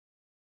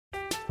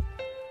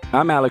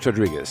I'm Alex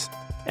Rodriguez.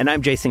 And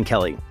I'm Jason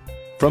Kelly.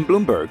 From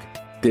Bloomberg,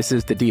 this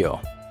is The Deal.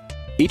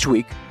 Each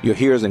week, you'll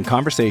hear us in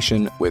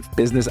conversation with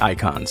business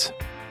icons.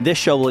 This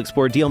show will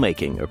explore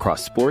deal-making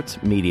across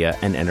sports, media,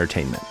 and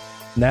entertainment.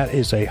 That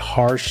is a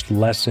harsh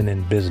lesson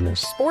in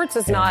business. Sports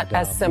is not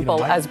as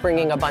simple as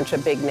bringing a bunch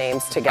of big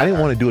names together. I didn't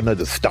want to do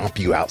another stomp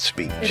you out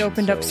speech. It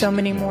opened up so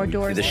many more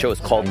doors. The show is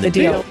called The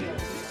Deal.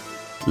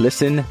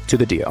 Listen to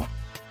The Deal.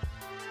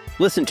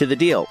 Listen to The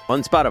Deal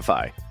on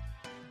Spotify.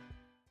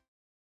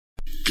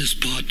 This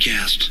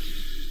podcast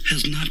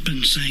has not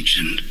been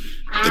sanctioned.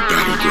 The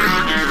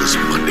battleground was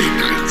Monday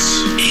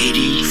nights.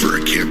 80 for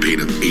a campaign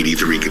of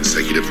 83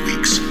 consecutive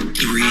weeks.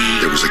 3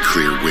 There was a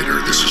clear winner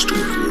in this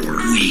historic war.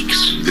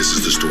 weeks. This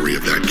is the story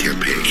of that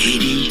campaign.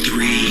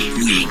 83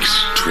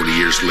 weeks. 20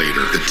 years later,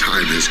 the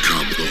time has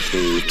come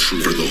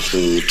for the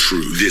whole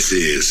truth. This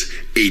is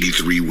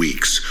 83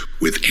 Weeks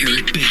with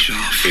Eric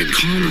Bischoff and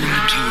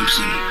Conrad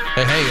Thompson.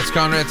 Hey, it's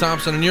Conrad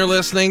Thompson, and you're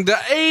listening to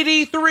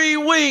 83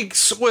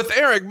 Weeks with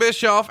Eric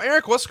Bischoff.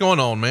 Eric, what's going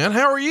on, man?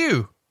 How are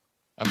you?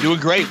 I'm doing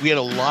great. We had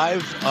a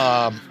live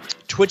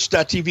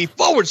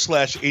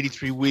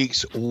twitch.tv/83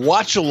 Weeks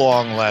watch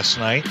along last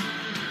night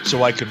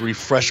so I could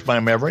refresh my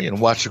memory and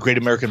watch the Great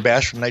American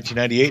Bash from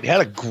 1998. Had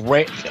a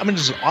great, it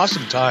was an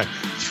awesome time.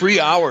 3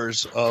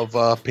 hours of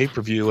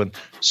pay-per-view, and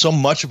so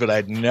much of it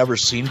I'd never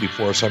seen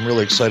before, so I'm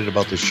really excited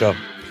about this show.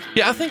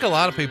 Yeah, I think a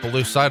lot of people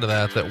lose sight of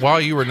that while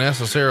you were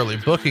necessarily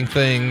booking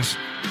things,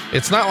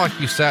 it's not like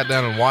you sat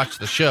down and watched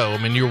the show. I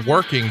mean, you're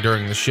working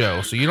during the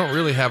show, so you don't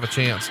really have a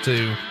chance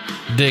to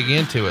dig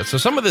into it. So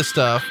some of this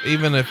stuff,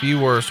 even if you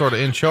were sort of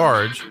in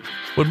charge,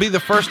 would be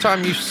the first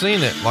time you've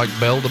seen it, like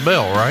bell to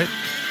bell, right?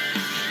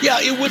 Yeah,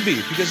 it would be,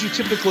 because you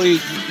typically,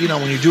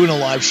 when you're doing a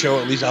live show,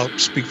 at least I'll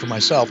speak for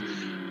myself,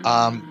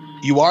 I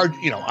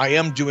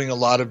am doing a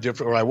lot of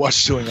different, or I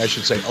was doing, I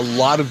should say, a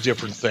lot of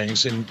different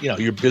things. And,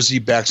 you're busy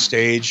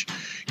backstage,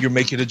 you're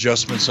making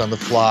adjustments on the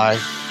fly,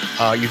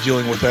 you're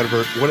dealing with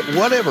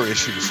whatever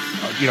issues,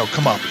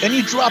 come up. And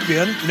you drop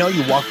in,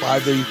 you walk by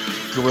the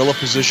gorilla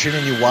position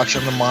and you watch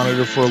on the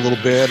monitor for a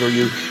little bit, or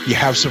you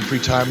have some free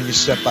time and you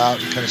step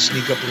out and kind of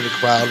sneak up into the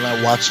crowd. And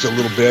I watched a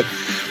little bit.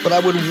 But I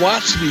would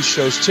watch these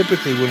shows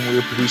typically when we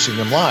were producing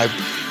them live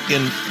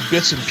in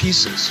bits and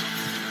pieces.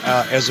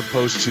 As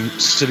opposed to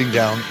sitting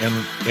down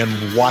and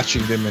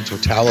watching them in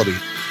totality.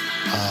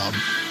 And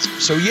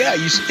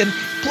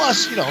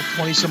plus,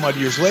 20 some odd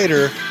years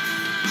later,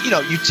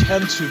 you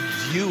tend to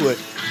view it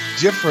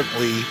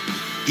differently.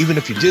 Even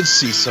if you did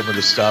see some of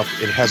the stuff,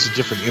 it has a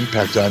different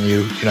impact on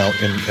you,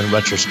 in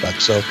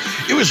retrospect. So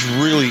it was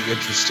really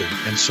interesting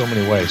in so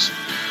many ways.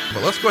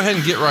 But let's go ahead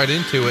and get right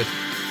into it.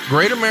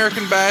 Great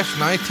American Bash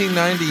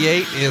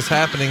 1998 is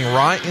happening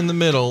right in the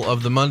middle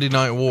of the Monday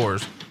Night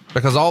Wars,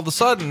 because all of a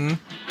sudden,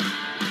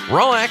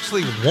 Raw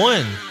actually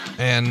won,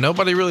 and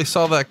nobody really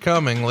saw that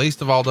coming,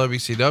 least of all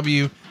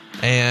WCW.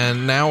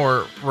 And now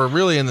we're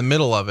really in the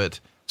middle of it.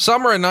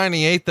 Summer of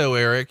 98 though,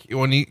 Eric,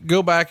 when you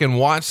go back and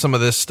watch some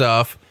of this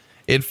stuff,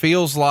 it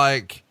feels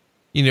like,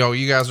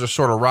 you guys are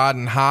sort of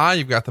riding high.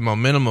 You've got the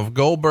momentum of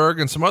Goldberg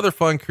and some other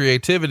fun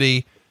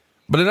creativity,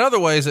 but in other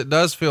ways, it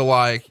does feel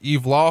like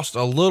you've lost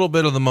a little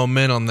bit of the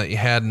momentum that you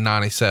had in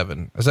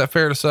 97. Is that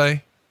fair to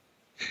say?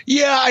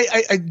 Yeah,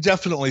 I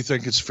definitely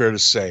think it's fair to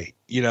say,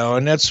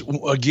 and that's,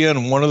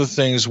 again, one of the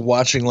things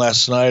watching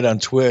last night on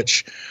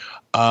Twitch,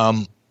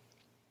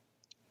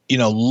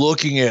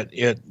 looking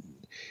at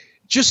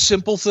just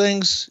simple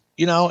things,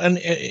 and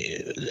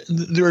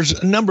there's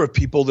a number of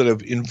people that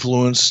have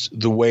influenced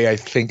the way I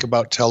think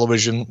about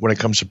television when it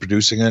comes to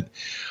producing it.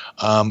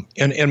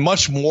 And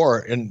much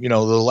more in, the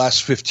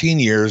last 15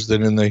 years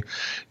than in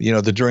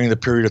during the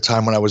period of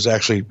time when I was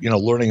actually,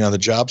 learning on the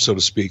job, so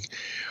to speak.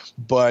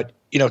 But,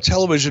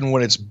 television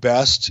when it's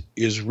best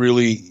is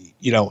really,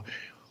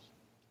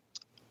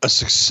 a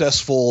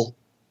successful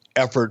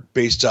effort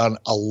based on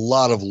a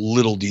lot of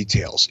little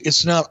details.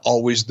 It's not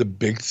always the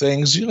big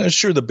things.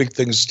 Sure, the big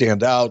things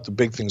stand out, the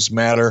big things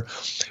matter,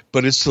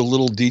 but it's the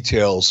little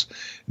details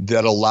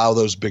that allow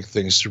those big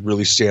things to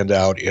really stand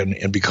out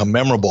and become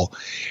memorable.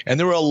 And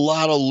there were a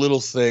lot of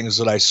little things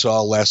that I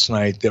saw last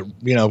night that,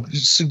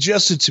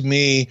 suggested to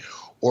me,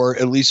 or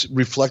at least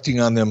reflecting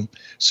on them,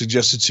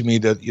 suggested to me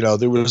that,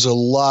 there was a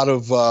lot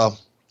of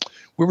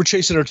we were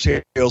chasing our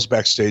tails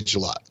backstage a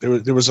lot.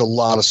 There was a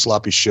lot of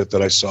sloppy shit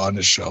that I saw in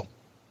this show.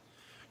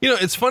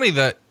 It's funny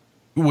that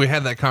we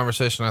had that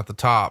conversation at the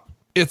top.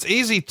 It's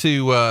easy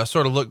to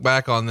sort of look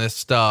back on this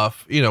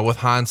stuff, with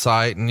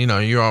hindsight, and,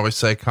 you always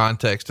say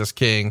context is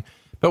king,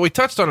 but we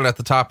touched on it at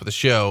the top of the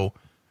show.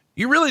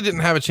 You really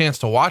didn't have a chance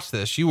to watch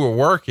this. You were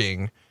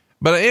working.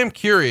 But I am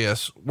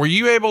curious, were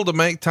you able to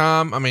make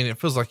time? I mean, it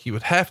feels like you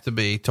would have to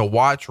be to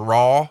watch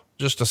Raw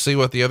just to see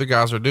what the other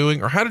guys are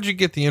doing, or how did you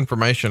get the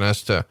information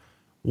as to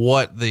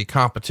what the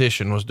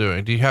competition was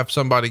doing? Do you have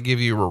somebody give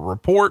you a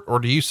report, or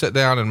do you sit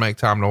down and make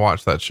time to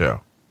watch that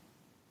show?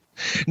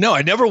 No,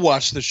 I never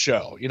watched the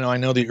show. I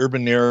know the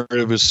urban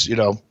narrative is,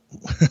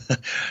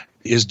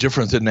 is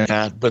different than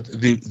that, but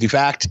the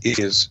fact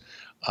is,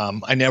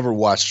 I never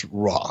watched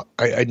Raw.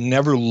 I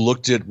never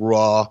looked at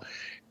Raw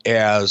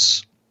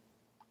as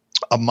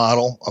a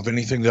model of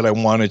anything that I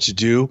wanted to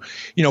do.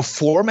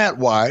 Format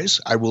wise,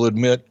 I will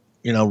admit,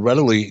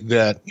 readily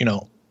that,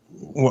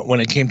 when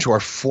it came to our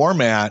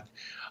format,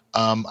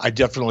 I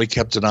definitely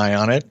kept an eye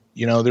on it.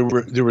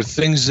 There were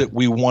things that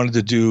we wanted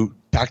to do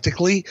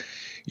tactically,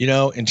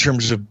 in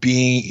terms of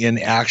being in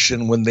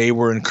action when they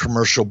were in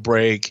commercial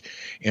break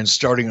and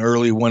starting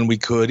early when we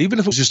could, even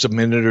if it was just a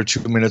minute or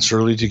 2 minutes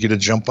early to get a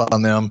jump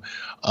on them.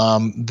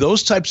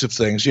 Those types of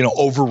things,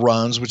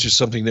 overruns, which is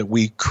something that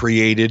we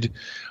created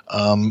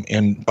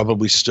and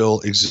probably still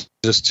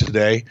exists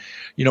today.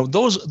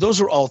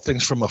 Those are all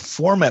things from a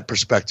format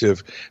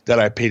perspective that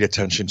I paid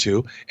attention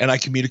to, and I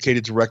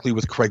communicated directly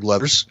with Craig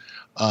Leathers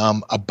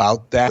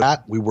about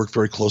that. We worked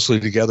very closely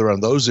together on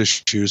those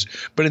issues.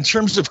 But in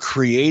terms of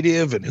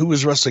creative and who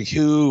was wrestling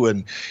who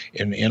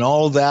and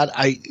all of that,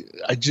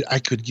 I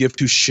could give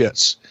two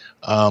shits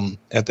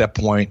at that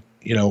point.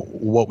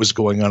 What was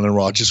going on in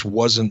Raw just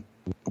wasn't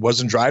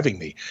driving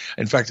me.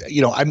 In fact,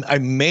 I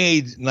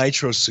made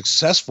Nitro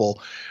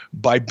successful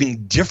by being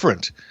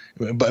different,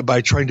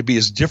 by trying to be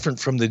as different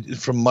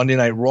from Monday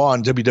Night Raw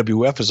and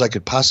WWF as I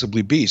could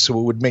possibly be. So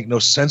it would make no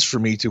sense for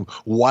me to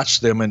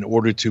watch them in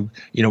order to,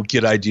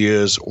 get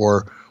ideas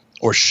or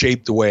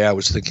shape the way I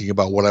was thinking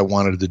about what I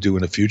wanted to do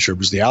in the future. It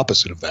was the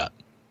opposite of that.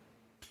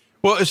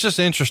 Well, it's just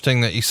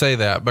interesting that you say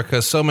that,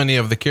 because so many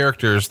of the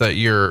characters that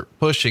you're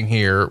pushing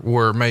here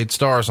were made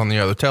stars on the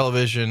other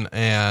television.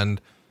 And,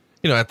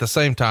 at the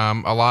same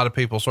time, a lot of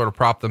people sort of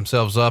prop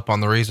themselves up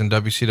on the reason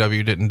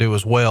WCW didn't do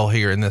as well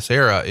here in this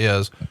era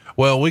is,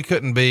 well, we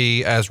couldn't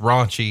be as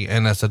raunchy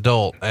and as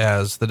adult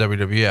as the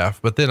WWF.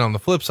 But then on the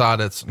flip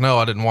side, it's no,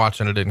 I didn't watch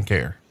and I didn't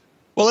care.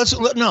 Well,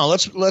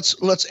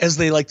 let's, as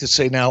they like to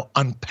say now,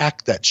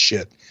 unpack that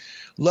shit.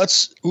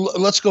 Let's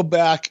go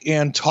back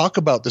and talk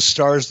about the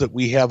stars that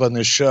we have on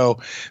this show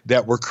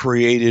that were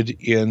created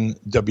in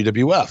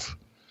WWF.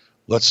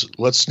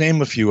 Let's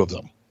name a few of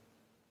them.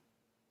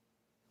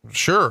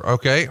 Sure.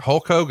 Okay.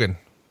 Hulk Hogan.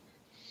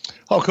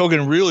 Hulk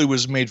Hogan really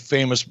was made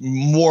famous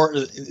more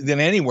than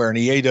anywhere in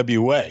the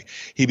AWA.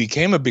 He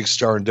became a big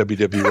star in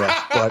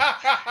WWF. But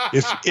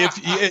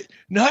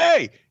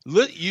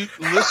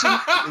listen,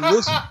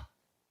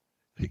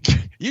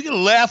 you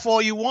can laugh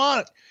all you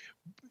want.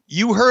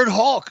 You heard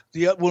Hulk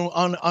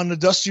on the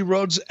Dusty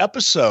Rhodes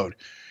episode.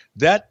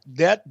 That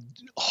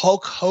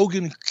Hulk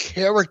Hogan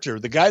character,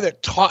 the guy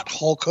that taught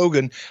Hulk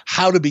Hogan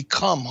how to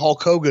become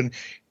Hulk Hogan,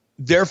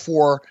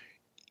 therefore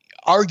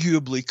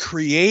arguably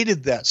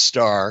created that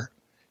star,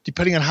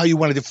 depending on how you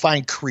want to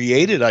define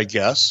created, I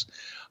guess,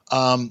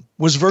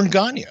 was Vern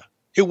Gagne.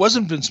 It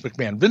wasn't Vince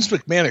McMahon. Vince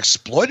McMahon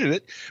exploited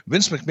it.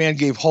 Vince McMahon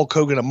gave Hulk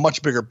Hogan a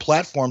much bigger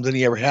platform than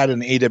he ever had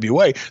in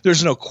AWA.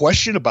 There's no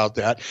question about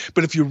that.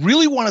 But if you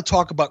really want to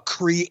talk about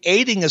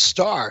creating a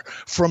star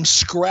from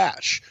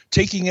scratch,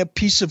 taking a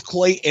piece of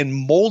clay and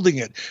molding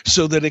it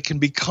so that it can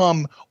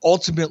become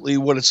ultimately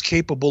what it's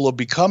capable of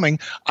becoming,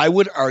 I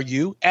would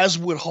argue, as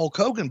would Hulk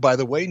Hogan, by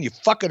the way, and you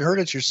fucking heard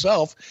it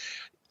yourself,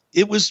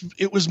 it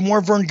was more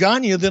Vern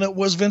Gagne than it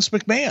was Vince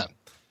McMahon.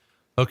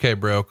 Okay,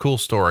 bro. Cool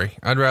story.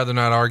 I'd rather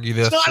not argue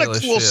this. It's not a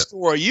cool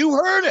story. You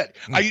heard it.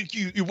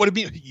 You what do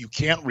you mean? You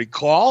can't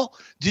recall?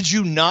 Did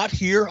you not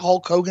hear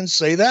Hulk Hogan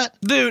say that?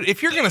 Dude,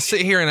 if you're going to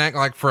sit here and act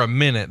like for a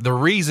minute, the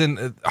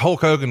reason Hulk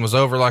Hogan was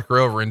over like we're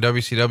over in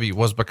WCW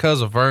was because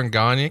of Vern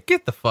Gagne.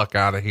 Get the fuck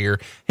out of here.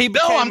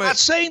 I'm not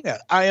saying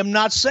that. I am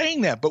not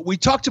saying that. But we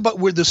talked about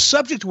where the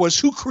subject was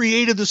who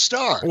created the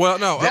star. Well,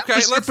 no. Okay,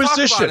 let's talk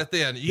about it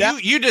then.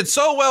 You did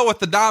so well with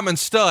the Diamond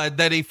Stud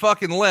that he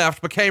fucking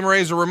left, became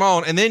Razor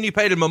Ramon, and then you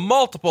paid him a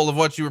multiple of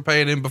what you were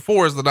paying him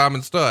before as the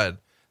Diamond Stud.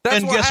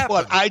 And guess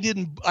what? I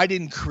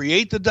didn't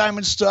create the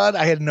Diamond Stud.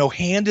 I had no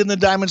hand in the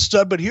Diamond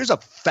Stud, but here's a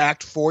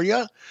fact for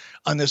you.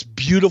 On this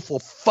beautiful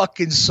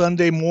fucking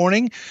Sunday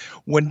morning,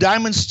 when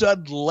Diamond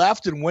Stud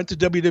left and went to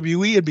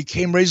WWE and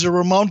became Razor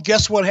Ramon,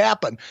 guess what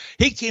happened?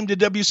 He came to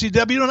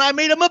WCW and I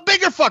made him a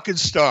bigger fucking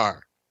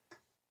star.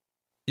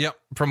 Yep.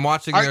 From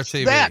watching their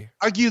TV.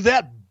 Argue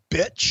that,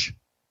 bitch.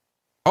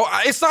 Oh,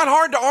 it's not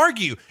hard to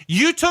argue.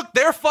 You took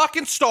their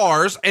fucking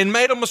stars and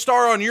made them a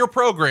star on your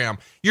program.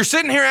 You're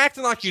sitting here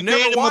acting like you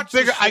never watched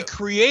bigger. I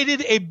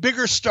created a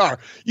bigger star.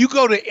 You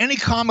go to any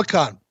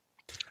Comic-Con.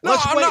 No,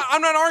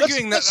 I'm not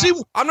arguing that.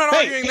 I'm not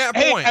arguing that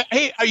point.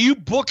 Hey, are you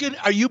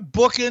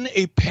booking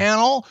a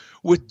panel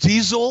with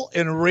Diesel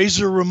and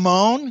Razor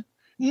Ramon?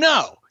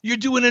 No. You're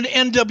doing an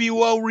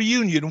NWO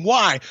reunion.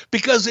 Why?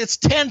 Because it's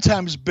 10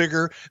 times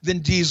bigger than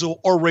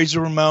Diesel or Razor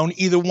Ramon.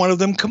 Either one of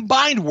them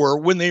combined were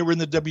when they were in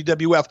the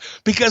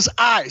WWF. Because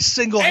I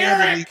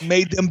single-handedly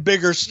made them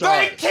bigger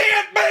stars. They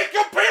can't make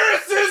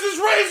appearances as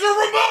Razor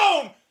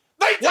Ramon.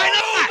 They don't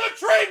own the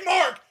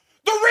trademark.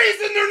 The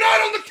reason they're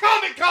not on the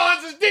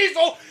Comic-Cons as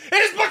Diesel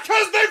is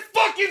because they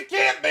fucking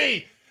can't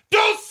be.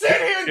 Don't sit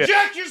here and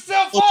jack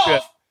yourself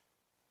off.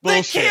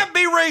 Bullshit. They can't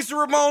be Razor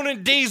Ramon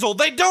and Diesel.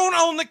 They don't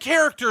own the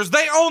characters.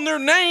 They own their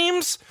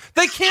names.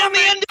 They can't be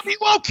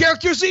NWO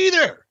characters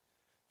either.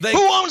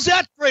 Who owns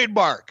that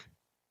trademark?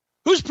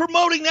 Who's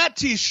promoting that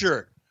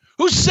T-shirt?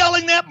 Who's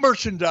selling that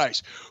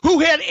merchandise? Who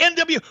had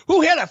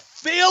a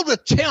failed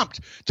attempt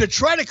to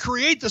try to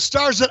create the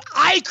stars that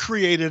I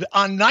created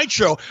on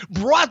Nitro,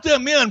 brought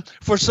them in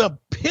for some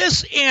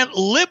piss and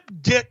lip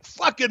dick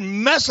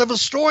fucking mess of a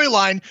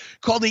storyline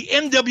called the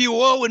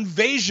NWO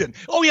Invasion.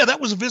 Oh yeah, that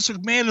was Vince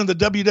McMahon in the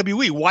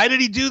WWE. Why did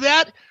he do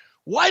that?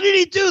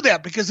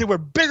 Because they were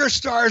bigger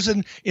stars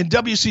in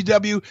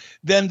WCW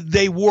than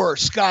they were,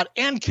 Scott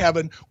and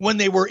Kevin, when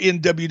they were in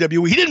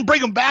WWE. He didn't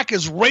bring them back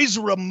as Razor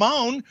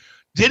Ramon,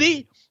 did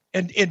he?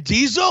 And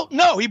Diesel?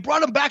 No, he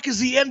brought him back as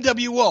the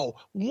NWO.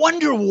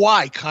 Wonder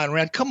why,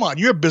 Conrad. Come on,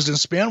 you're a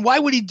businessman. Why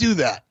would he do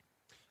that?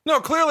 No,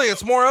 clearly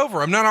it's more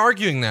over. I'm not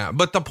arguing that.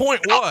 But the point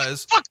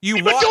was,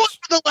 you watched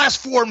for the last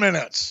 4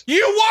 minutes.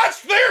 You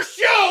watched their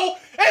show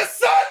and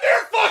signed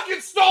their fucking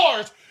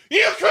stars.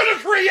 You could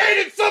have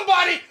created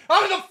somebody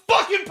out of the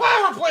fucking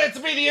power plant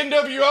to be the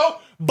NWO,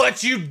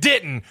 but you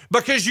didn't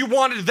because you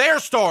wanted their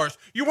stars.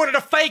 You wanted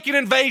a fake and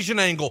invasion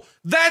angle.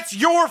 That's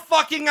your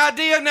fucking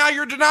idea. Now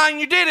you're denying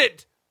you did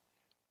it.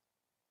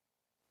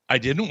 I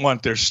didn't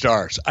want their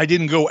stars. I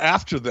didn't go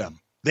after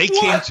them. They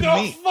came to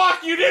me.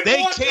 Fuck? You didn't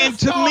they want came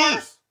to me.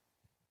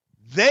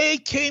 They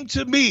came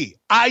to me.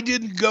 I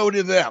didn't go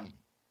to them.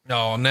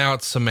 No, now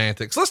it's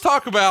semantics. Let's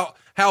talk about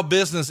how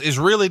business is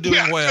really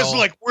doing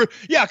well.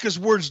 Because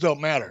words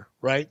don't matter,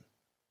 right?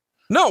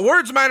 No,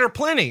 words matter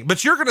plenty,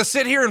 but you're going to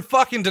sit here and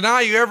fucking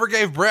deny you ever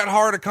gave Bret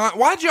Hart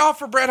why'd you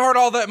offer Bret Hart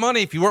all that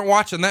money if you weren't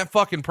watching that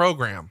fucking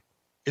program?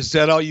 Is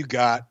that all you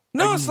got?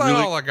 No, it's not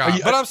all I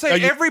got. But I'm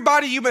saying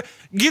everybody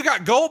you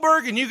got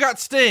Goldberg and you got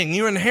Sting.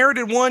 You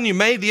inherited one, you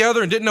made the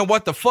other, and didn't know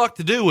what the fuck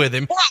to do with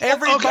him.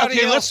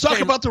 Okay, let's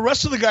talk about the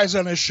rest of the guys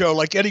on this show,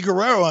 like Eddie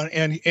Guerrero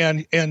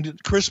and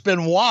Chris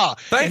Benoit,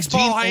 thanks, and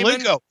Paul Dean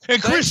Heyman,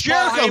 and Chris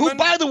Jericho, who,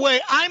 by the way,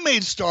 I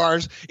made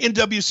stars in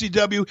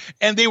WCW,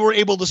 and they were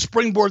able to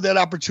springboard that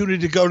opportunity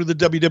to go to the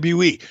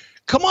WWE.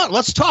 Come on,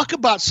 let's talk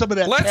about some of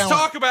that. Let's talent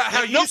talk about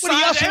how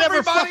nobody else had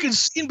ever fucking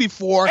seen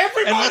before, and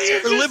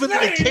we're living in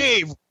a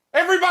cave.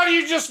 Everybody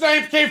you just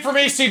named came from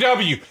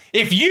ECW.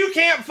 If you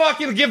can't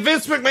fucking give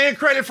Vince McMahon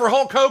credit for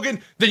Hulk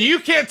Hogan, then you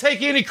can't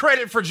take any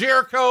credit for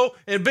Jericho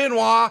and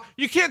Benoit.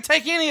 You can't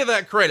take any of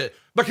that credit.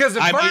 Because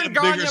if Vern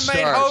Gagne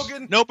made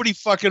Hogan... Nobody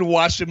fucking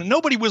watched him, and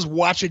nobody was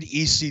watching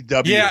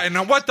ECW. Yeah,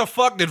 and what the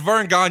fuck did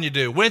Vern Gagne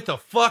do? Went the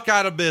fuck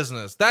out of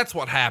business. That's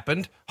what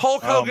happened.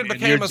 Hulk Hogan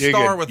became a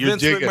star with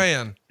Vince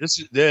McMahon.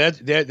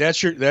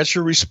 That's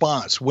your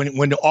response.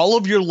 When all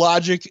of your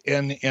logic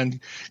and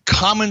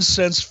common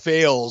sense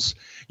fails,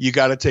 you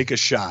got to take a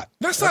shot.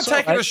 That's not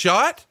taking a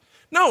shot.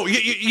 No,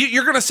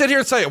 you're going to sit here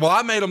and say, well,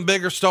 I made them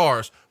bigger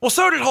stars. Well,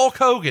 so did Hulk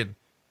Hogan.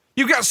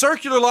 You've got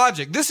circular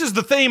logic. This is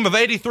the theme of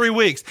 83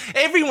 weeks.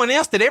 Everyone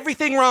else did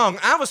everything wrong.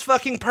 I was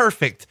fucking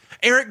perfect.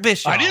 Eric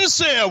Bischoff. I didn't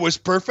say I was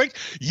perfect.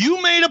 You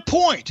made a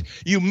point.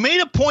 You made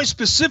a point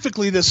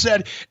specifically that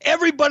said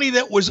everybody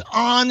that was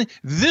on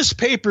this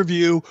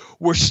pay-per-view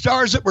were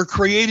stars that were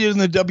created in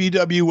the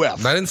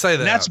WWF. I didn't say that.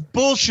 And that's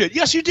bullshit.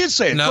 Yes, you did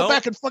say it. No, go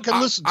back and fucking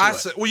listen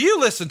to it. Well, you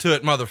listened to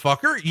it,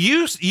 motherfucker.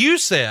 You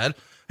said...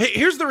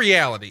 Here's the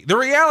reality. The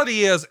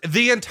reality is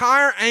the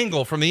entire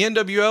angle from the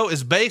NWO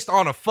is based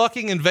on a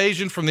fucking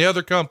invasion from the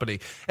other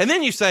company. And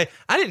then you say,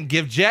 I didn't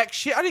give jack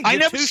shit. I didn't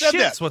give two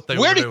shits what they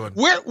were doing.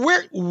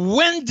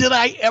 When did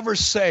I ever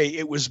say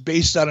it was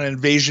based on an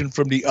invasion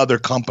from the other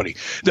company?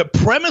 The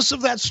premise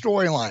of that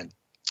storyline,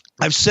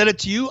 I've said it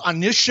to you on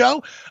this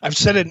show. I've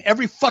said it in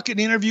every fucking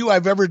interview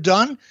I've ever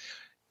done,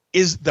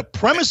 is the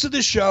premise of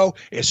the show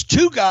is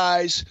two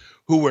guys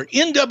who were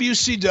in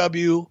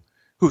WCW,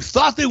 who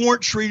thought they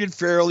weren't treated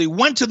fairly,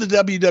 went to the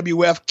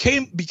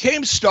WWF,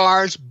 became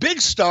stars,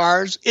 big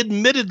stars,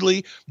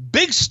 admittedly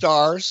big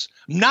stars.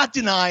 I'm not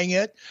denying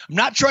it. I'm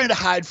not trying to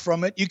hide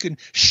from it. You can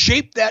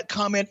shape that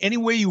comment any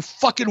way you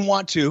fucking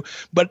want to,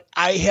 but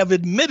I have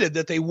admitted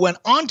that they went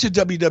on to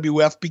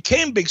WWF,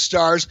 became big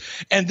stars,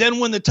 and then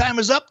when the time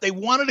is up, they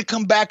wanted to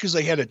come back because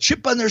they had a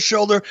chip on their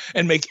shoulder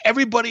and make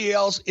everybody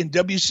else in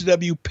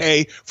WCW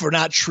pay for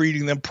not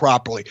treating them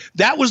properly.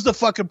 That was the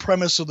fucking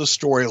premise of the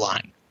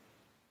storyline.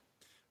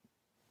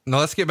 Now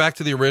let's get back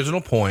to the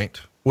original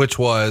point, which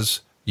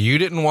was you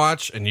didn't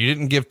watch and you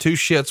didn't give two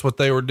shits what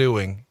they were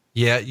doing.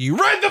 Yet you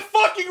read the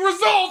fucking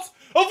results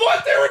of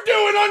what they were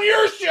doing on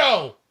your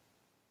show.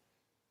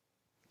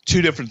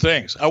 Two different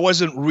things. I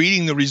wasn't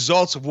reading the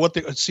results of what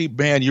they see.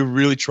 Man, you're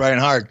really trying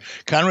hard.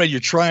 Conrad, you're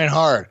trying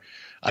hard.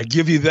 I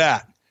give you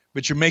that,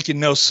 but you're making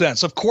no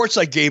sense. Of course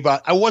I gave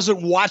out. I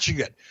wasn't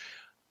watching it.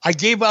 I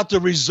gave out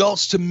the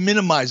results to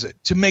minimize it,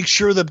 to make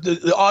sure that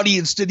the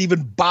audience didn't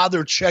even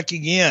bother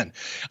checking in.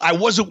 I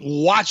wasn't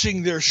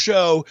watching their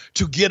show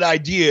to get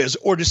ideas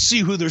or to see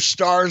who their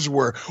stars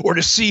were or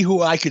to see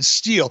who I could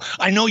steal.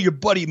 I know your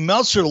buddy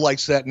Meltzer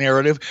likes that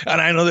narrative,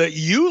 and I know that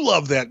you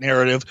love that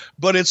narrative,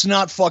 but it's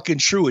not fucking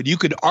true. And you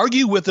could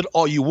argue with it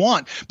all you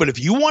want, but if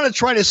you want to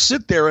try to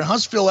sit there in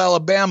Huntsville,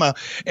 Alabama,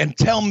 and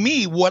tell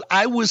me what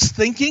I was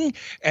thinking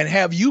and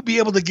have you be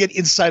able to get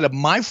inside of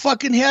my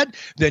fucking head,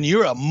 then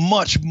you're a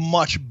much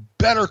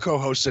better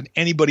co-host than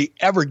anybody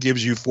ever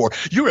gives you for.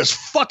 You're as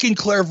fucking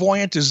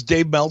clairvoyant as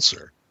Dave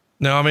Meltzer.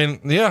 No, I mean,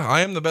 yeah,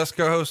 I am the best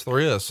co-host there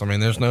is. I mean,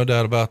 there's no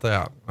doubt about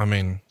that. I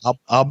mean,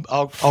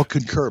 I'll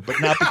concur,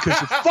 but not because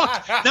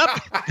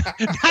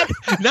you're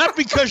not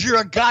because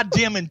you're a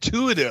goddamn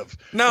intuitive.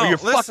 No, or you're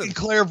listen. fucking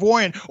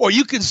clairvoyant, or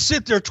you can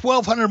sit there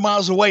 1,200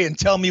 miles away and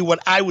tell me what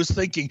I was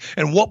thinking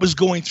and what was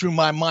going through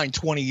my mind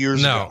 20 years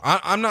ago. No,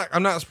 I'm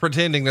not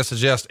pretending to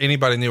suggest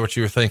anybody knew what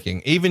you were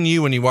thinking. Even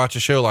you, when you watch a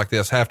show like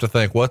this, have to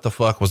think, what the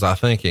fuck was I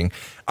thinking?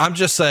 I'm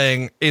just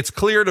saying it's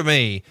clear to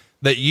me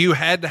that you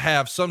had to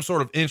have some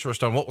sort of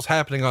interest on what was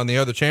happening on the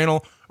other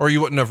channel, or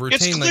you wouldn't have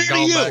routinely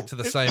gone back to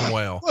the same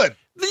well. Good.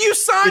 You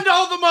signed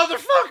all the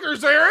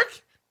motherfuckers,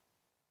 Eric.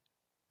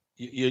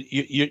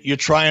 You're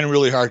trying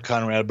really hard,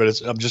 Conrad, but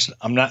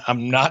I'm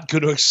not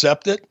going to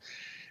accept it.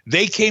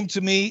 They came to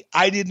me.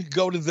 I didn't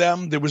go to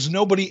them. There was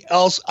nobody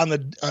else on the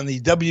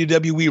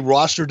WWE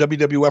roster,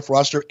 WWF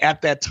roster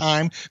at that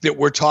time that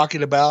we're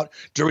talking about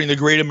during the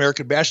Great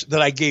American Bash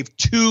that I gave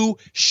two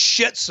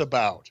shits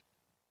about.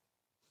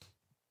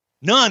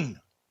 None.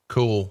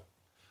 Cool.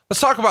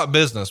 Let's talk about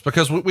business,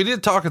 because we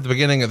did talk at the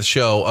beginning of the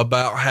show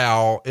about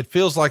how it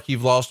feels like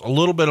you've lost a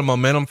little bit of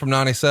momentum from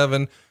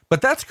 97, but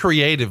that's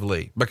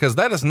creatively, because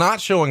that is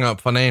not showing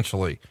up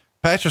financially.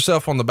 Pat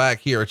yourself on the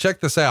back here. Check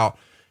this out.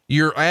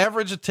 Your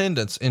average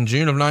attendance in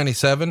June of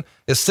 97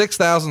 is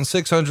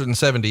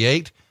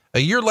 6,678. A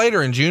year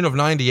later, in June of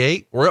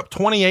 98, we're up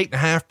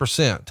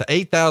 28.5% to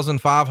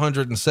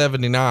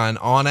 8,579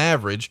 on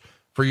average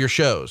for your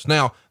shows.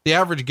 Now, the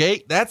average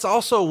gate, that's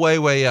also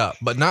way up,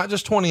 but not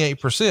just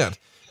 28%.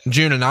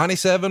 June of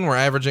 97, we're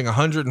averaging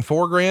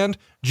 104 grand.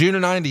 June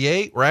of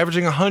 98, we're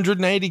averaging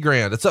 180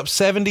 grand. It's up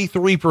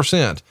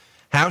 73%.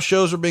 House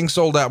shows are being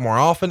sold out more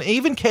often.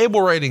 Even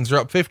cable ratings are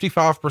up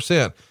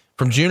 55%.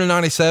 From June of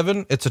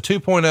 97, it's a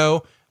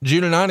 2.0,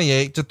 June of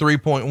 98 to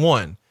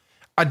 3.1.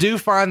 I do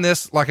find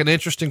this like an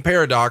interesting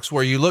paradox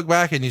where you look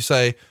back and you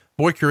say,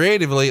 boy,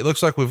 creatively, it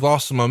looks like we've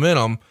lost some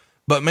momentum.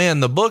 But man,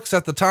 the books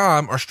at the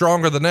time are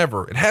stronger than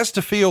ever. It has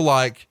to feel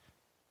like,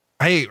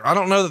 hey, I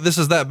don't know that this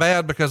is that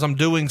bad because I'm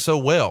doing so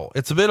well.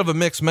 It's a bit of a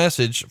mixed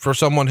message for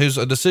someone who's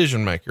a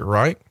decision maker,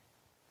 right?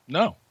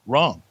 No,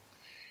 wrong.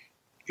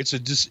 It's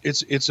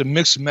a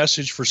mixed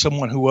message for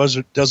someone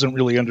who doesn't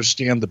really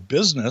understand the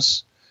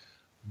business.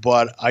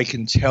 But I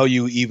can tell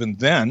you even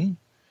then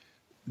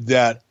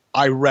that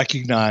I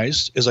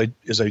recognized, as I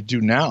do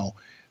now,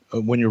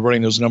 when you're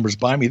running those numbers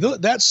by me,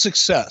 that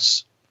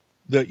success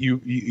that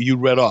you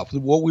read off,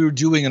 what we were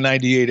doing in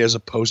 98 as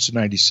opposed to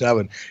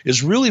 97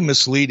 is really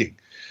misleading,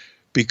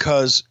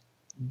 because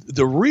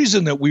the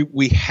reason that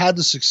we had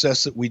the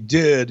success that we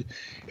did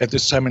at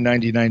this time in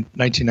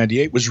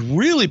 1998 was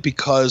really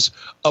because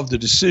of the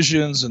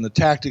decisions and the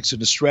tactics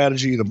and the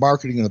strategy, the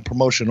marketing and the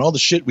promotion, all the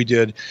shit we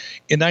did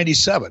in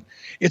 97.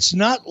 It's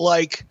not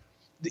like,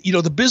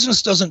 the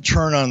business doesn't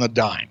turn on a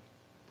dime,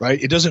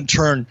 right? It doesn't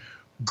turn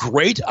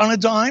great on a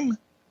dime,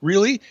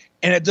 really,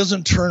 and it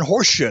doesn't turn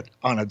horseshit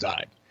on a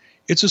dime.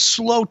 It's a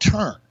slow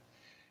turn.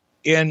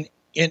 And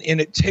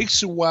it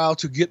takes a while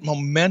to get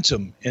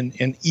momentum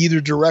in either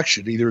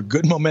direction, either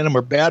good momentum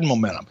or bad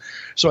momentum.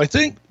 So I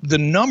think the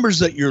numbers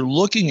that you're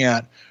looking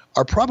at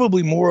are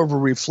probably more of a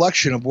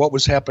reflection of what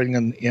was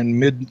happening in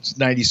mid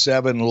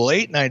 97,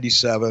 late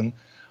 97,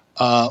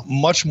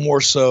 much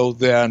more so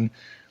than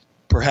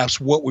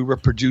perhaps what we were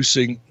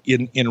producing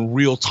in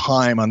real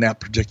time on that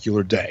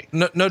particular day.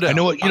 No doubt.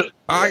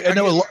 I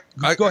know.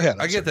 Go ahead.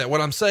 I get that. What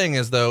I'm saying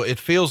is, though, it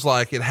feels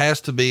like it has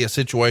to be a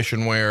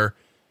situation where,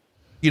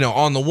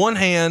 on the one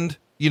hand,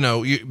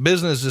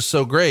 business is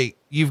so great,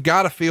 you've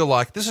got to feel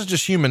like this is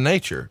just human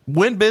nature.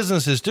 When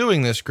business is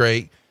doing this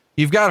great,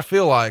 you've got to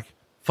feel like,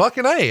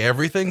 fucking A,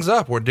 everything's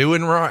up. We're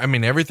doing right. I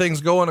mean,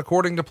 everything's going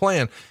according to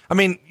plan. I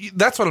mean,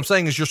 that's what I'm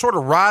saying is you're sort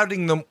of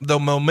riding the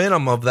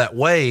momentum of that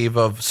wave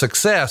of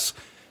success.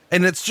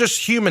 And it's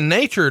just human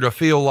nature to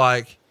feel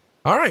like,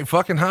 all right,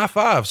 fucking high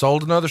five,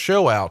 sold another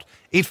show out.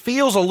 It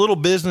feels a little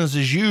business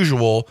as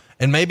usual.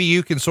 And maybe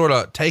you can sort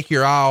of take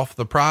your eye off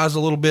the prize a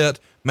little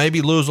bit,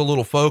 maybe lose a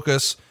little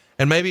focus,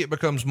 and maybe it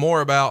becomes more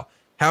about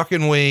how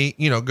can we,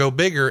 go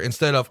bigger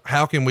instead of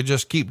how can we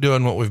just keep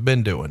doing what we've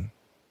been doing.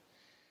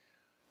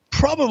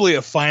 Probably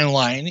a fine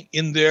line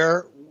in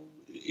there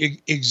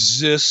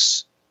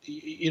exists.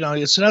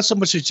 It's not so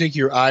much to take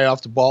your eye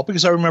off the ball,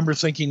 because I remember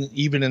thinking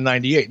even in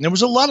 98, and there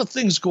was a lot of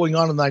things going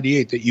on in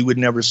 98 that you would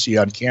never see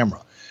on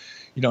camera.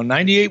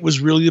 98 was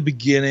really the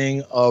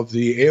beginning of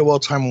the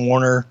AOL Time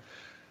Warner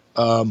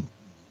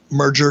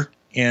merger,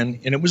 and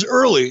it was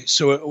early,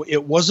 so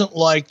it wasn't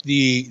like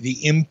the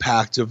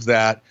impact of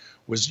that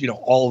was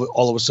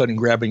all of a sudden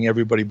grabbing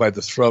everybody by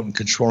the throat and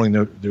controlling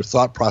their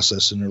thought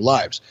process in their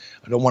lives.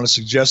 I don't want to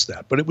suggest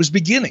that, but it was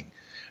beginning.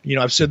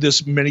 I've said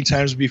this many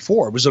times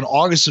before. It was in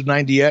August of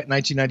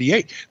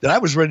 1998 that I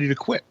was ready to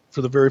quit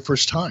for the very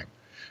first time,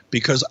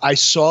 because I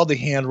saw the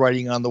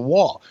handwriting on the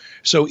wall.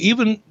 So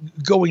even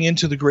going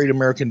into the Great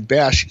American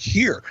Bash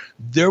here,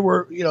 there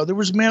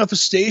was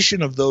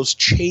manifestation of those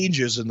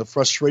changes and the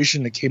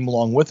frustration that came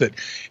along with it.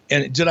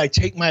 And did I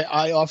take my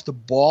eye off the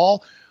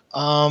ball?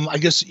 I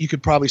guess you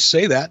could probably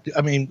say that.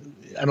 I mean,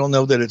 I don't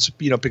know that it's,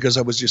 because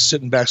I was just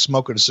sitting back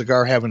smoking a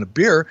cigar, having a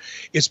beer.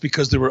 It's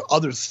because there were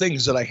other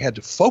things that I had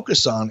to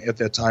focus on at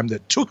that time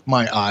that took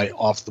my eye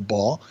off the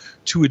ball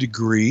to a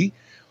degree.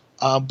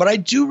 But I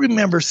do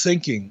remember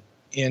thinking,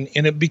 and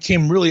it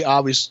became really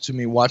obvious to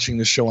me watching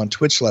the show on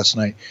Twitch last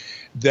night,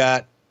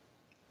 that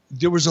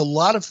there was a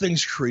lot of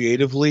things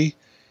creatively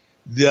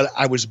that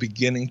I was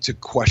beginning to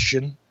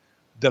question,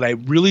 that I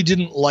really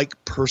didn't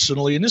like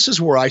personally. And this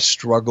is where I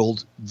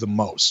struggled the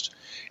most.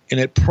 And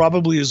it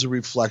probably is a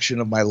reflection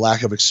of my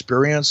lack of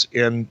experience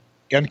and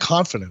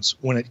confidence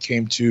when it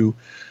came to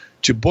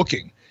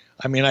booking.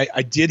 I mean,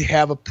 I did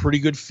have a pretty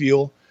good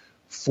feel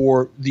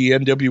for the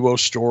NWO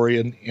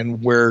story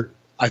and where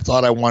I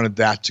thought I wanted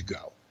that to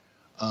go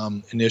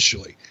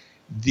initially.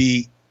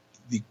 The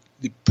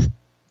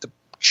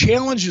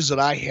challenges that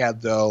I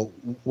had, though,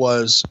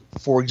 was,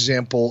 for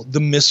example, the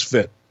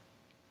misfit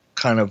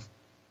kind of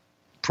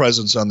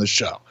presence on the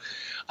show.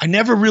 I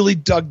never really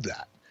dug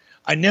that.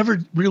 I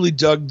never really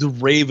dug the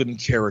Raven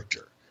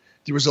character.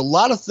 There was a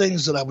lot of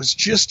things that I was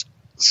just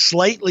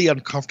slightly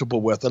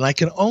uncomfortable with. And I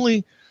can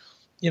only,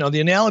 the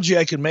analogy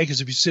I can make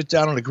is if you sit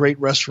down at a great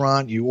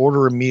restaurant, you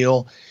order a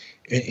meal,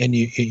 and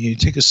you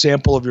take a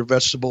sample of your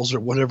vegetables or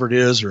whatever it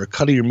is, or a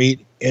cut of your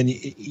meat, and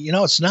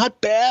it's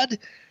not bad,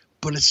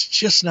 but it's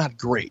just not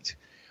great.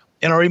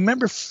 And I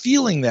remember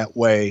feeling that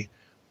way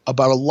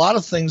about a lot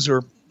of things,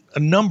 or a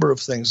number of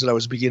things that I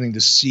was beginning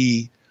to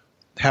see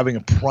having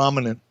a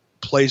prominent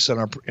place in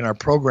our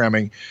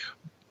programming.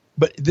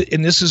 But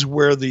and this is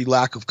where the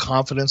lack of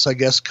confidence, I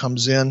guess,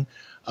 comes in,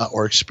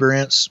 or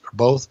experience, or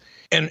both.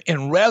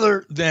 And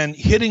rather than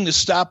hitting the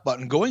stop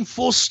button, going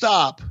full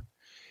stop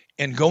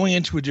and going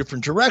into a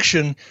different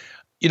direction,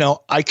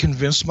 I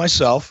convinced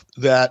myself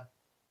that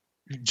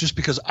just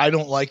because I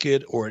don't like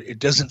it or it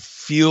doesn't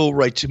feel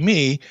right to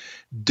me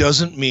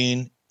doesn't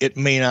mean it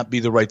may not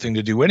be the right thing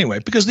to do anyway,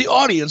 because the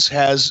audience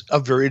has a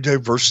very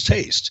diverse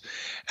taste.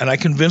 And I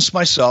convinced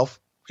myself,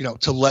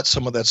 to let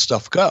some of that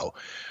stuff go.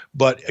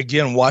 But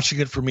again, watching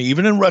it for me,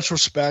 even in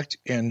retrospect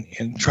and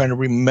trying to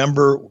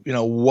remember,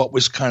 what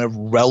was kind of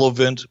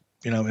relevant,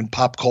 in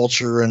pop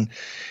culture and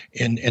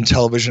in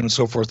television and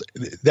so forth,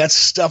 that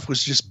stuff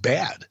was just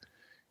bad.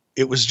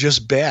 It was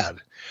just bad.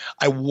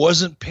 I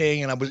wasn't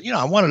paying, and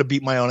I wanted to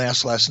beat my own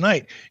ass last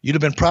night. You'd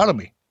have been proud of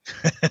me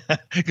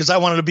because I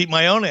wanted to beat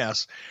my own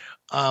ass.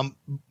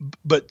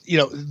 But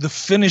the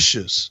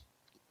finishes,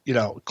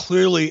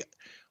 clearly,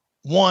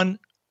 one,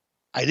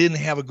 I didn't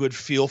have a good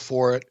feel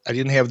for it. I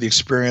didn't have the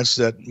experience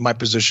that my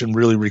position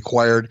really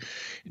required.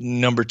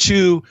 Number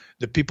two,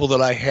 the people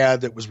that I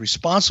had that was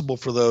responsible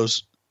for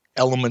those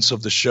elements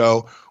of the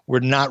show were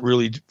not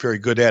really very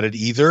good at it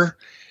either.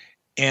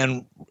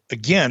 And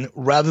again,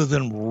 rather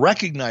than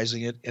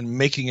recognizing it and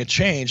making a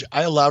change,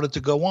 I allowed it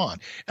to go on.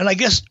 And I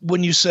guess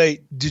when you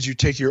say, did you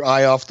take your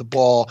eye off the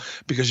ball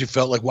because you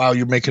felt like, wow,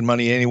 you're making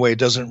money anyway, it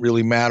doesn't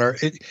really matter.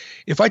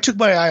 If I took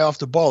my eye off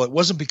the ball, it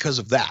wasn't because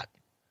of that.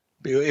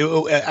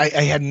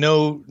 I had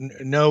no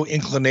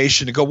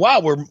inclination to go,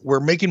 wow, we're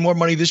making more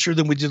money this year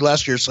than we did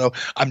last year, so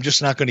I'm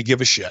just not going to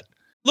give a shit.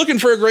 Looking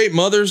for a great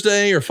Mother's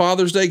Day or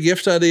Father's Day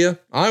gift idea?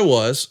 I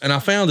was, and I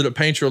found it at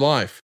Paint Your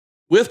Life.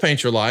 With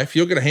Paint Your Life,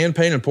 you'll get a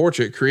hand-painted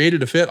portrait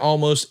created to fit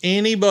almost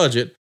any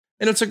budget,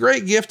 and it's a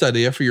great gift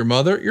idea for your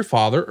mother, your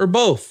father, or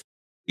both.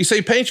 You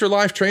see, Paint Your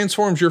Life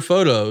transforms your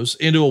photos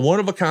into a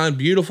one-of-a-kind,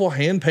 beautiful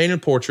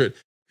hand-painted portrait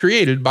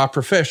created by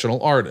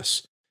professional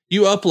artists.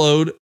 You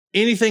upload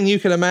anything you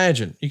can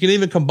imagine. You can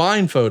even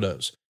combine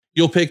photos.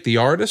 You'll pick the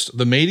artist,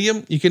 the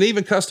medium. You can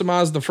even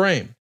customize the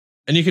frame.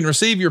 And you can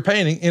receive your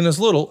painting in as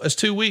little as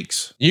 2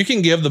 weeks. You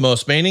can give the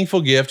most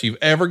meaningful gift you've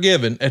ever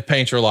given at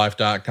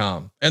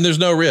paintyourlife.com. And there's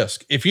no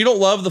risk. If you don't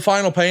love the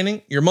final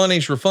painting, your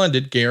money's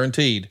refunded,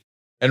 guaranteed.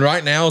 And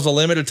right now is a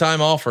limited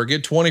time offer.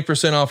 Get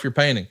 20% off your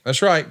painting.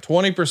 That's right,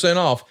 20%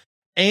 off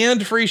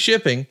and free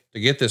shipping. To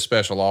get this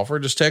special offer,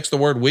 just text the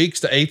word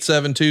weeks to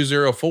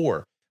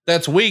 87204.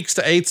 That's weeks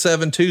to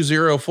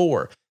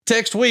 87204.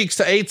 Text weeks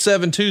to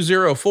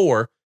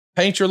 87204.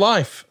 Paint Your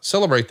Life.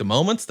 Celebrate the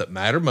moments that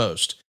matter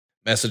most.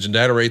 Message and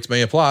data rates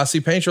may apply.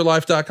 See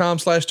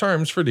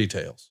paintyourlife.com/terms for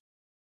details.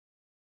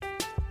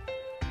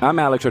 I'm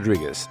Alex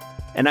Rodriguez.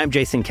 And I'm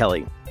Jason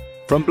Kelly.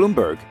 From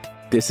Bloomberg,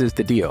 this is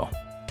The Deal.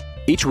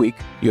 Each week,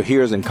 you'll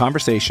hear us in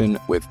conversation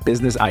with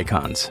business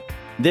icons.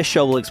 This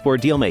show will explore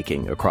deal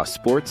making across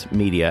sports,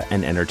 media,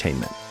 and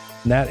entertainment.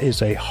 That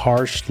is a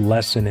harsh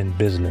lesson in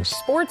business.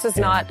 Sports is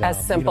not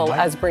as simple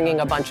as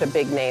bringing a bunch of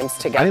big names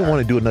together. I didn't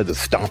want to do another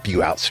stomp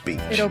you out speech.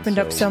 It opened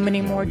up so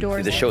many more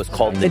doors. The show is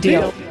called The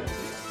Deal.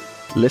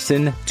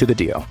 Listen to The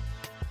Deal.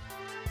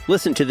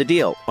 Listen to The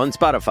Deal on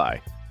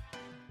Spotify.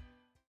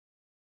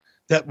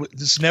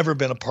 It's never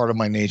been a part of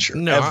my nature.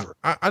 No, ever.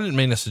 I didn't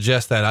mean to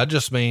suggest that. I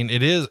just mean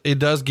it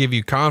does give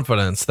you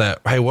confidence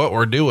that, hey, what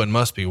we're doing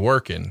must be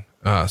working.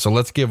 So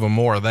let's give them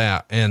more of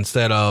that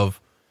instead of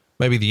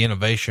maybe the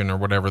innovation or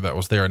whatever that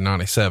was there in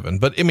 97.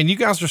 But I mean, you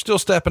guys are still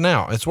stepping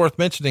out. It's worth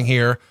mentioning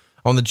here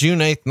on the June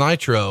 8th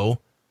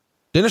Nitro,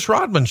 Dennis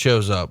Rodman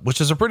shows up, which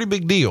is a pretty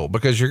big deal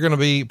because you're going to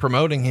be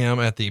promoting him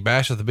at the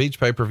Bash at the Beach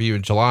pay-per-view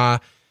in July.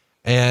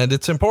 And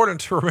it's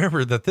important to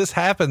remember that this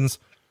happens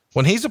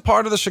when he's a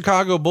part of the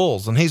Chicago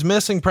Bulls and he's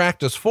missing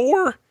practice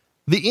for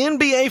the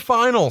NBA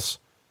Finals.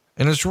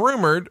 And it's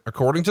rumored,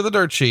 according to the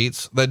dirt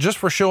sheets, that just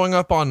for showing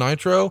up on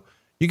Nitro,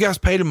 you guys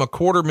paid him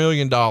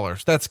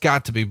 $250,000. That's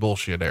got to be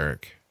bullshit,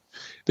 Eric.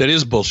 That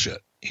is bullshit.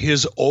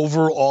 His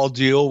overall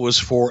deal was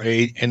for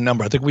a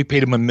number. I think we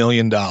paid him $1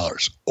 million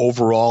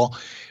overall,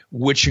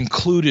 which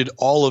included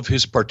all of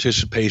his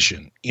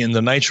participation in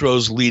the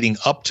Nitros leading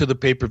up to the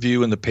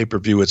pay-per-view and the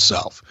pay-per-view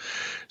itself.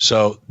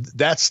 So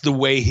that's the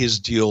way his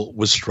deal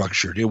was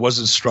structured. It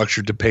wasn't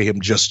structured to pay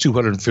him just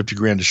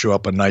 $250,000 to show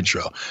up on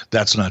Nitro.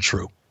 That's not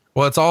true.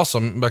 Well, it's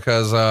awesome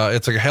because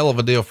it's a hell of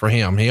a deal for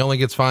him. He only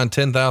gets fined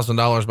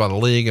 $10,000 by the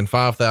league and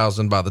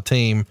 $5,000 by the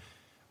team,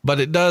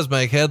 but it does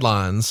make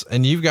headlines,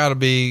 and you've got to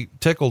be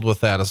tickled with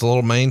that. It's a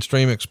little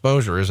mainstream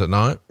exposure, is it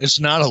not? It's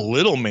not a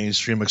little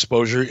mainstream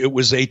exposure. It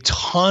was a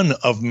ton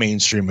of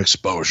mainstream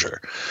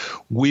exposure.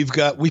 We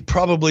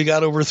probably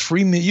got over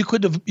 3 million.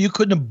 You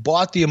couldn't have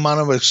bought the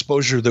amount of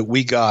exposure that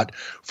we got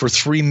for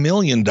 $3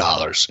 million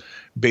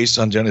based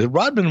on Dennis.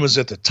 Rodman was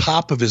at the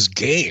top of his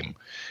game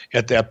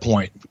at that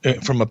point,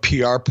 from a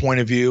PR point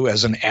of view,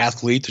 as an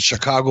athlete. The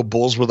Chicago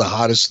Bulls were the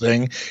hottest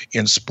thing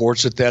in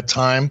sports at that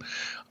time.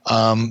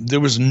 There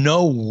was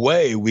no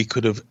way we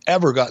could have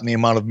ever gotten the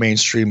amount of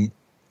mainstream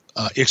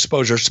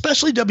exposure,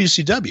 especially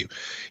WCW.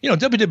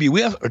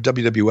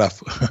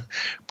 WWF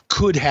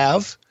could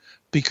have,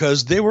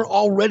 because they were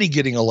already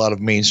getting a lot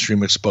of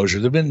mainstream exposure.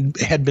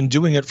 Had been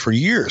doing it for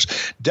years.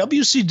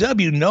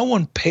 WCW, no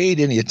one paid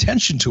any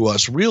attention to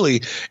us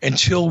really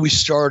until we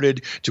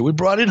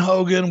brought in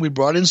Hogan, we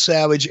brought in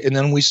Savage, and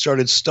then we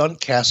started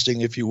stunt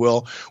casting, if you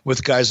will,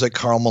 with guys like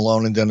Karl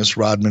Malone and Dennis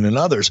Rodman and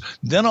others.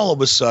 Then all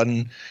of a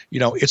sudden,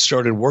 it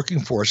started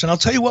working for us. And I'll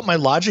tell you what my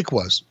logic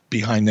was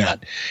behind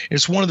that.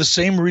 It's one of the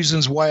same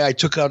reasons why I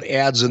took out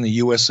ads in the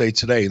USA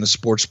Today in the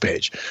sports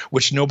page,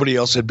 which nobody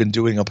else had been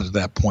doing up to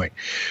that point.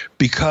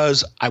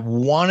 Because I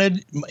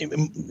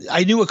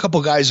knew a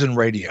couple guys in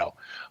radio.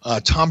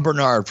 Tom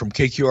Bernard from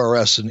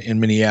KQRS in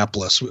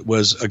Minneapolis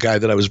was a guy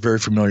that I was very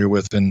familiar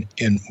with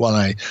when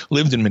I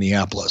lived in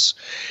Minneapolis.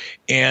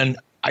 And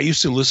I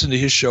used to listen to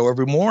his show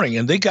every morning,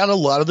 and they got a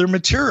lot of their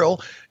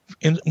material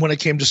when it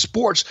came to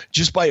sports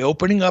just by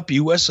opening up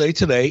USA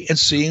Today and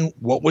seeing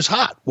what was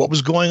hot, what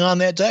was going on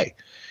that day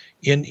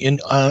in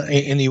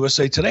the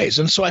USA Todays.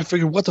 And so I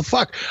figured, what the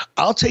fuck?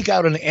 I'll take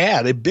out an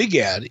ad, a big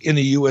ad in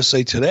the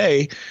USA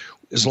Today,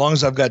 as long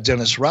as I've got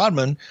Dennis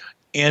Rodman,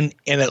 and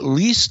at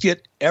least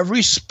get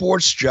every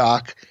sports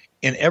jock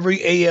and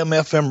every AM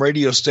FM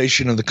radio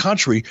station in the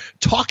country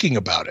talking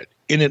about it.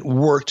 And it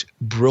worked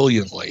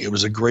brilliantly. It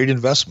was a great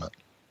investment.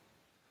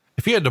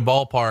 If you had to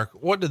ballpark,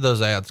 what did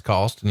those ads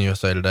cost in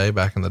USA Today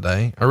back in the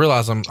day? I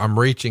realize I'm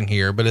reaching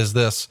here, but is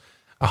this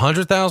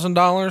 $100,000,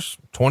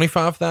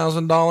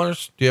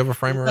 $25,000? Do you have a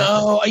frame of reference?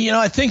 No,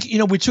 I think,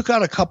 we took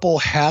out a couple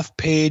half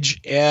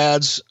page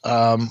ads.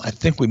 I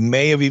think we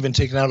may have even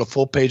taken out a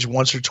full page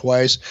once or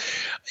twice.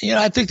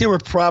 I think they were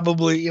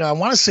probably, I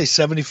want to say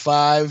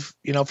 75,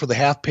 for the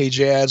half page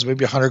ads,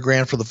 maybe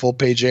 $100,000 for the full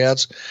page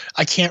ads.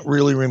 I can't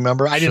really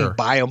remember. I didn't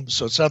buy them.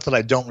 So it's not that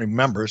I don't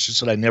remember. It's just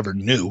that I never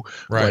knew,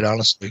 quite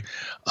honestly.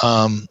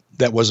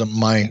 That wasn't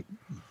my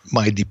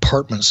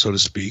department, so to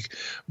speak,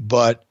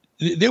 but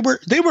they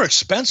were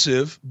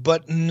expensive,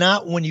 but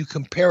not when you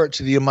compare it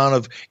to the amount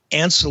of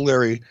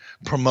ancillary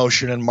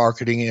promotion and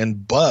marketing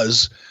and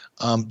buzz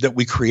that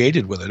we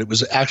created with it. It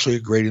was actually a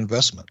great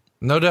investment.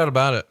 No doubt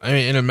about it. I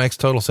mean, and it makes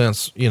total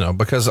sense,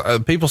 because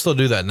people still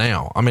do that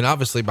now. I mean,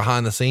 obviously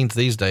behind the scenes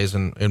these days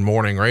in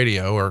morning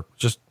radio or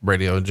just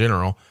radio in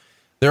general,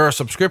 there are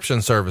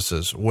subscription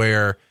services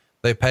where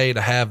they pay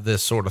to have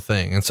this sort of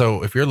thing. And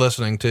so if you're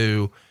listening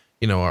to,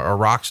 a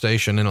rock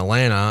station in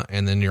Atlanta,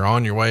 and then you're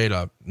on your way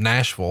to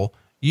Nashville,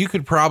 you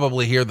could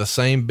probably hear the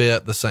same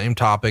bit, the same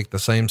topic, the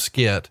same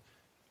skit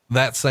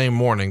that same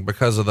morning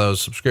because of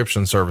those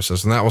subscription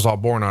services. And that was all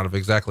born out of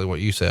exactly what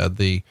you said.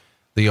 The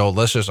old,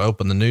 let's just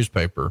open the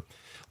newspaper.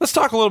 Let's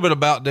talk a little bit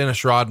about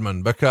Dennis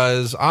Rodman,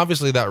 because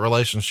obviously that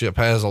relationship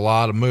has a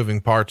lot of moving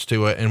parts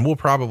to it. And we'll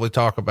probably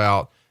talk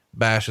about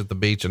Bash at the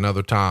Beach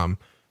another time,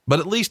 but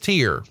at least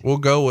here we'll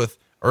go with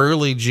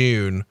early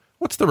June.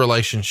 What's the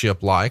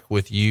relationship like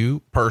with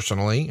you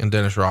personally and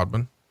Dennis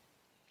Rodman?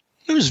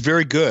 It was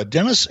very good.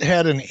 Dennis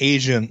had an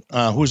agent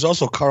who was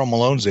also Karl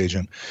Malone's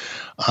agent,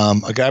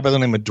 a guy by the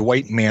name of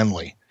Dwight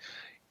Manley.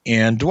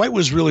 And Dwight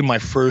was really my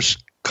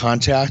first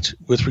contact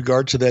with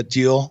regard to that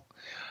deal.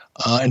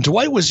 And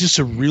Dwight was just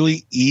a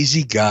really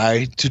easy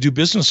guy to do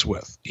business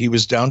with. He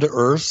was down to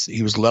earth.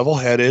 He was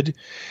level-headed.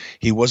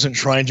 He wasn't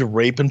trying to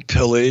rape and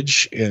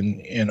pillage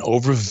and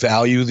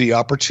overvalue the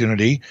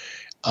opportunity.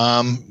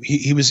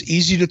 He was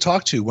easy to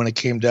talk to when it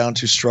came down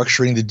to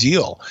structuring the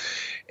deal.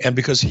 And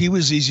because he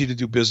was easy to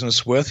do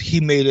business with,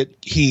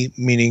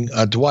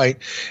 Dwight,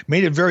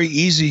 made it very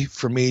easy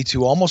for me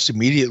to almost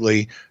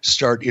immediately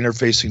start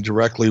interfacing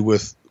directly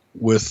with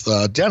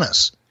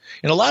Dennis.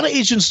 And a lot of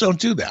agents don't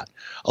do that.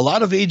 a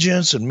lot of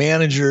agents and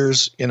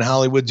managers in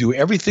Hollywood do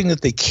everything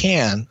that they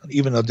can,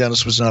 even though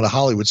Dennis was not a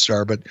Hollywood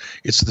star, but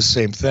it's the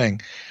same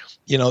thing.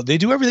 You know, they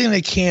do everything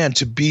they can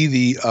to be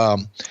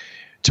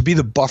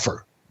the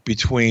buffer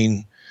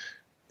between,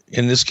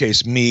 in this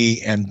case,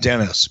 me and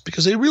Dennis,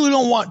 because they really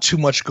don't want too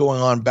much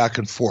going on back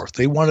and forth.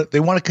 They want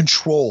to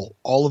control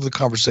all of the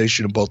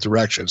conversation in both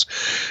directions.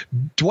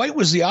 Dwight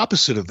was the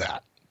opposite of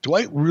that.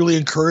 Dwight really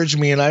encouraged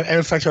me, and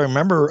in fact, I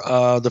remember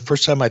the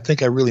first time I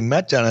think I really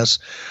met Dennis.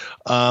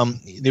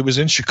 It was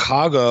in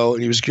Chicago,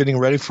 and he was getting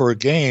ready for a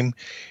game,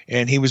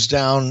 and he was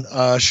down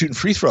shooting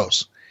free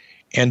throws.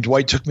 And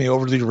Dwight took me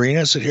over to the arena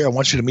and said, "Here, I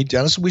want you to meet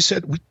Dennis." And we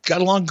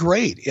got along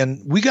great, and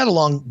we got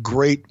along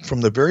great from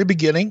the very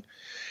beginning.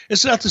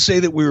 It's not to say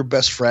that we were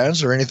best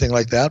friends or anything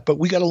like that, but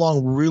we got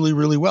along really,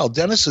 really well.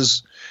 Dennis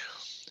is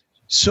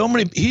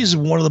he's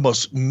one of the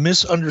most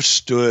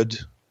misunderstood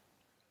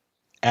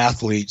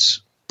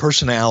athletes,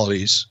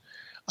 personalities,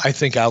 I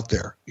think, out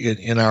there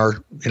in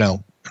our,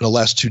 in the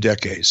last 2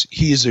 decades.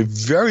 He is a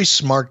very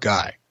smart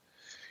guy.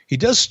 He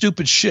does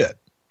stupid shit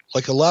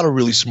like a lot of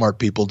really smart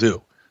people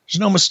do. There's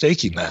no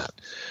mistaking that.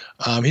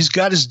 He's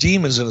got his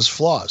demons and his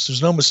flaws.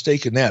 There's no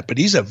mistaking that. But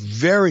he's a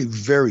very,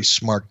 very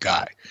smart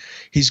guy.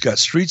 He's got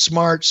street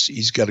smarts.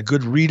 He's got a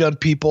good read on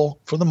people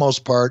for the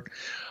most part.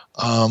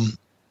 And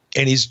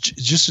he's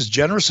just as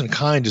generous and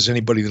kind as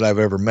anybody that I've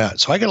ever met.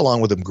 So I get along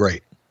with him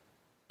great.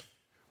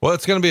 Well,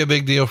 it's going to be a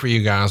big deal for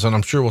you guys, and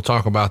I'm sure we'll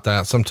talk about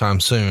that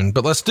sometime soon.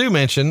 But let's do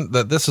mention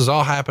that this is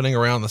all happening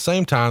around the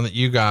same time that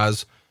you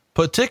guys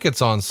put tickets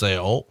on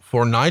sale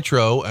for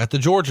Nitro at the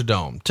Georgia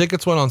Dome.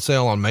 Tickets went on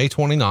sale on May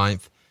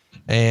 29th.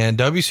 And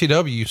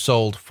WCW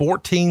sold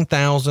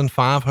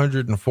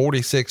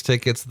 14,546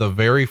 tickets the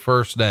very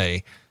first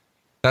day.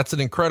 That's an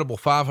incredible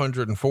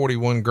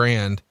 541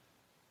 grand.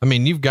 I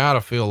mean, you've got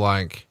to feel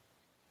like,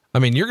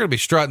 you're going to be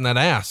strutting that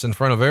ass in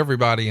front of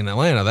everybody in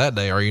Atlanta that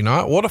day. Are you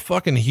not? What a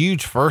fucking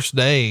huge first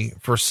day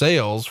for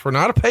sales for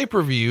not a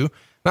pay-per-view,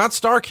 not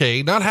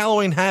Starrcade, not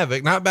Halloween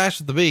Havoc, not Bash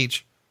at the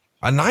Beach,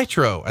 a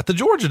Nitro at the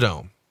Georgia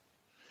Dome.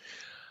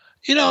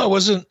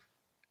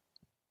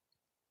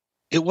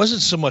 It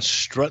wasn't so much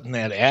strutting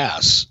that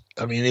ass.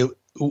 I mean,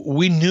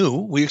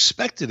 we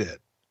expected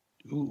it.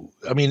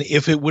 I mean,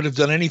 if it would have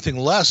done anything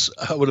less,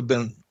 I would have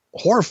been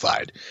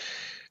horrified.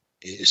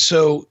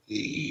 So,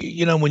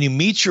 when you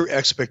meet your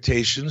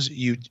expectations,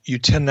 you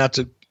tend not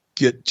to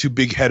get too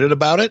big headed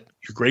about it.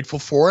 You're grateful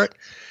for it.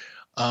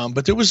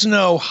 But there was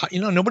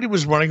nobody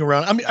was running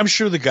around. I mean, I'm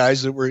sure the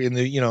guys that were in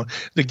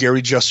the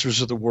Gary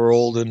Jesters of the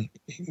world and,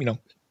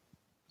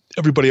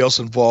 everybody else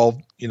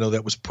involved,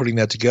 that was putting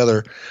that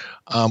together,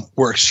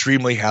 were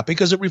extremely happy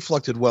because it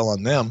reflected well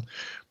on them.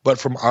 But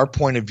from our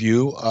point of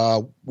view,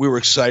 we were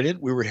excited,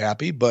 we were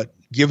happy, but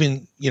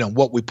given,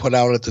 what we put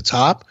out at the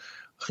top,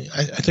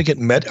 I think it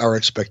met our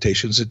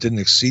expectations. It didn't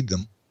exceed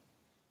them.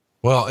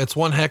 Well, it's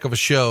one heck of a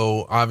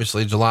show.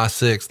 Obviously, July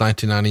 6th,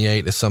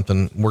 1998 is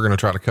something we're going to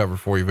try to cover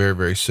for you very,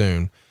 very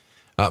soon.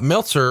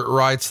 Meltzer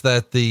writes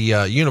that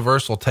the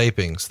Universal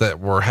tapings that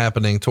were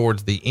happening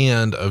towards the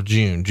end of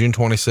June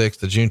 26th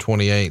to June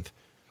 28th,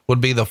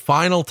 would be the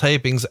final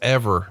tapings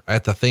ever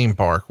at the theme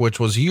park, which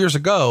was years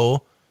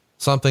ago,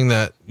 something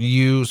that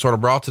you sort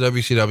of brought to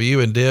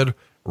WCW and did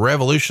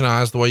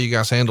revolutionize the way you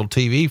guys handled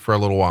TV for a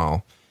little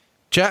while.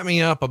 Chat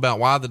me up about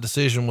why the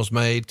decision was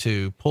made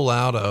to pull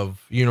out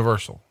of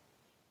Universal.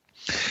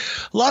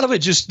 A lot of it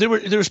just, there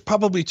was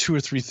probably 2 or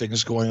 3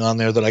 things going on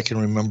there that I can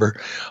remember.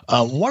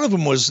 One of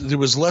them was there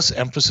was less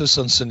emphasis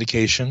on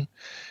syndication.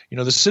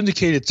 The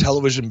syndicated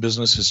television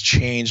business has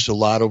changed a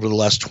lot over the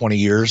last 20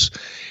 years,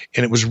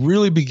 and it was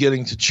really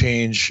beginning to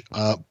change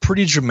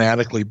pretty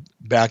dramatically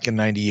back in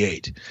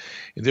 98.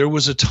 There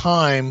was a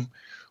time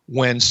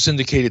when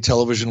syndicated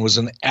television was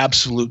an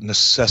absolute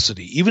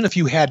necessity, even if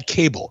you had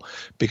cable,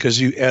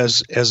 because you,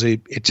 as a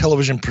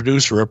television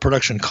producer, a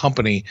production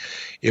company,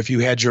 if you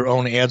had your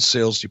own ad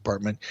sales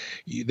department,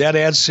 that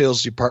ad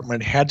sales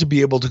department had to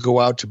be able to go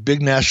out to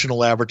big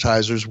national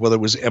advertisers, whether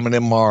it was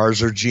M&M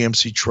Mars or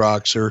GMC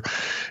Trucks or,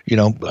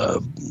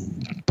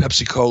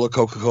 Pepsi Cola,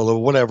 Coca-Cola,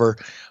 whatever,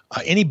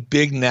 any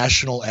big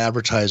national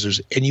advertisers,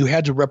 and you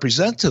had to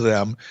represent to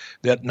them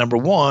that, number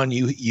one,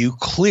 you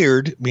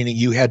cleared, meaning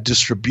you had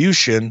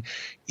distribution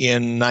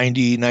in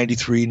 90,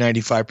 93,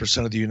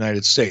 95% of the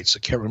United States. I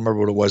can't remember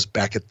what it was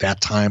back at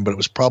that time, but it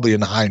was probably in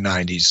the high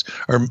 90s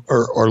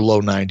or low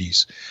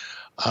 90s.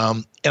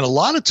 And a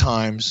lot of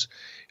times,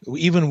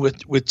 even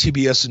with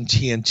TBS and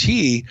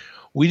TNT,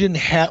 we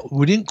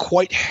didn't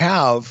quite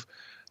have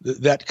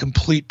that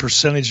complete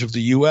percentage of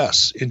the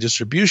U.S. in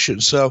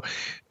distribution. So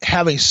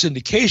having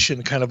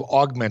syndication kind of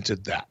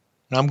augmented that.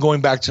 Now I'm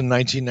going back to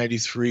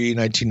 1993,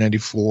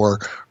 1994,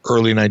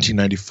 early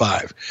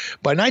 1995.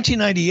 By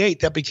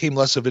 1998, that became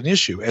less of an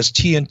issue as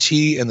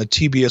TNT and the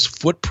TBS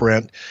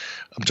footprint,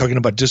 I'm talking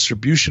about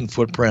distribution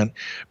footprint,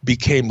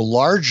 became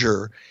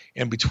larger.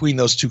 And between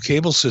those 2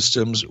 cable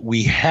systems,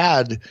 we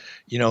had,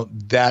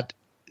 that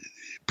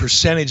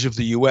percentage of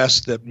the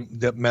U.S.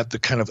 that met the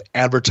kind of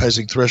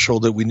advertising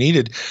threshold that we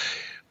needed.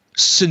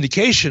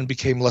 syndication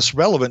became less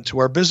relevant to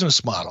our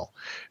business model.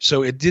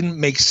 So it didn't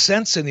make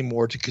sense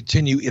anymore to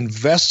continue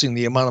investing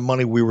the amount of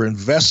money we were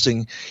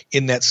investing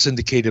in that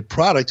syndicated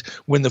product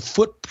when the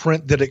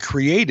footprint that it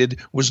created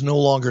was no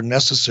longer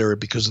necessary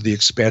because of the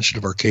expansion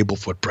of our cable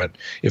footprint,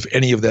 if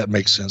any of that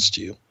makes sense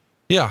to you.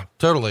 Yeah,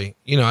 totally.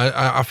 You know,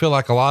 I feel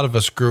like a lot of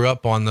us grew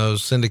up on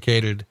those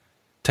syndicated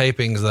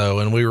tapings though.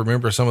 And we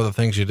remember some of the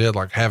things you did,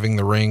 like having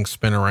the ring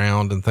spin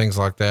around and things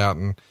like that.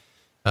 And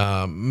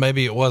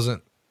maybe it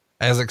wasn't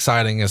as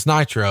exciting as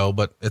Nitro,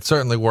 but it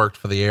certainly worked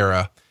for the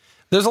era.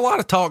 There's a lot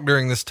of talk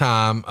during this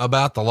time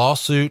about the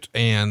lawsuit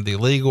and the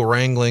legal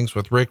wranglings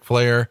with Ric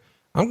Flair.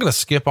 I'm going to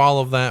skip all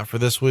of that for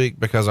this week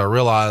because I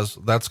realize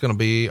that's going to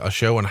be a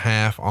show and a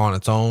half on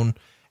its own.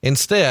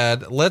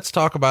 Instead, let's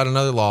talk about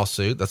another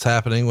lawsuit that's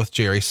happening with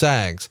Jerry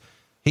Saggs.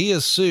 He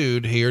has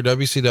sued here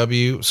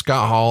WCW,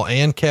 Scott Hall,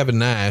 and Kevin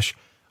Nash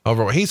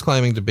over what he's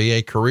claiming to be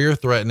a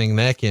career-threatening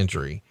neck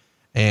injury.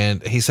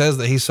 And he says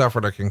that he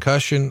suffered a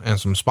concussion and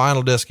some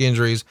spinal disc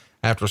injuries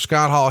after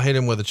Scott Hall hit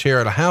him with a chair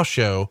at a house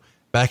show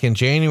back in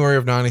January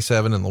of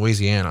 97 in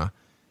Louisiana.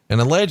 And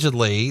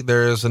allegedly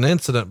there's an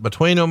incident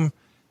between them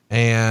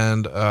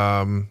and,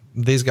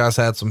 these guys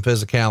had some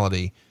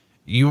physicality.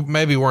 You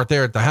maybe weren't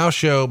there at the house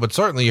show, but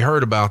certainly you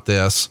heard about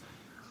this.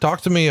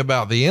 Talk to me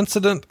about the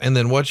incident and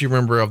then what you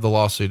remember of the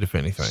lawsuit, if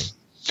anything.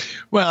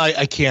 Well,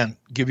 I can't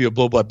give you a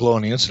blow by blow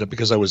on the incident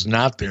because I was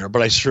not there,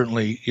 but I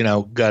certainly,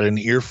 got an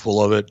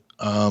earful of it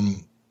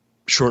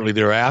shortly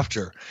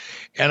thereafter.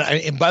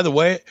 And by the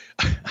way,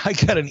 I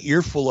got an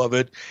earful of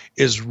it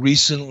as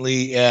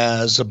recently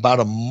as about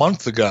a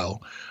month ago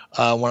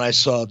when I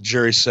saw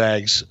Jerry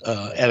Saggs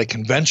at a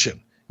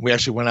convention. We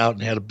actually went out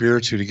and had a beer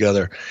or two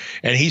together.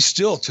 And he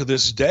still, to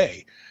this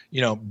day,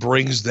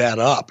 brings that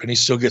up and he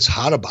still gets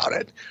hot about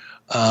it.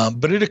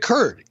 But it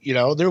occurred,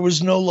 there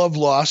was no love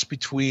lost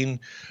between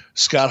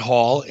Scott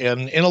Hall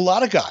and a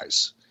lot of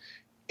guys.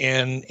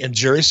 And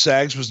Jerry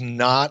Saggs was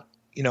not,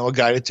 a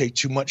guy to take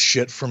too much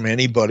shit from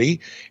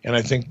anybody. And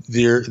I think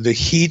the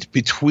heat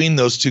between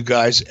those two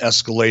guys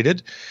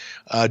escalated.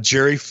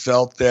 Jerry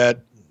felt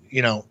that,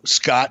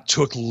 Scott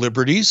took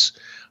liberties,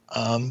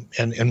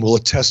 and will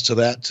attest to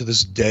that to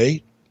this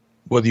day,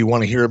 whether you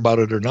want to hear about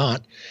it or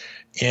not.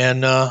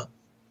 And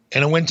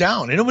it went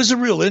down, and it was a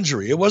real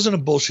injury. It wasn't a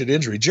bullshit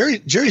injury.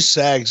 Jerry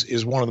Saggs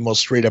is one of the most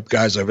straight up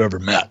guys I've ever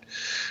met.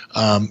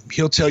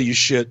 He'll tell you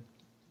shit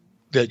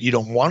that you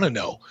don't want to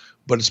know,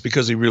 but it's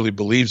because he really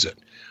believes it.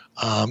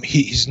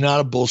 He's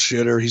not a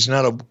bullshitter. He's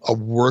not a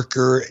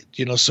worker,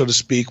 so to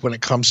speak, when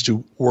it comes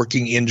to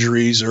working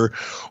injuries or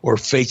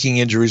faking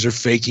injuries or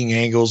faking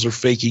angles or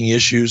faking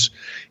issues.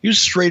 He was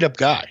a straight up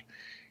guy,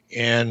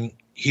 and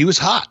he was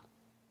hot.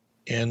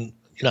 And,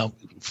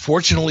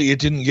 fortunately it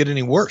didn't get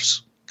any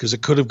worse, because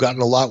it could have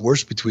gotten a lot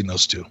worse between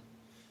those two.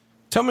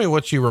 Tell me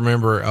what you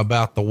remember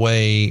about the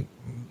way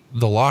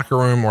the locker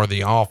room or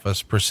the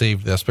office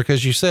perceived this,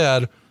 because you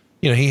said,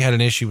 he had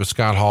an issue with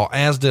Scott Hall,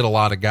 as did a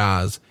lot of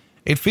guys.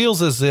 It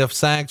feels as if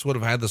Saggs would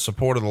have had the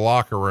support of the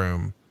locker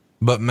room,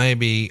 but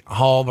maybe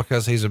Hall,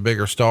 because he's a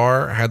bigger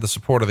star, had the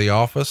support of the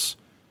office.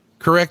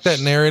 Correct that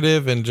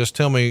narrative and just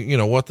tell me,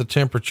 what the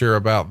temperature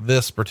about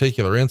this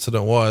particular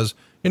incident was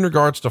in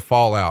regards to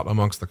fallout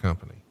amongst the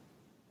company.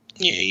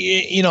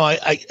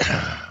 I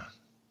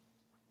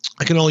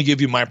can only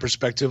give you my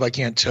perspective. I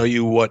can't tell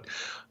you what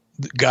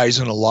the guys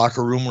in a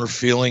locker room were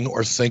feeling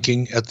or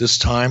thinking at this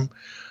time.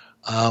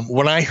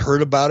 When I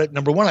heard about it,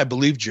 number one, I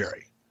believed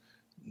Jerry.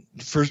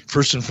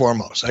 First and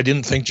foremost, I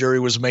didn't think Jerry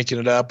was making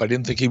it up. I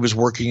didn't think he was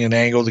working an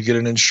angle to get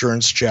an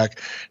insurance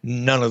check.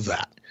 None of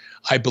that.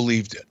 I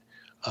believed it.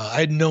 I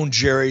had known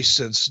Jerry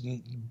since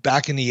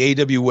back in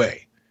the AWA.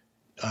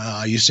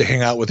 I used to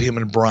hang out with him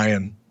and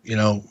Brian,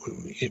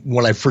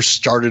 when I first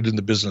started in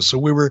the business. So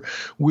we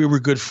were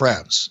good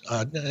friends.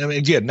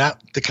 Again,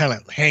 not the kind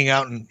of hang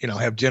out and,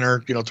 have dinner,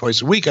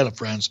 twice a week kind of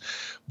friends,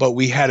 but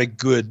we had a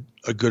good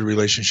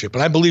relationship.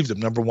 And I believed him,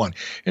 number one.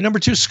 And number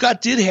two,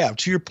 Scott did have,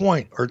 to your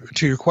point or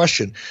to your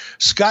question,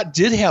 Scott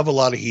did have a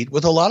lot of heat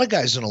with a lot of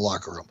guys in a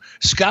locker room.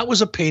 Scott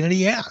was a pain in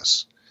the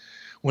ass.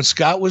 When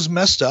Scott was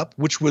messed up,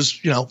 which was,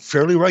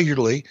 fairly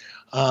regularly,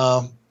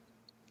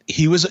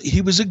 he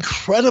was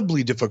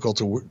incredibly difficult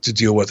to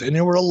deal with. And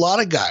there were a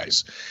lot of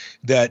guys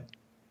that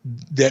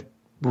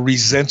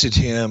resented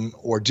him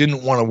or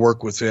didn't want to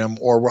work with him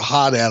or were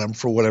hot at him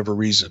for whatever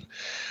reason.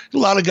 A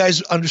lot of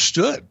guys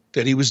understood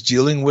that he was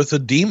dealing with a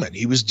demon.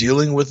 He was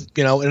dealing with,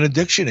 an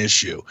addiction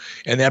issue,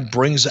 and that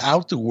brings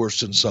out the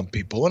worst in some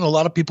people. And a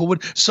lot of people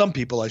would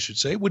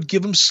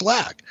give him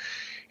slack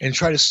and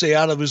try to stay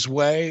out of his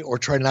way or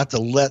try not to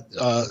let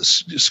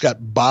Scott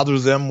bother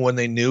them when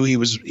they knew he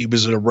was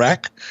a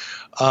wreck.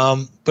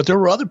 But there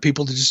were other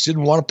people that just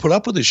didn't want to put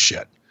up with his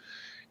shit.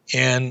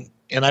 And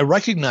I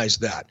recognize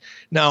that.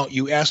 Now,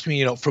 you asked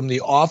me, from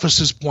the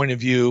office's point of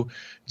view,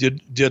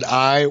 did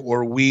I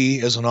or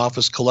we as an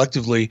office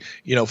collectively,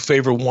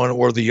 favor one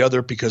or the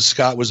other because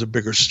Scott was a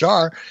bigger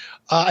star?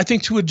 I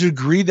think to a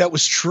degree that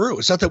was true.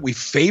 It's not that we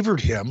favored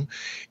him.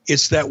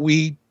 It's that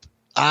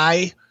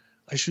I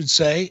should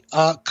say,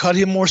 cut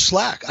him more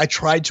slack. I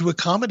tried to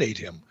accommodate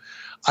him.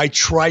 I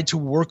tried to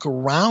work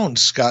around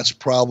Scott's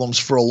problems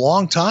for a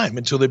long time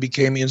until they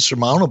became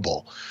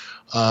insurmountable.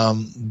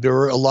 There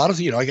were a lot of,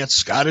 I got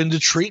Scott into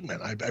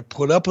treatment. I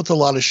put up with a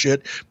lot of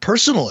shit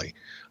personally,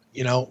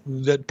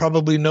 that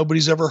probably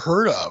nobody's ever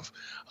heard of,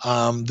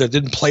 that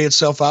didn't play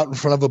itself out in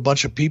front of a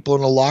bunch of people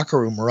in a locker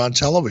room or on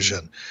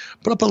television.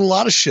 Put up with a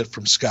lot of shit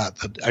from Scott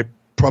that I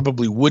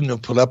probably wouldn't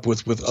have put up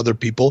with other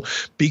people,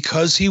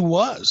 because he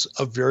was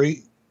a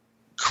very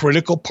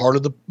critical part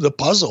of the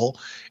puzzle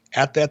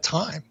at that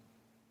time.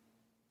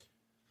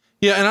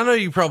 Yeah. And I know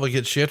you probably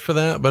get shit for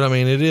that, but I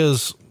mean, it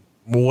is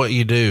what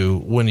you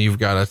do when you've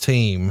got a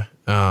team.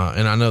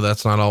 And I know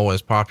that's not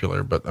always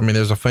popular, but I mean,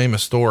 there's a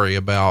famous story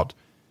about,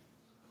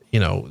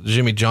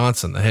 Jimmy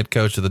Johnson, the head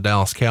coach of the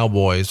Dallas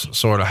Cowboys,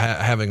 sort of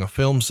having a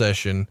film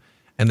session,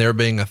 and there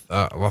being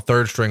a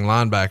third string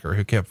linebacker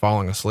who kept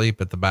falling asleep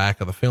at the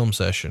back of the film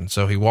session.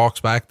 So he walks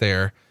back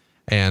there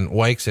and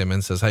wakes him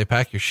and says, "Hey,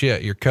 pack your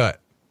shit, you're cut."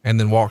 And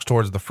then walks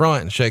towards the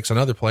front and shakes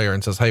another player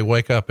and says, "Hey,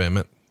 wake up,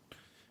 Emmett."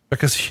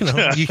 Because,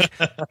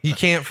 you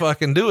can't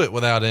fucking do it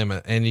without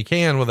Emmett, and you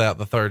can without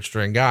the third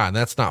string guy. And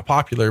that's not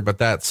popular, but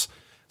that's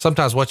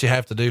sometimes what you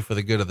have to do for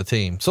the good of the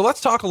team. So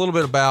let's talk a little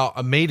bit about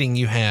a meeting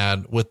you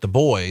had with the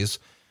boys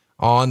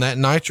on that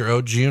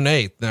Nitro, June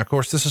 8th. Now, of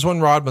course, this is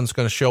when Rodman's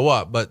going to show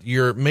up, but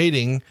your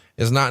meeting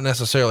is not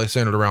necessarily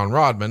centered around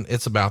Rodman.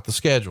 It's about the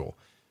schedule.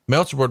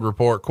 Meltzer would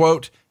report,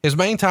 quote, his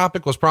main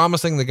topic was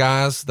promising the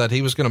guys that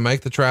he was going to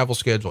make the travel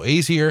schedule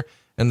easier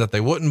and that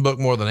they wouldn't book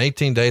more than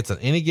 18 dates in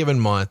any given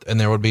month. And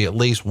there would be at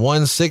least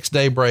 1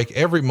 6-day break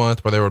every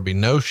month where there would be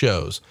no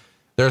shows.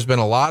 There's been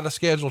a lot of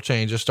schedule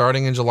changes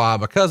starting in July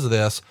because of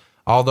this.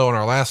 Although in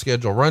our last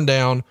schedule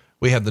rundown,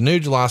 we had the new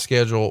July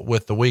schedule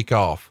with the week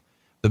off.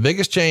 The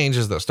biggest change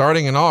is that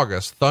starting in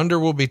August, Thunder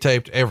will be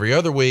taped every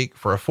other week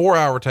for a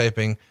 4-hour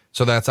taping.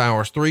 So that's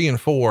hours 3 and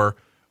 4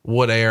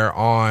 would air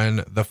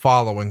on the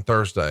following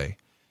Thursday.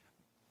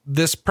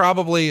 This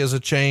probably is a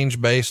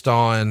change based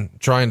on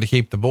trying to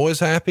keep the boys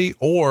happy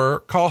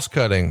or cost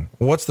cutting.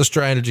 What's the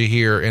strategy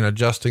here in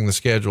adjusting the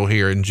schedule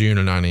here in June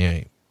of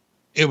 98?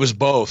 It was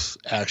both,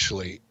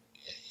 actually.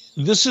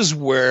 This is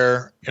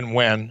where, and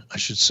when I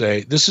should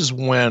say, this is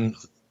when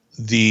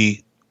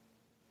the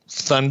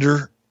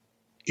Thunder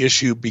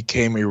issue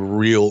became a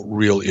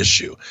real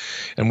issue.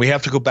 And we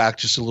have to go back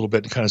just a little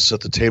bit and kind of set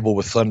the table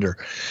with Thunder.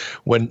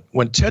 When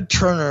Ted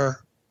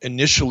Turner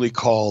initially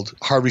called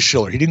Harvey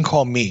Schiller, he didn't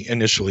call me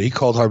initially, he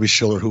called Harvey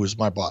Schiller, who was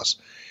my boss,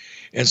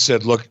 and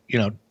said, look,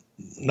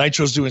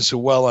 Nitro's doing so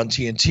well on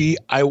TNT.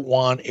 I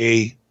want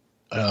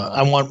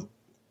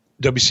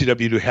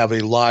WCW to have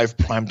a live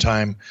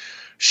primetime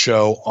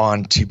show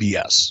on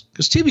TBS,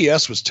 because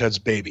TBS was Ted's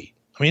baby.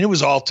 I mean, it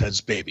was all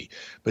Ted's baby,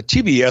 but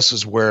TBS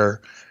is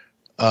where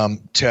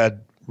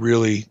Ted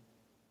really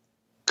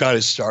got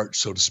his start,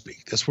 so to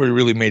speak. That's where he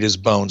really made his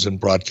bones in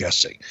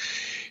broadcasting.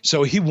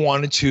 So he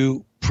wanted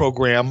to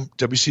program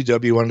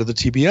WCW under the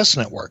TBS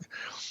network.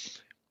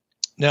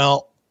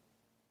 Now,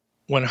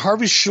 when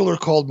Harvey Schiller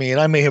called me, and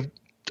I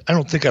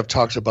don't think I've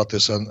talked about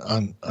this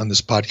on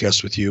this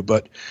podcast with you,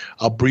 but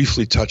I'll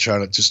briefly touch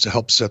on it just to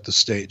help set the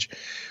stage.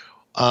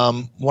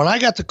 When I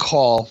got the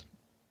call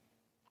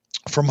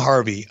from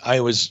Harvey,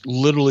 I was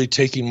literally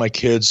taking my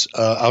kids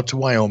out to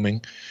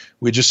Wyoming.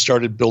 We just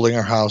started building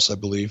our house, I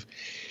believe.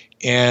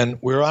 And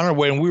we were on our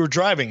way, and we were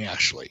driving,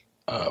 actually.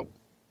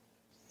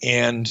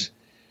 And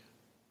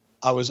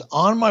I was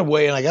on my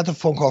way, and I got the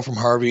phone call from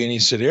Harvey, and he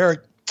said,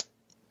 Eric,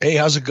 hey,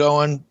 how's it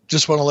going?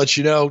 Just want to let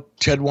you know,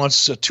 Ted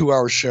wants a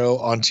 2-hour show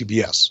on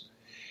TBS.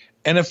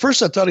 And at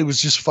first I thought he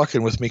was just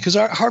fucking with me, because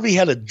Harvey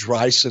had a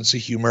dry sense of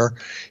humor.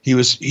 It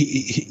was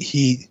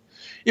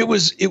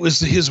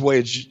his way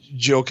of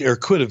joke, or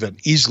could have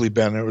easily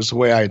been. It was the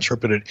way I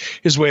interpreted it.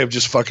 His way of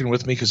just fucking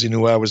with me, because he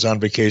knew I was on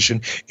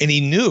vacation, and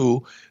he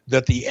knew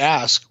that the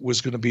ask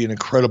was going to be an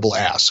incredible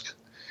ask.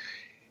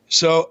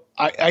 So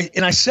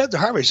I said to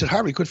Harvey,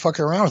 Harvey, quit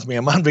fucking around with me.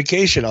 I'm on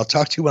vacation. I'll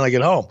talk to you when I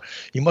get home.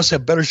 You must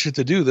have better shit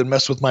to do than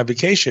mess with my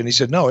vacation. He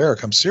said, no,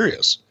 Eric, I'm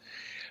serious.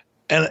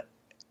 And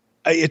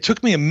it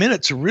took me a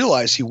minute to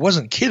realize he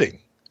wasn't kidding.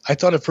 I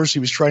thought at first he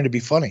was trying to be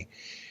funny.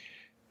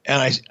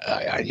 And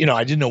I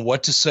didn't know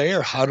what to say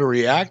or how to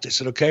react. I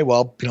said, okay,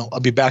 well, I'll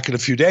be back in a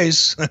few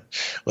days.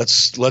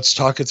 Let's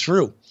talk it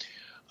through.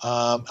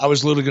 I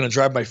was literally going to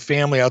drive my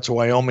family out to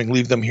Wyoming,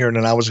 leave them here, and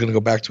then I was going to go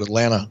back to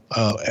Atlanta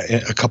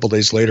a couple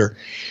days later.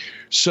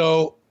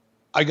 So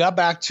I got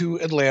back to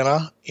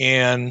Atlanta,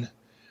 and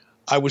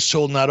I was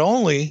told not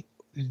only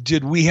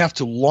did we have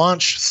to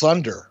launch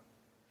Thunder,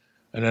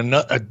 an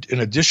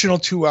additional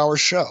 2-hour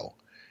show.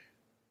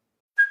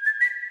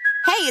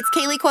 Hey, it's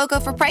Kaylee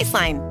Cuoco for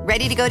Priceline.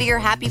 Ready to go to your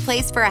happy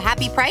place for a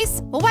happy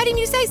price? Well, why didn't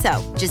you say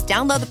so? Just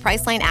download the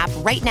Priceline app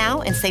right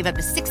now and save up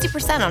to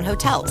 60% on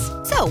hotels.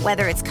 So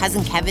whether it's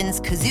Cousin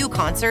Kevin's Kazoo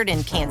Concert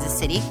in Kansas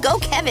City, go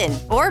Kevin,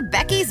 or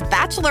Becky's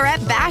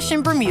Bachelorette Bash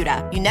in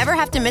Bermuda, you never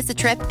have to miss a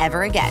trip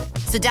ever again.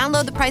 So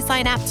download the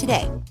Priceline app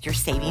today. Your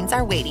savings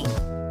are waiting.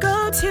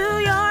 Go to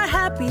your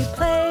happy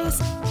place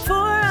for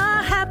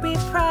a happy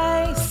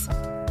price.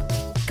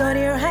 Go to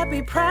your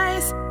happy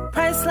price,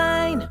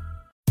 Priceline.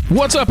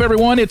 What's up,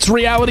 everyone? It's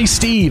Reality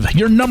Steve,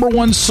 your number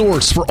one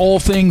source for all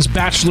things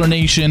Bachelor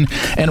Nation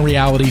and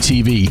reality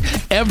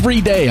TV.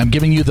 Every day, I'm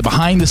giving you the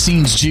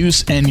behind-the-scenes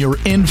juice and your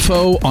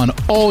info on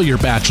all your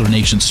Bachelor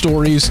Nation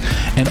stories,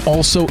 and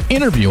also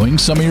interviewing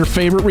some of your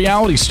favorite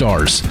reality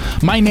stars.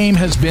 My name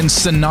has been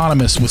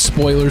synonymous with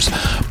spoilers,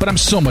 but I'm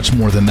so much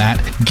more than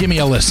that. Give me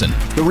a listen.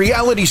 The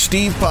Reality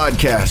Steve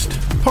Podcast,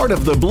 part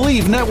of the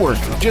Believe Network.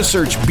 Just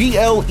search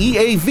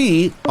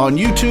BLEAV on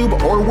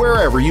YouTube or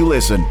wherever you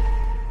listen.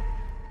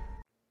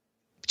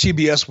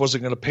 TBS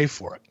wasn't going to pay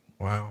for it.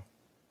 Wow.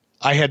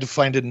 I had to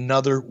find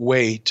another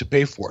way to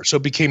pay for it. So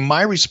it became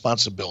my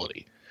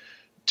responsibility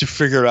to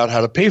figure out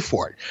how to pay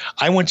for it.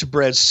 I went to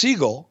Brad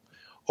Siegel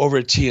over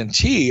at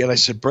TNT and I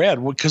said,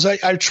 Brad, because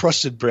I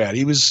trusted Brad.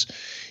 He was,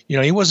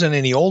 he wasn't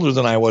any older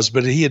than I was,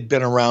 but he had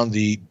been around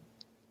the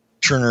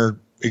Turner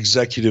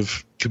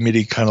executive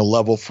committee kind of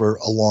level for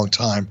a long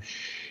time.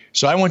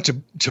 So I went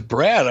to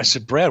Brad. I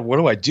said, Brad, what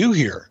do I do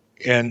here?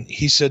 And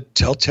he said,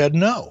 tell Ted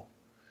no.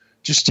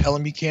 Just tell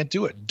him you can't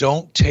do it.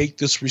 Don't take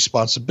this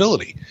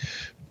responsibility.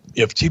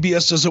 If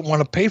TBS doesn't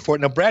want to pay for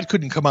it. Now, Brad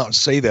couldn't come out and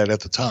say that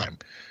at the time.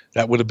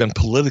 That would have been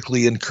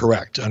politically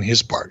incorrect on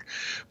his part.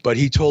 But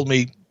he told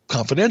me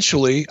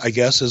confidentially, I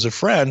guess, as a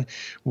friend,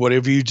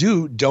 whatever you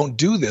do, don't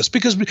do this.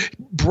 Because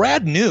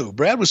Brad knew.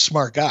 Brad was a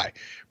smart guy.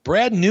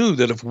 Brad knew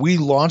that if we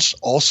launched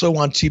also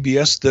on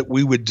TBS that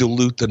we would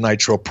dilute the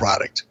Nitro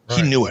product. Right.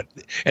 He knew it.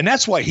 And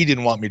that's why he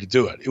didn't want me to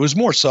do it. It was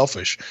more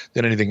selfish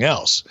than anything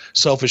else.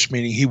 Selfish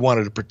meaning he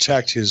wanted to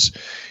protect his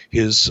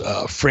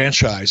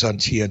franchise on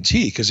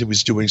TNT because it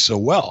was doing so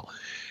well.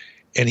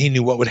 And he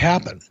knew what would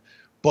happen.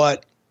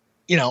 But,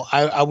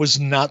 I was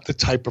not the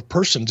type of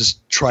person to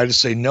try to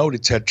say no to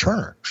Ted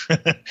Turner.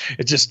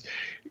 It just –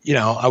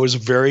 I was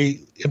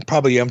and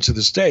probably am to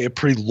this day, a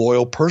pretty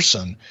loyal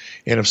person.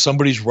 And if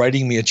somebody's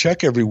writing me a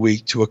check every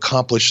week to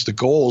accomplish the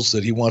goals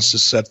that he wants to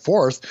set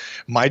forth,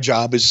 my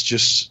job is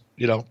just,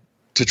 to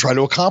try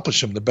to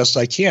accomplish them the best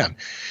I can.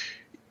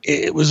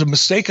 It was a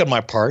mistake on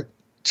my part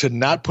to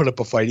not put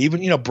up a fight.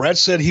 Even, Brad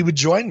said he would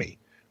join me.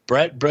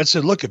 Brad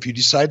said, look, if you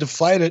decide to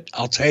fight it,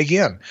 I'll tag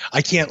in.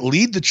 I can't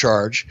lead the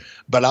charge,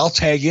 but I'll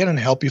tag in and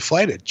help you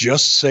fight it.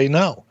 Just say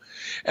no.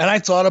 And I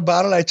thought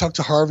about it. I talked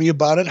to Harvey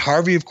about it.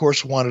 Harvey, of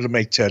course, wanted to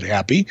make Ted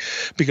happy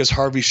because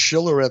Harvey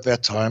Schiller at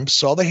that time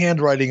saw the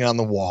handwriting on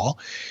the wall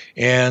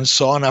and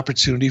saw an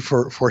opportunity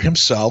for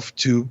himself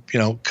to,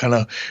 kind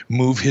of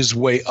move his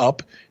way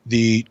up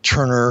the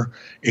Turner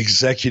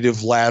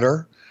executive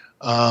ladder,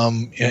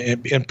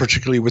 and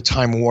particularly with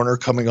Time Warner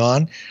coming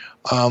on.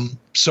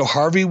 So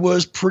Harvey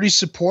was pretty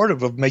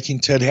supportive of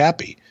making Ted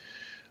happy.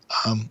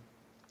 Now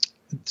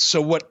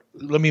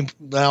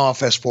I'll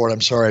fast forward.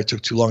 I'm sorry I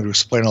took too long to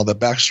explain all that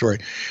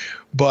backstory.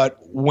 But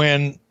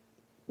when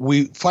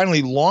we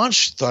finally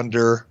launched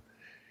Thunder,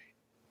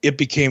 it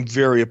became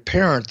very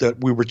apparent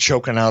that we were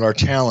choking out our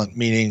talent,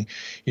 meaning,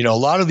 a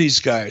lot of these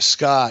guys,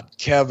 Scott,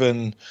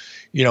 Kevin,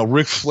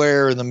 Ric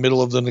Flair in the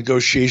middle of the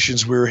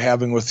negotiations we were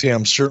having with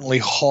him, certainly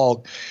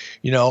Hulk,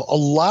 a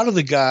lot of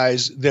the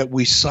guys that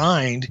we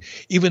signed,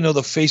 even though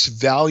the face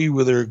value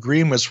of their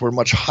agreements were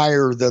much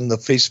higher than the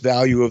face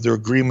value of their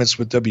agreements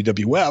with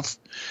WWF,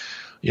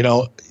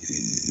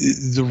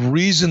 the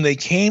reason they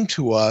came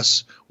to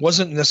us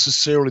wasn't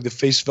necessarily the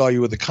face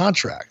value of the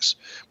contracts.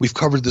 We've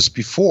covered this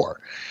before.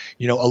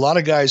 A lot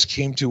of guys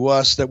came to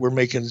us that were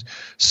making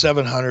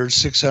 $700,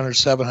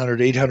 $600,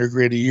 $700,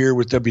 $800 a year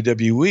with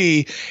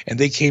WWE, and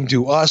they came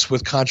to us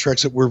with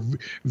contracts that were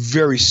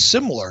very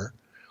similar.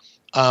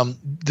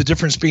 The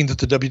difference being that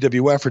the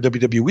WWF or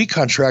WWE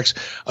contracts,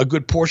 a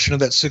good portion of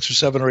that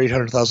 $600,000 or $700,000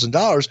 or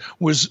 $800,000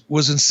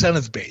 was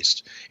incentive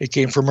based. It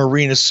came from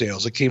arena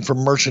sales, it came from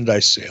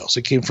merchandise sales,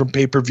 it came from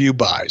pay-per-view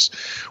buys,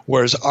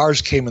 whereas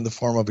ours came in the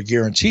form of a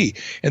guarantee.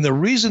 And the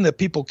reason that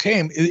people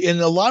came in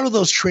a lot of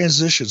those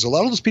transitions, a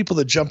lot of those people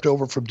that jumped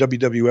over from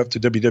WWF to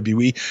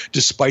WWE,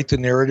 despite the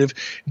narrative,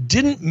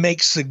 didn't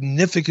make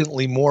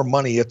significantly more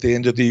money at the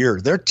end of the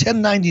year. Their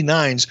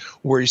 1099s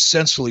were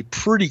essentially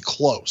pretty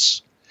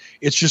close.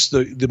 It's just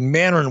the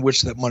manner in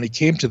which that money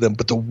came to them.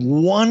 But the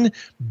one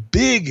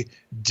big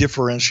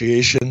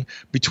differentiation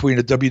between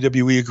a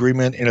WWE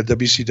agreement and a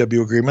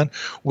WCW agreement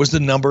was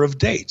the number of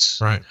dates.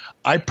 Right.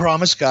 I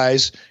promised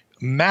guys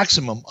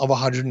maximum of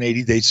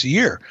 180 dates a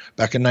year.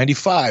 Back in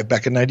 95,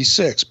 back in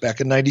 96, back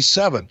in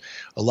 97.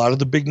 A lot of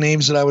the big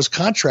names that I was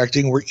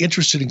contracting were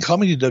interested in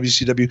coming to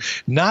WCW,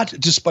 not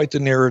despite the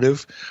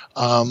narrative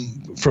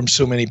from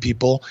so many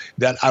people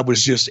that I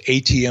was just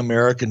ATM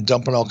Eric and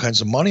dumping all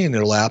kinds of money in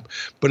their lap,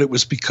 but it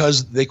was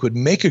because they could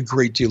make a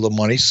great deal of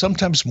money,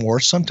 sometimes more,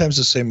 sometimes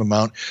the same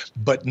amount,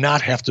 but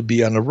not have to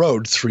be on the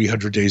road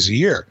 300 days a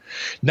year.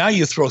 Now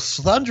you throw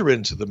Thunder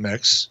into the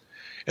mix,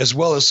 as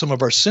well as some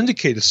of our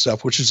syndicated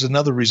stuff, which is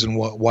another reason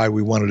why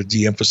we wanted to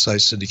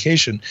de-emphasize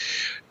syndication.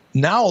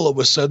 Now, all of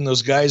a sudden,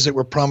 those guys that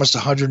were promised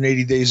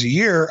 180 days a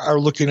year are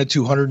looking at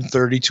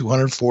 230,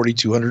 240,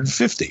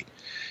 250,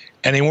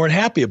 and they weren't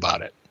happy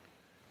about it.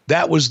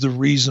 That was the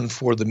reason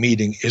for the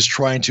meeting, is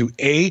trying to,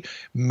 A,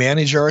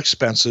 manage our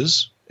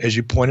expenses, as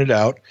you pointed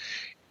out,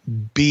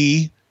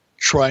 B,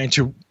 trying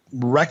to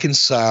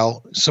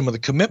reconcile some of the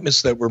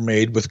commitments that were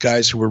made with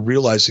guys who were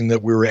realizing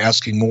that we were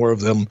asking more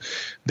of them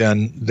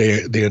than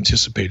they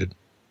anticipated.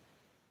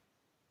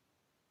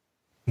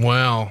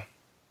 Wow.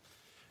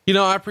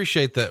 I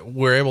appreciate that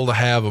we're able to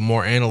have a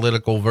more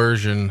analytical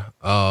version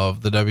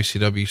of the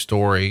WCW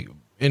story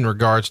in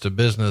regards to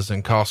business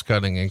and cost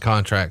cutting and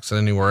contracts than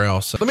anywhere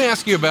else. Let me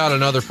ask you about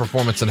another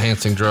performance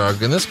enhancing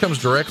drug, and this comes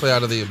directly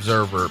out of the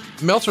Observer.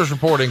 Meltzer's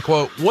reporting,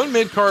 quote, one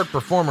mid-card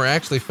performer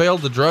actually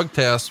failed the drug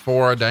test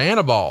for a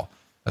Dianabol,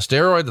 a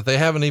steroid that they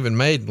haven't even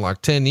made in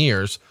like 10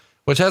 years,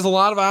 which has a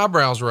lot of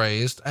eyebrows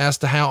raised as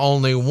to how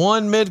only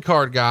one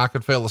mid-card guy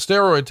could fail a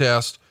steroid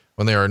test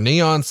when there are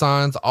neon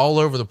signs all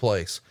over the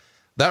place.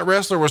 That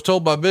wrestler was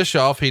told by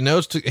Bischoff he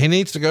needs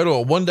to go to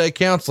a one-day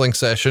counseling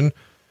session,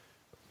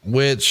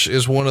 which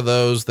is one of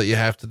those that you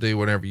have to do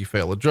whenever you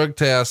fail a drug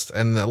test.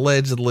 And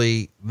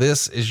allegedly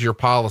this is your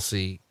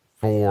policy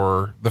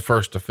for the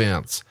first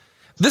offense.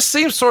 This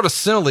seems sort of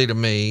silly to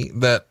me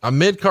that a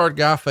mid-card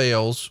guy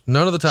fails,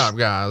 none of the top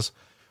guys,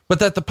 but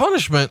that the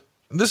punishment,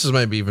 this is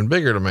maybe even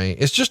bigger to me,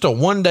 it's just a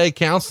one-day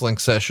counseling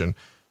session.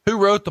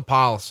 Who wrote the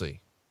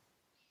policy?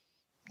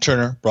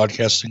 Turner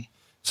Broadcasting.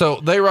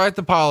 So they write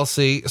the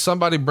policy,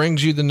 somebody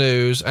brings you the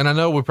news, and I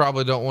know we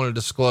probably don't want to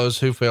disclose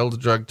who failed the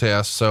drug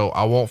test, so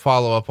I won't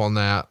follow up on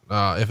that.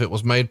 If it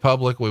was made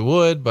public, we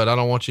would, but I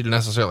don't want you to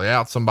necessarily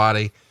out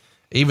somebody,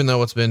 even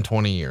though it's been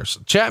 20 years.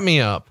 Chat me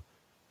up.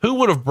 Who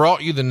would have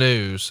brought you the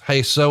news?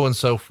 Hey,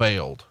 so-and-so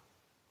failed.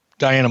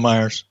 Diana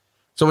Myers.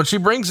 So when she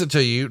brings it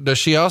to you, does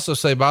she also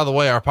say, by the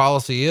way, our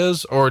policy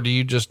is, or do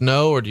you just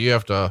know, or do you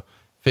have to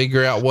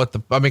figure out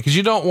cause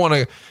you don't want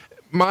to,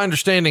 my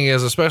understanding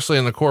is, especially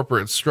in the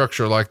corporate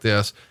structure like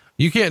this,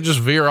 you can't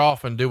just veer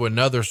off and do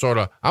another sort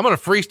of, I'm going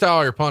to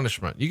freestyle your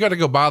punishment. You got to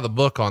go buy the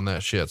book on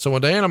that shit. So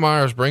when Diana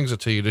Myers brings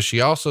it to you, does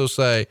she also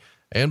say,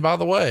 and by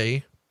the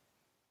way,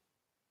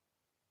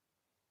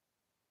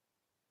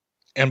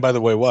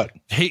 what?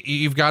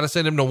 You've got to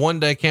send him to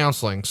one-day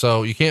counseling.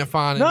 So you can't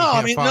find him.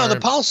 The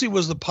policy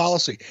was the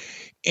policy.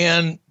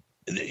 And,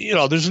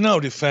 there's no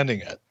defending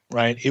it.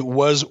 Right. It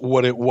was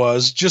what it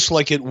was, just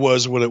like it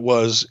was what it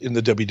was in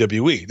the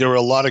WWE. There were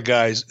a lot of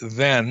guys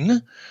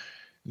then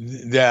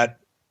that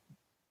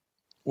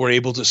were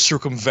able to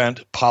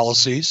circumvent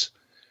policies.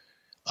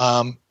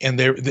 And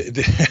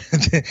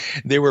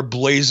they were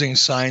blazing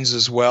signs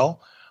as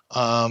well.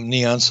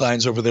 Neon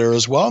signs over there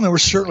as well. And there were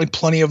certainly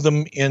plenty of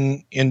them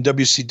in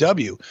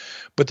WCW,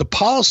 but the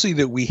policy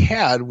that we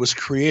had was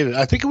created.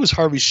 I think it was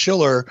Harvey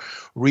Schiller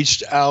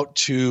reached out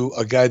to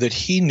a guy that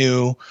he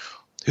knew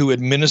who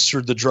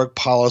administered the drug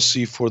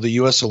policy for the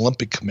U.S.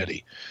 Olympic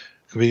Committee,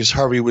 because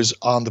Harvey was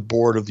on the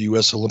board of the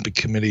U.S. Olympic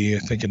Committee, I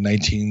think in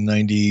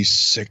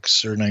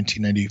 1996 or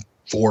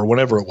 1994,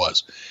 whatever it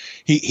was.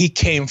 He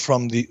came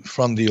from the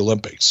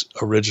Olympics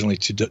originally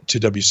to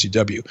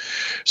WCW.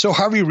 So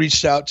Harvey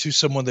reached out to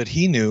someone that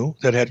he knew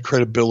that had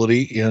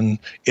credibility in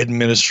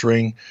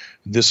administering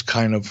this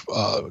kind of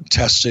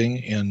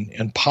testing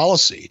and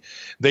policy.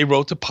 They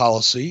wrote the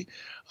policy.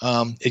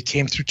 It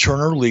came through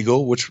Turner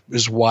Legal, which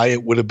is why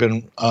it would have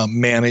been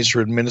managed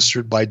or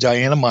administered by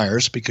Diana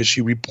Myers, because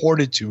she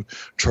reported to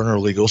Turner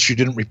Legal. She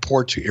didn't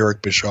report to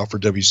Eric Bischoff or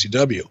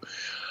WCW.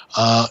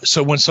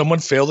 So when someone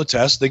failed the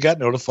test, they got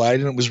notified,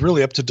 and it was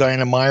really up to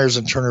Diana Myers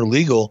and Turner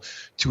Legal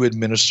to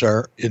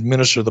administer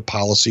the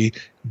policy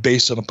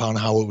based upon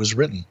how it was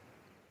written.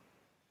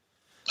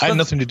 I had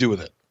nothing to do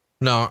with it.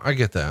 No, I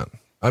get that.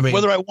 I mean,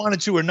 whether I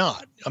wanted to or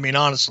not. I mean,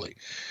 honestly.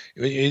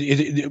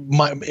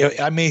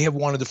 I may have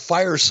wanted to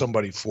fire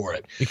somebody for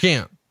it. You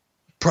can't.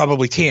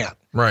 Probably can't.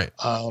 Right.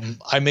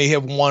 I may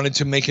have wanted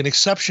to make an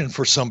exception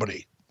for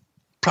somebody.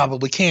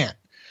 Probably can't.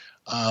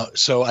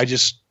 So I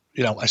just,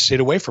 I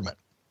stayed away from it,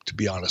 to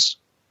be honest.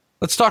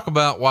 Let's talk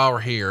about while we're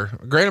here.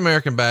 Great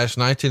American Bash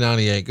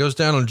 1998 goes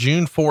down on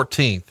June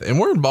 14th, and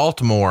we're in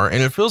Baltimore,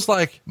 and it feels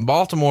like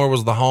Baltimore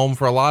was the home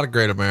for a lot of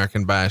Great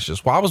American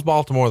Bashes. Why was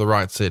Baltimore the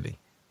right city?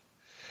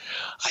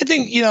 I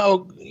think,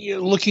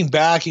 looking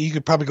back, you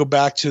could probably go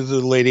back to the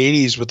late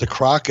 80s with the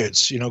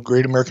Crockett's.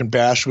 Great American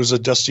Bash was a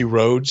Dusty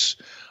Rhodes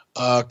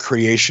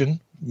creation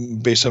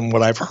based on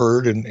what I've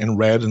heard and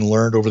read and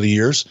learned over the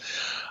years.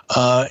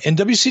 And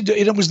WCW,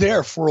 it was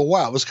there for a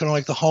while. It was kind of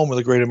like the home of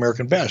the Great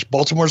American Bash.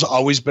 Baltimore's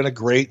always been a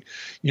great,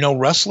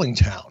 wrestling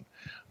town.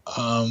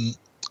 And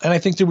I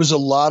think there was a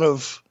lot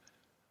of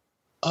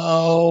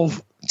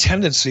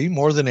tendency,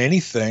 more than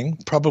anything,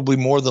 probably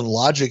more than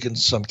logic in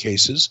some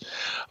cases,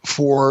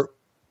 for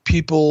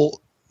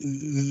people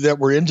that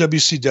were in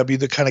WCW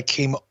that kind of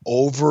came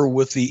over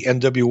with the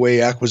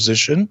NWA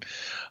acquisition.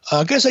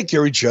 Guys like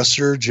Gary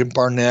Jester, Jim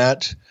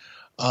Barnett,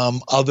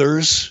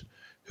 others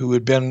who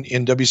had been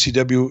in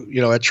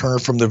WCW, at Turner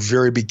from the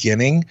very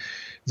beginning,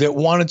 that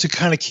wanted to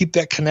kind of keep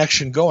that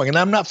connection going. And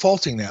I'm not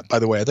faulting that, by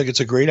the way. I think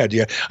it's a great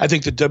idea. I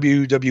think the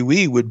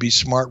WWE would be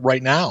smart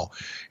right now,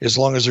 as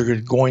long as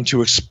they're going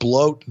to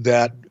exploit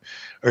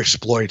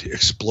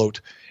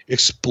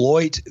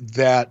exploit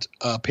that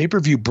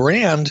pay-per-view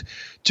brand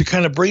to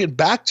kind of bring it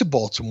back to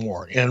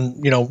Baltimore and,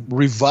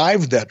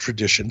 revive that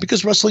tradition,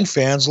 because wrestling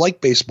fans, like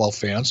baseball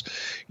fans,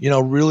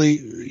 really,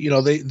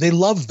 they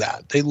love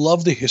that. They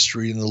love the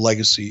history and the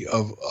legacy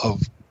of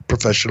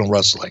professional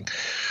wrestling.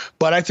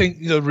 But I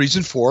think the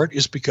reason for it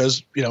is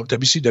because,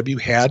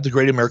 WCW had, the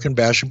Great American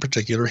Bash in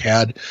particular,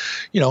 had,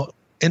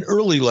 an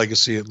early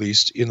legacy, at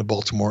least in the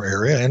Baltimore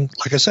area. And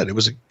like I said, it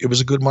was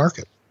a good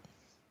market.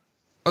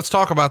 Let's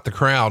talk about the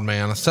crowd,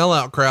 man. A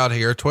sellout crowd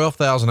here,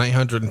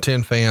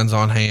 12,810 fans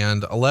on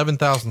hand,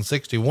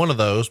 11,061 of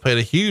those paid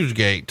a huge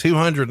gate,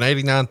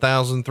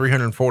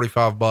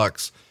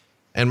 $289,345.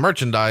 And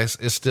merchandise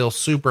is still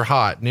super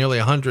hot, nearly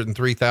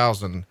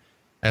 103,000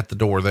 at the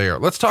door there.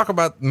 Let's talk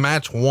about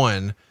match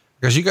one,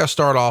 because you got to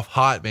start off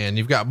hot, man.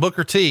 You've got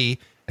Booker T,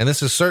 and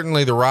this is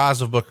certainly the rise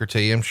of Booker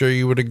T. I'm sure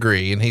you would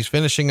agree. And he's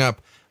finishing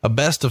up a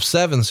best of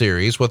 7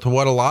 series with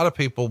what a lot of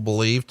people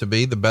believe to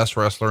be the best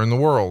wrestler in the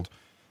world.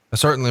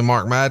 Certainly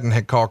Mark Madden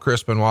had called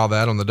Chris Benoit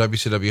that on the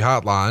WCW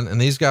hotline,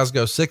 and these guys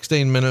go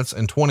 16 minutes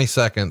and 20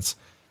 seconds.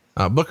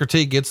 Booker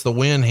T gets the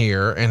win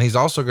here, and he's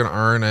also going to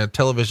earn a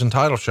television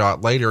title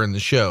shot later in the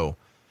show.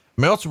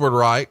 Meltzer would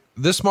write,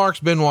 this marks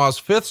Benoit's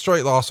 5th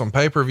straight loss on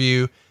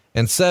pay-per-view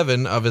and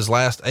 7 of his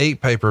last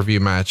 8 pay-per-view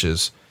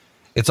matches.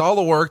 It's all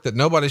the work that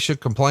nobody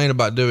should complain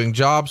about doing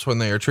jobs when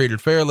they are treated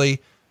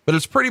fairly, but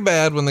it's pretty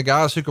bad when the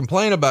guys who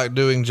complain about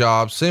doing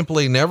jobs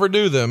simply never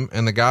do them,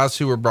 and the guys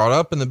who were brought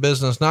up in the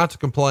business not to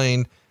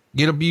complain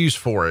get abused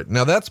for it.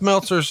 Now that's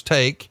Meltzer's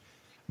take,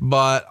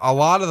 but a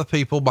lot of the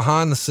people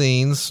behind the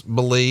scenes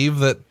believe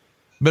that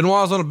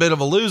Benoit's on a bit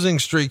of a losing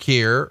streak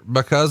here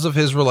because of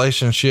his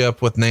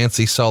relationship with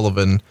Nancy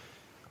Sullivan.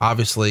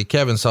 Obviously,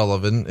 Kevin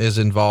Sullivan is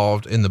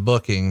involved in the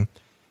booking.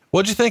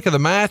 What'd you think of the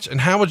match,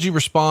 and how would you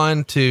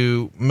respond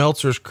to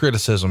Meltzer's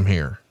criticism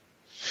here?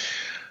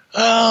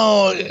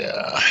 Oh,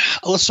 yeah.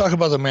 Let's talk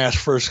about the match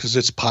first, because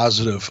it's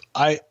positive.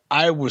 I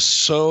was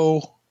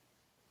so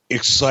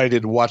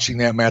excited watching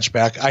that match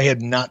back. I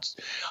had not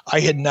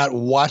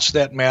watched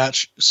that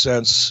match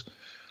since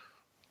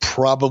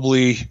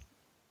probably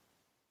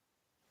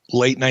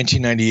late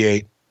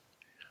 1998.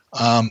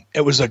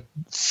 It was a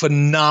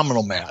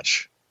phenomenal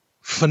match.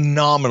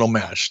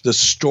 The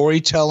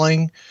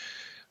storytelling,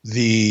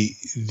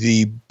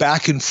 the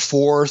back and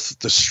forth,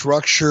 the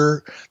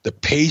structure, the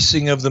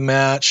pacing of the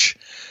match,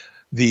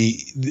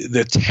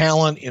 the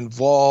talent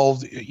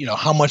involved,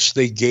 how much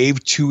they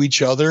gave to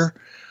each other.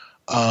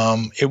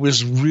 It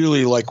was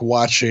really like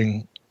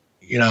watching,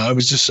 it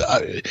was just,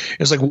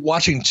 it's like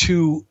watching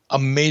 2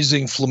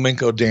 amazing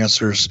flamenco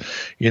dancers,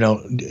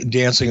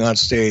 dancing on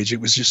stage. It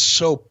was just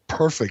so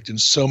perfect in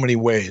so many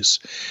ways.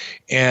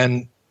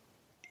 And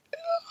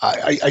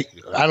I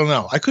don't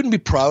know. I couldn't be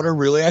prouder,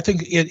 really. I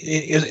think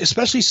it,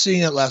 especially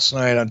seeing it last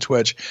night on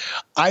Twitch,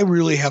 I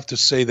really have to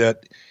say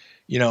that,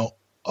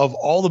 of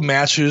all the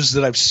matches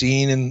that I've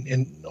seen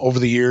in over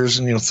the years,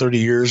 and 30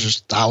 years,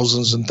 there's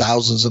thousands and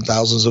thousands and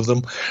thousands of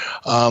them.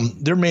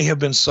 There may have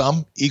been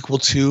some equal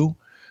to,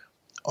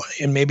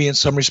 and maybe in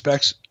some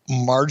respects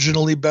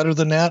marginally better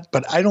than that,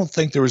 but I don't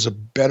think there was a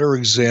better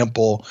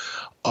example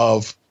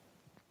of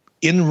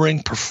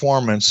in-ring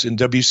performance in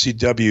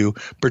WCW,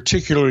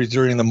 particularly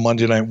during the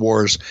Monday Night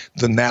Wars,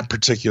 than that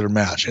particular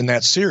match in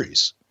that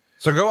series.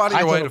 So go out of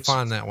your way to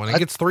find that one. It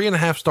gets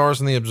 3.5 stars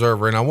in the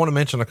Observer. And I want to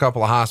mention a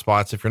couple of high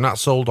spots. If you're not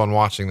sold on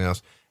watching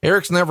this,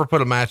 Eric's never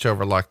put a match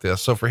over like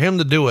this. So for him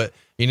to do it,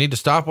 you need to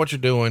stop what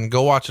you're doing.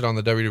 Go watch it on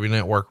the WWE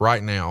Network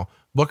right now.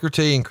 Booker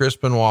T and Chris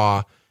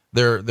Benoit,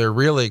 they're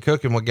really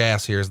cooking with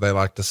gas here, as they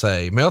like to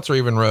say. Meltzer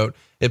even wrote,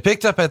 it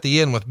picked up at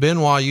the end with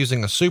Benoit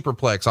using a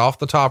superplex off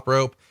the top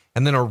rope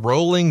and then a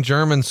rolling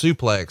German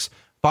suplex,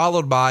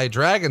 followed by a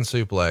dragon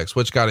suplex,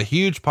 which got a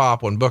huge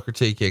pop when Booker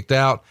T kicked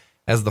out,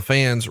 as the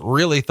fans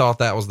really thought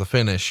that was the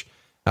finish.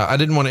 I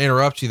didn't want to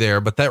interrupt you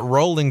there, but that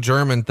rolling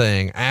German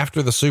thing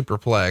after the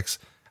superplex,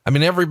 I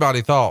mean,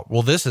 everybody thought,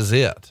 well, this is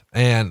it.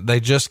 And they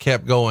just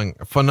kept going.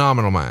 A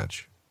phenomenal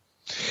match.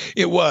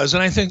 It was.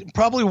 And I think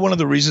probably one of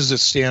the reasons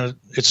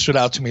it stood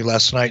out to me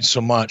last night so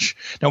much.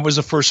 Now, it was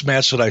the first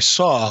match that I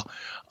saw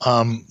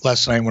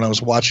last night when I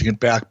was watching it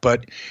back,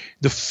 but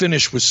the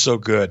finish was so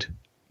good,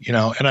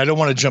 and I don't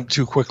want to jump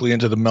too quickly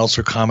into the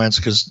Meltzer comments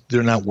because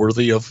they're not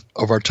worthy of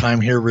our time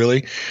here,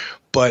 really.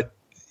 But,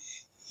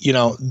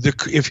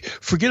 if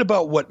forget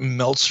about what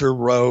Meltzer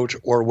wrote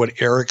or what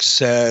Eric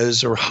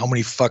says or how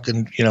many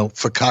fucking,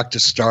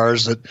 fakakta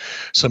stars that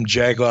some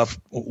jagoff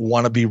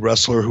wannabe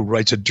wrestler who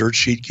writes a dirt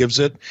sheet gives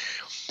it.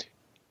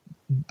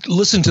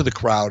 Listen to the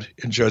crowd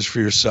and judge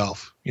for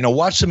yourself.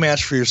 Watch the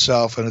match for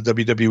yourself on the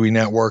WWE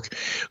Network.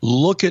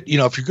 Look at,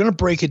 if you're going to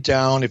break it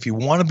down, if you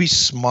want to be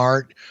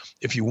smart,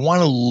 if you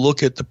want to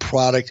look at the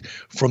product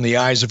from the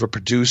eyes of a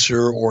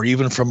producer or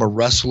even from a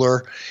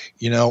wrestler,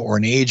 or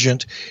an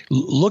agent,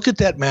 look at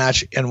that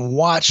match and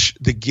watch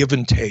the give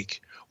and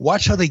take.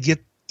 Watch how they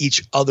get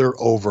each other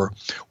over.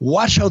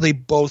 Watch how they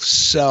both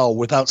sell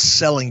without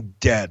selling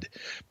dead,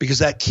 because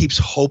that keeps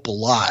hope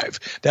alive.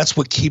 That's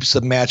what keeps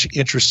the match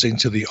interesting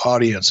to the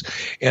audience.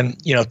 And,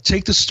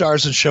 take the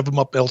stars and shove them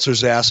up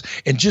Meltzer's ass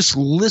and just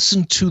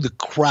listen to the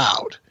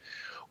crowd.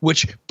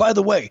 Which, by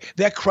the way,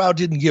 that crowd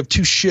didn't give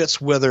two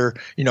shits whether,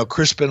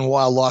 Chris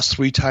Benoit lost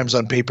 3 times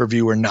on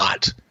pay-per-view or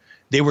not.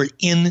 They were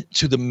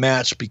into the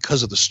match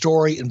because of the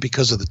story and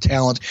because of the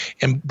talent.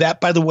 And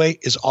that, by the way,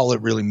 is all that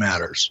really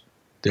matters.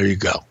 There you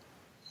go.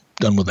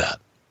 Done with that.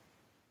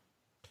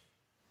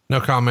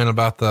 No comment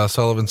about the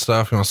Sullivan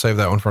stuff. You want to save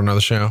that one for another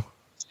show?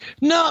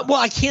 No,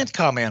 well, I can't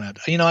comment on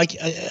it.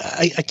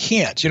 I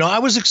can't. I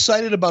was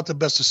excited about the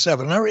best of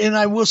 7. And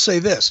I will say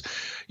this.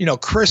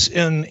 Chris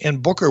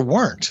and Booker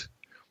weren't.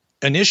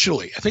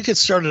 Initially, I think it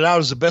started out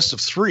as a best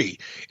of 3,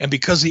 and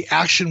because the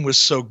action was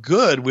so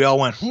good, we all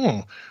went,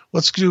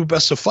 let's do a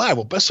best of 5.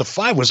 Well, best of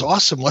 5 was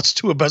awesome. Let's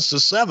do a best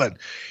of 7.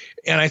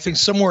 And I think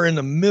somewhere in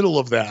the middle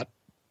of that,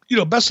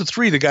 best of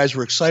 3, the guys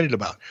were excited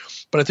about.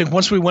 But I think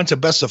once we went to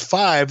best of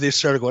 5, they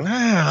started going,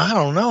 I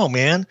don't know,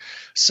 man.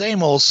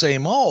 Same old,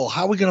 same old.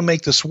 How are we going to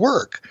make this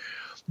work?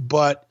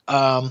 But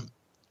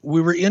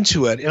we were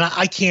into it, and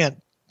I can't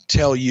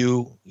tell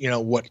you,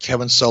 what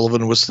Kevin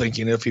Sullivan was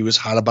thinking, if he was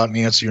hot about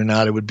Nancy or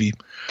not. It would be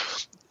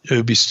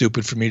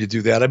stupid for me to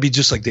do that. I'd be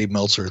just like Dave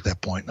Meltzer at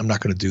that point. I'm not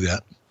going to do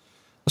that.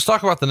 Let's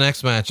talk about the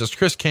next match. It's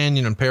Chris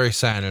Kanyon and Perry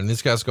Saturn.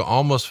 These guys go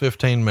almost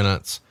 15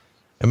 minutes,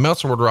 and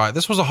Meltzer would write,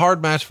 this was a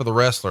hard match for the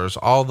wrestlers,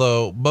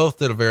 although both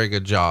did a very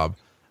good job.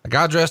 A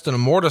guy dressed in a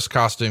Mortis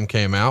costume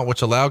came out,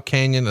 which allowed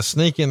Kanyon to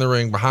sneak in the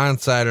ring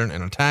behind Saturn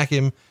and attack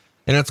him.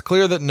 And it's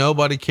clear that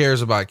nobody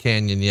cares about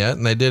Kanyon yet,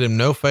 and they did him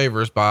no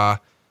favors by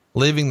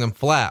leaving them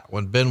flat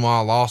when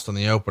Benoit lost in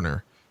the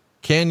opener.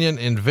 Kanyon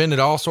invented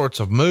all sorts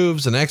of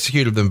moves and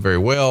executed them very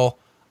well,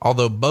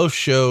 although both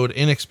showed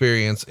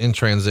inexperience in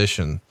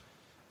transition.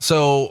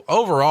 So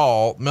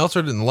overall,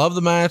 Meltzer didn't love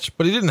the match,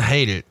 but he didn't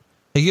hate it.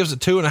 He gives it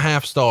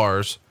 2.5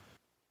 stars.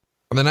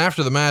 And then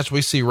after the match,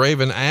 we see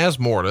Raven as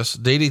Mortis,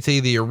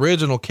 DDT the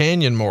original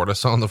Kanyon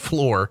Mortis on the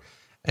floor,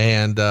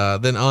 and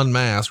then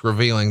unmask,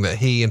 revealing that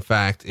he in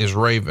fact is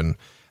Raven.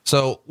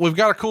 So we've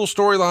got a cool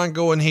storyline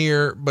going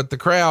here, but the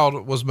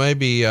crowd was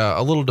maybe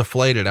a little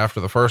deflated after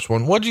the first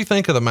one. What did you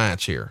think of the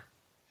match here?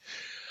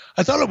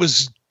 I thought it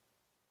was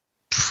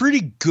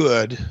pretty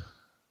good.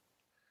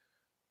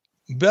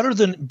 Better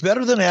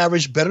than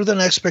average, better than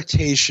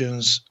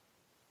expectations,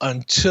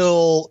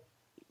 until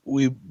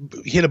we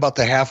hit about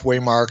the halfway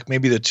mark,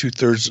 maybe the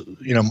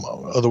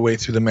 2/3, of the way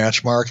through the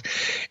match mark.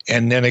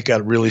 And then it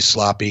got really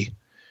sloppy.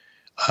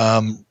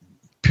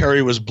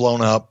 Perry was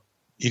blown up.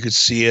 You could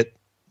see it.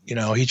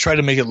 He tried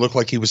to make it look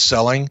like he was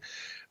selling,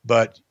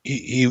 but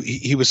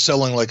he was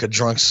selling like a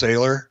drunk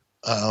sailor,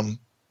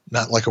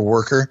 not like a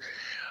worker.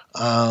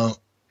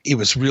 He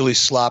was really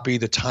sloppy.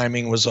 The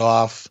timing was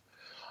off.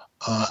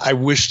 I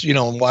wished,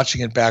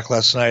 watching it back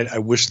last night, I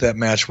wish that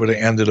match would have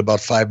ended about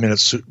 5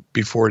 minutes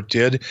before it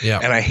did. Yeah.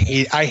 And I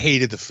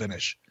hated the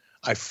finish.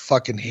 I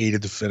fucking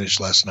hated the finish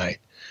last night.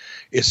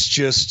 It's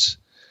just,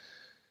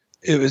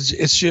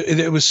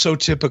 it was so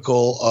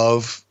typical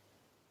of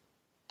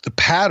the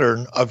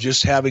pattern of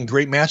just having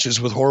great matches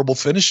with horrible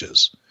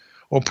finishes,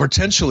 or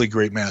potentially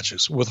great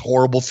matches with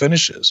horrible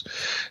finishes.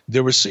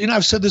 There was,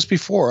 I've said this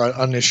before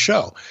on this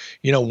show,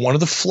 one of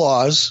the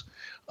flaws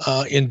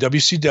in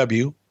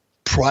WCW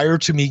prior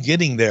to me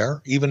getting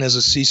there, even as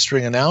a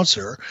C-string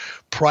announcer,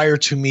 prior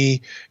to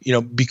me,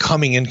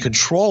 becoming in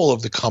control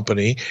of the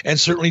company, and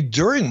certainly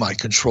during my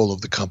control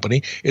of the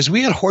company, is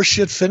we had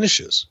horseshit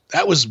finishes.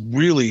 That was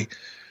really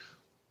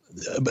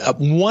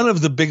one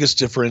of the biggest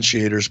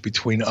differentiators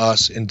between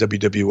us and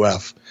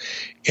WWF.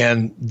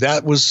 And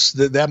that was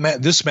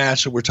this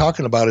match that we're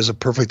talking about is a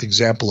perfect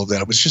example of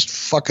that. It was just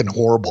fucking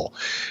horrible.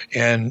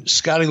 And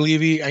Scotty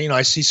Levy,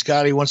 I see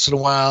Scotty once in a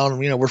while, and,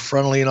 we're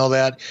friendly and all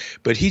that,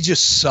 but he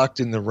just sucked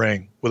in the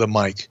ring with a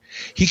mic.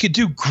 He could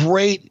do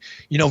great,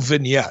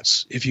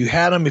 vignettes. If you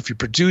had him, if you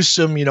produced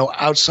him,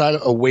 outside,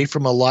 away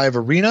from a live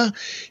arena,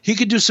 he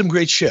could do some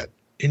great shit.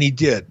 And he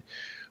did.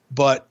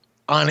 But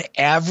on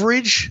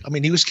average,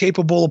 he was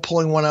capable of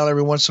pulling one out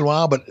every once in a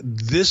while, but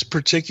this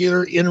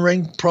particular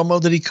in-ring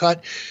promo that he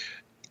cut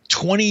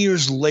 20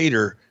 years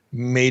later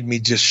made me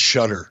just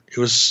shudder. It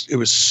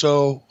was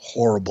so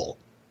horrible.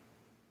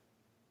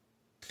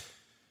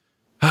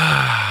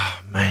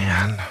 Ah,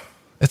 man.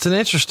 It's an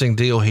interesting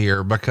deal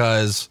here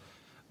because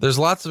there's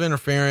lots of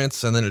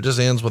interference and then it just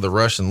ends with a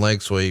Russian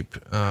leg sweep.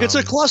 It's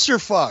a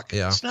clusterfuck.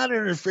 Yeah. It's not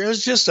interference.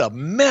 It's just a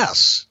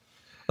mess.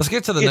 Let's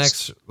get to the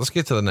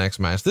next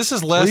match. This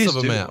is less of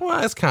a mess.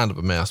 Well, it's kind of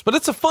a mess, but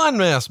it's a fun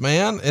mess,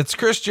 man. It's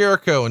Chris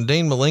Jericho and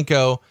Dean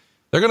Malenko.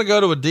 They're going to go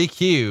to a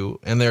DQ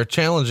and they're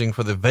challenging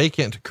for the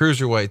vacant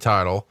cruiserweight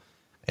title.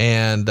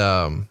 And,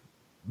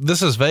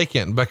 this is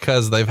vacant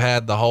because they've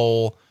had the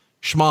whole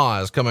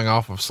schmoz coming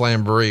off of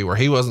Slamboree where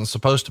he wasn't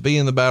supposed to be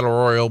in the battle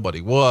royal, but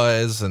he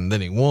was, and then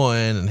he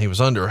won and he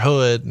was under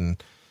hood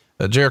and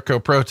Jericho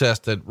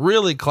protested.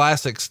 Really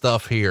classic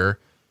stuff here.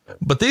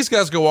 But these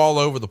guys go all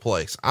over the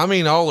place.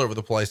 All over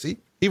the place.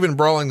 even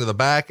brawling to the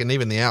back and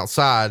even the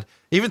outside,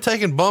 even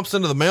taking bumps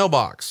into the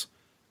mailbox.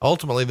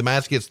 Ultimately, the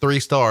match gets 3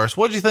 stars.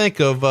 What'd you think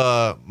of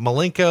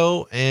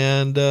Malenko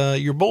and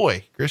your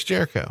boy, Chris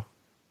Jericho?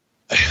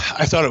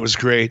 I thought it was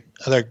great.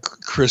 I thought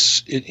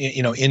Chris,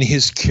 in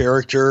his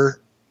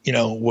character,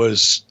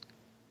 was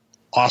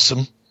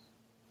awesome.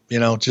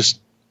 Just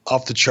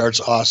off the charts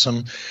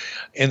awesome.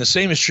 And the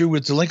same is true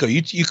with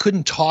Malenko. You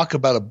couldn't talk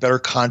about a better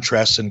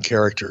contrast in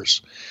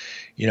characters.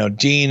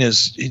 Dean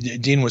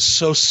was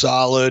so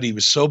solid. He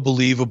was so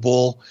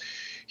believable.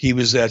 He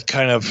was that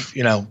kind of,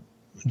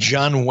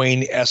 John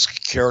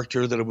Wayne-esque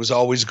character that it was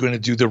always going to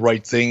do the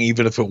right thing,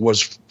 even if it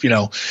was,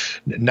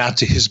 not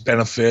to his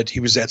benefit. He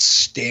was that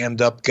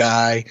stand-up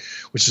guy,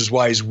 which is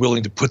why he's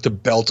willing to put the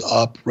belt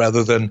up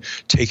rather than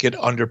take it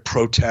under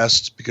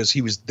protest, because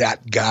he was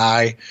that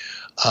guy.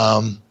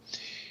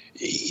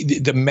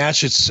 The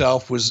match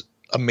itself was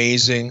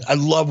amazing. I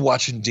love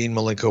watching Dean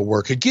Malenko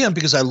work, again,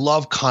 because I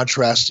love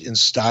contrast in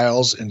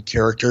styles and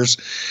characters.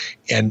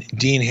 And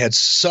Dean had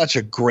such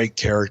a great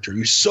character. He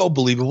was so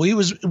believable. He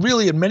was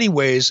really, in many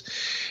ways,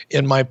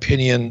 in my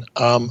opinion,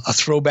 a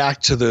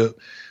throwback to the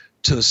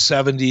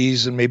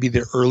 70s and maybe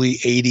the early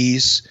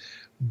 80s,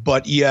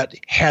 but yet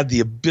had the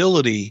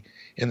ability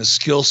and the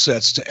skill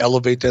sets to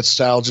elevate that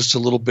style just a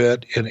little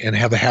bit and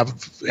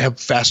have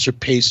faster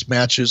paced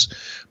matches.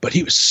 But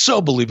he was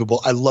so believable.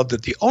 I loved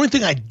it. The only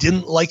thing I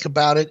didn't like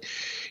about it,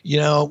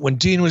 when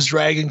Dean was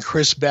dragging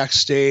Chris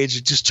backstage,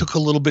 it just took a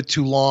little bit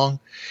too long.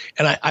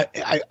 And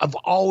I've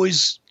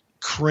always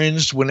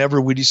cringed whenever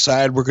we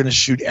decide we're going to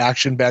shoot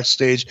action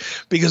backstage,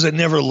 because it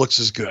never looks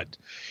as good.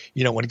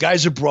 When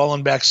guys are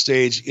brawling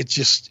backstage, it's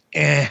just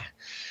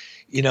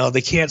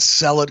they can't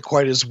sell it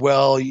quite as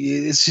well.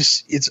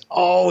 It's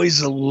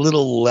always a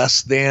little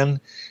less than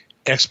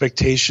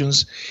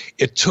expectations.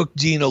 It took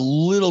Dean a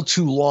little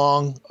too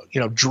long,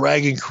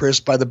 dragging Chris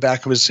by the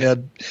back of his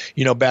head,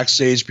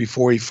 backstage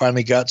before he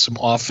finally got some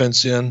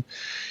offense in.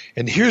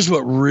 And here's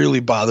what really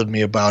bothered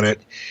me about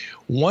it.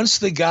 Once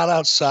they got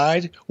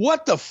outside,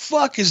 what the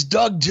fuck is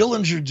Doug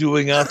Dillinger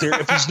doing out there?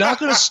 If he's not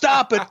going to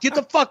stop it, get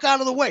the fuck out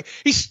of the way.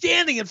 He's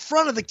standing in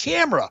front of the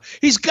camera.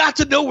 He's got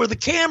to know where the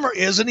camera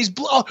is, and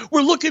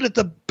we're looking at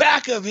the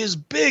back of his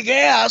big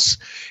ass,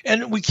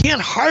 and we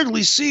can't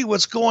hardly see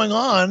what's going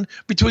on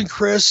between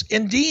Chris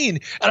and Dean.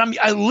 And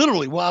I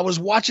literally, while I was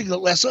watching it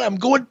last night, I'm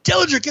going,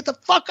 Dillinger, get the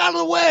fuck out of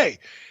the way.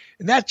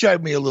 And that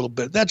drove me a little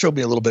bit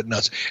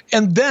nuts.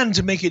 And then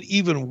to make it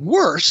even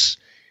worse,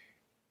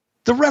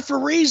 the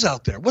referee's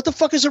out there. What the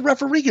fuck is a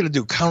referee going to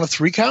do? Count a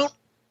 3 count?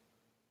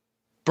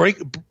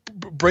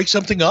 Break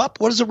something up?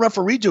 What is a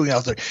referee doing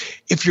out there?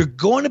 If you're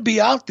going to be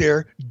out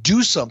there,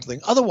 do something.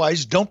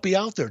 Otherwise, don't be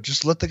out there.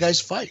 Just let the guys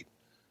fight.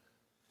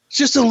 It's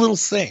just a little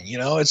thing,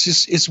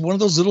 it's one of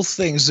those little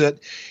things that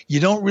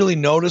you don't really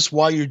notice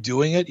while you're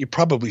doing it. You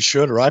probably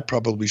should, or I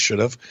probably should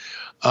have.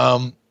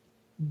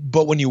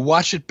 But when you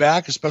watch it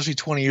back, especially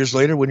 20 years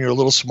later, when you're a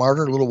little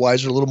smarter, a little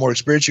wiser, a little more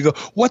experienced, you go,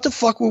 what the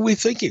fuck were we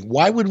thinking?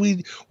 Why would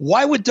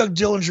Doug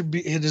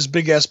Dillinger and his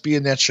big ass be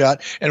in that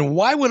shot? And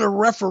why would a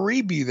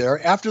referee be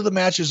there after the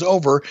match is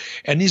over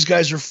and these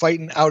guys are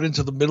fighting out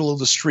into the middle of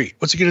the street?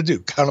 What's he going to do?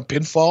 Count a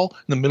pinfall in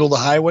the middle of the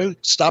highway?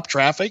 Stop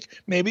traffic,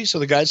 maybe, so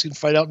the guys can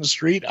fight out in the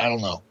street? I don't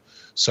know.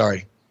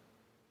 Sorry.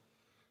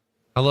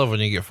 I love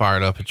when you get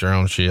fired up at your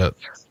own shit.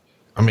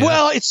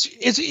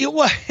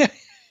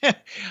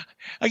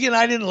 Again,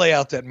 I didn't lay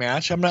out that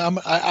match.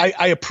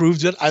 I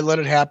approved it. I let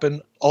it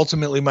happen.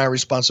 Ultimately, my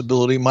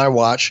responsibility, my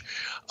watch.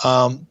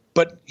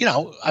 But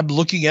I'm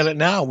looking at it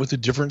now with a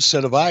different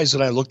set of eyes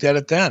than I looked at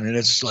it then, and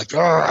it's like,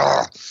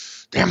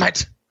 damn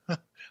it, I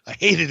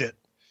hated it.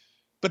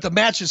 But the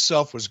match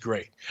itself was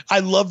great. I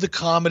love the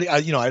comedy. I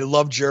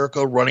love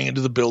Jericho running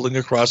into the building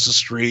across the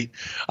street.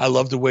 I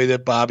love the way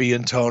that Bobby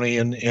and Tony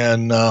and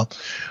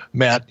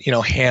Matt,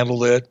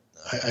 handled it.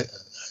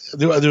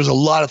 There's a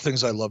lot of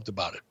things I loved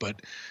about it,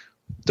 but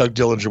Doug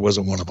Dillinger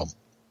wasn't one of them.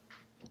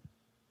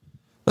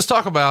 Let's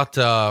talk about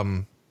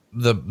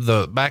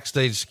the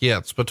backstage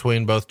skits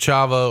between both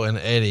Chavo and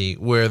Eddie,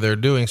 where they're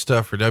doing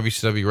stuff for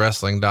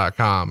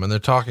WCWWrestling.com, and they're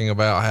talking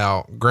about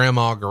how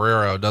Grandma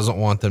Guerrero doesn't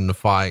want them to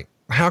fight.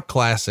 How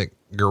classic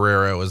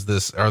Guerrero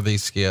are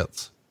these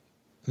skits?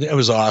 It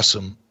was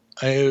awesome.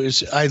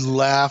 I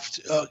laughed.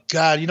 Oh,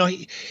 God,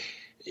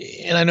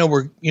 and I know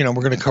we're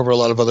going to cover a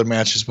lot of other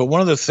matches, but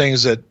one of the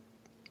things that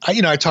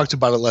I talked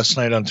about it last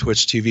night on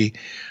Twitch TV.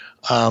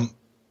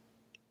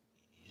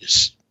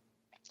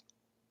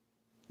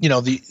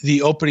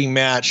 The opening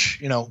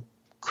match,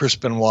 Chris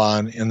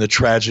Benoit and the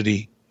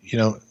tragedy,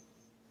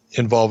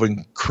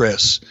 involving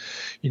Chris.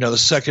 The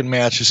second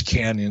match is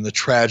Canyon, the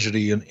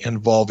tragedy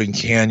involving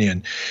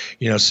Canyon.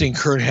 Seeing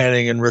Kurt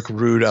Hennig and Rick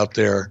Rude out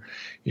there.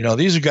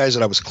 These are guys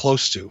that I was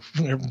close to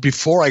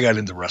before I got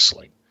into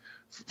wrestling.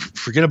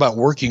 Forget about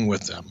working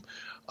with them.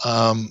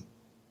 And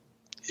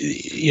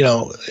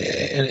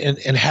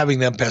having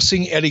them pass,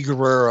 seeing Eddie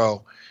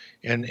Guerrero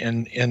and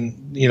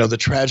the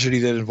tragedy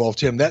that involved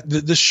him, that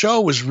the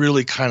show was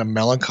really kind of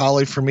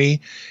melancholy for me.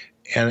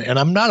 And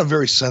I'm not a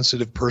very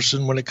sensitive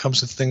person when it comes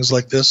to things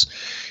like this.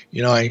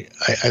 You know, I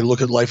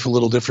look at life a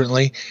little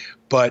differently,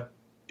 but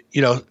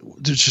you know,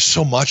 there's just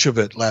so much of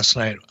it last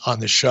night on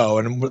the show,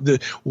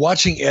 and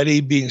watching Eddie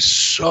being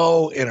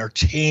so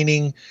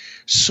entertaining,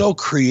 so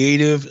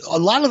creative. A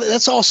lot of it,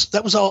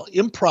 that was all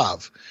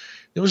improv.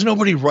 There was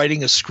nobody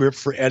writing a script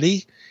for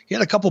Eddie. He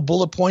had a couple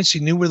bullet points. He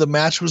knew where the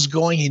match was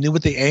going. He knew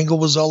what the angle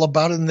was all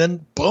about, and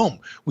then boom,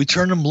 we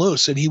turned him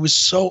loose, and he was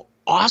so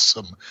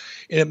awesome.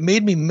 And it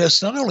made me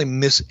not only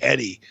miss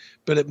Eddie,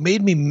 but it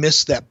made me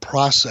miss that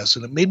process,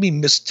 and it made me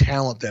miss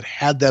talent that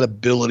had that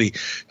ability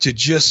to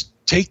just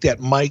take that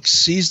mic,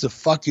 seize the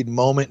fucking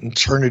moment, and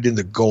turn it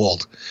into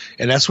gold.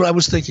 And that's what I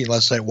was thinking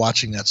last night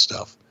watching that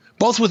stuff,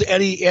 both with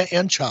Eddie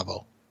and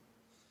Chavo.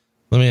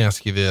 Let me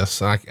ask you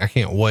this. I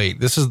can't wait.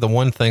 This is the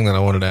one thing that I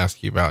wanted to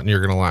ask you about, and you're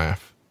going to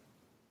laugh.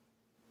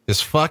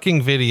 This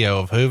fucking video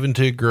of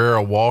Juventud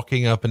Guerrero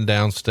walking up and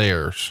down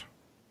stairs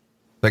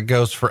that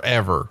goes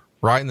forever,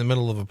 right in the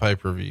middle of a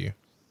pay-per-view.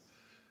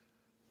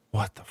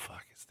 What the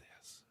fuck is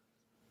this?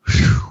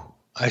 Whew.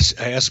 I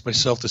asked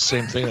myself the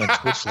same thing on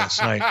Twitch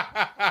last night.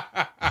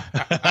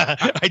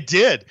 I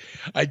did.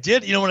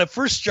 You know, when I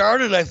first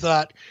started, I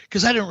thought,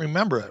 because I didn't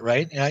remember it,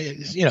 right?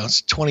 You know,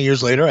 it's 20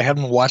 years later. I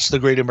haven't watched the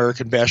Great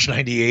American Bash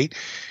 98,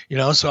 you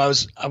know, so I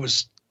was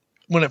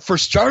when it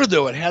first started,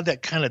 though, it had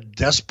that kind of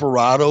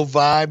desperado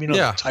vibe, you know,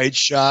 the tight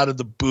shot of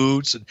the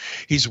boots, and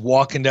he's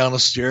walking down the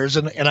stairs.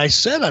 And I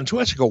said on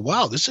Twitch, I go,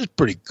 wow, this is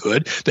pretty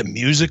good. The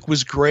music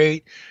was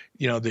great.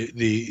 You know,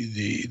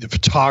 the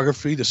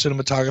photography, the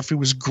cinematography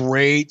was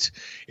great.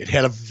 It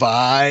had a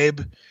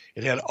vibe.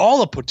 It had all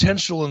the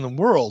potential in the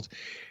world.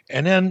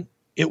 And then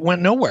it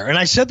went nowhere. And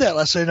I said that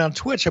last night on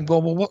Twitch. I'm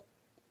going, well,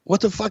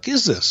 what the fuck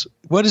is this?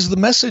 What is the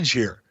message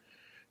here?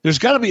 There's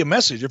got to be a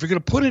message. If you're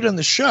going to put it in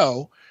the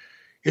show,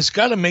 it's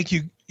got to make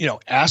you, you know,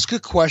 ask a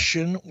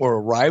question or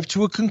arrive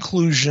to a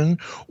conclusion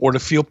or to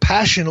feel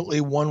passionately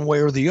one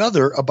way or the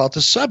other about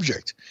the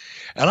subject.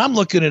 And I'm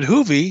looking at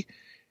Hoovy,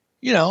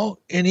 you know,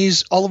 and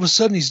he's all of a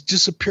sudden he's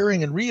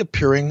disappearing and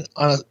reappearing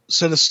on a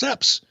set of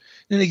steps.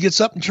 Then he gets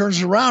up and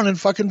turns around and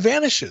fucking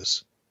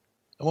vanishes.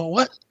 I went,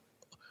 what?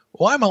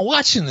 Why am I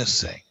watching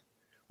this thing?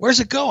 Where's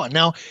it going?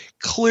 Now,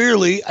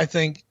 clearly, I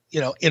think,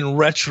 you know, in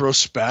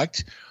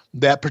retrospect,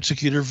 that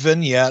particular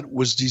vignette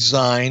was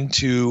designed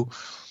to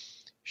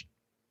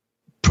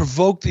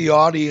provoke the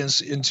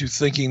audience into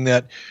thinking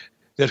that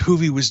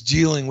Hoovy was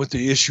dealing with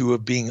the issue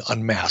of being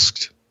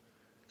unmasked,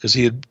 because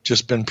he had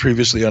just been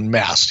previously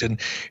unmasked, and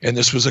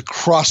this was a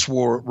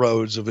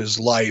crossroads of his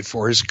life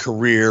or his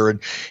career, and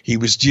he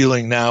was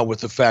dealing now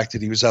with the fact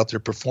that he was out there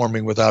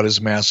performing without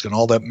his mask and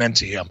all that meant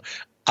to him.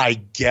 I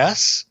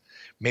guess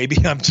maybe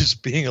I'm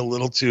just being a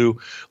little too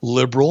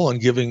liberal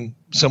and giving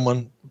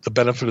someone the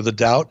benefit of the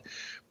doubt,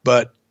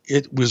 but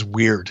it was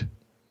weird.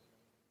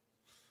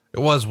 It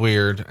was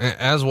weird,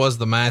 as was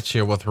the match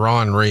here with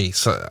Ron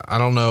Reese. I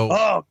don't know.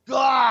 Oh,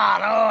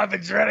 God. Oh, I've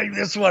been dreading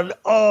this one.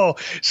 Oh,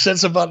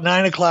 since about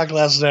 9 o'clock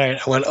last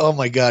night. I went, oh,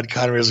 my God,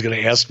 Conrad is going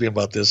to ask me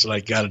about this, and I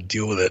got to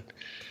deal with it.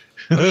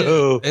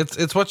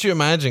 It's what you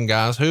imagine,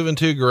 guys.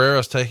 Juventud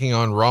Guerrero's taking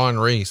on Ron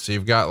Reese. So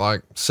you've got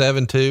like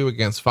 7'2"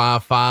 against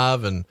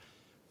 5'5" and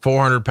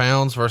 400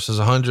 pounds versus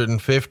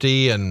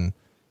 150. And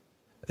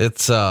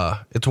it's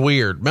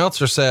weird.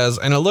 Meltzer says,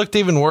 and it looked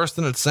even worse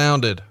than it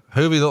sounded.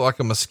 Hoovy looked like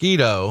a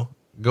mosquito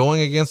going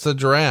against a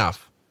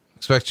giraffe.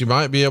 Expect you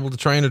might be able to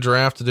train a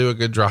giraffe to do a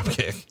good drop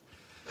kick.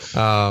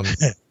 You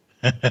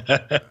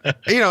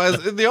know,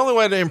 as the only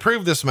way to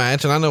improve this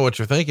match, and I know what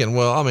you're thinking.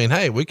 Well, I mean,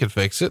 hey, we could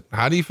fix it.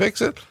 How do you fix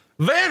it?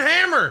 Van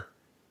Hammer.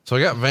 So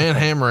we got Van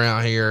Hammer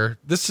out here.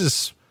 This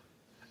is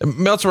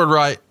Meltzer would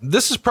write,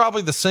 this is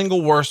probably the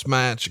single worst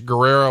match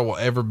Guerrero will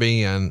ever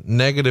be in.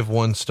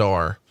 -1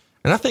 star.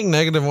 And I think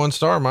 -1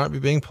 star might be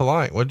being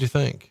polite. What do you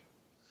think?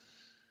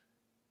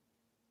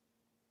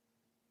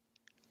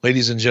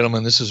 Ladies and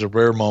gentlemen, this is a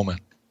rare moment,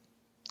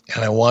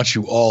 and I want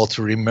you all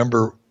to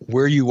remember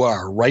where you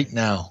are right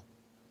now.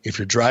 If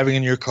you're driving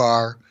in your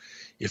car,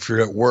 if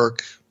you're at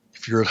work,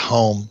 if you're at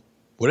home,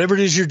 whatever it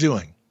is you're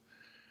doing,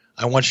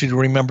 I want you to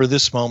remember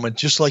this moment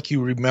just like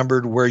you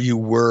remembered where you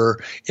were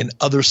in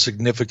other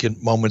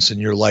significant moments in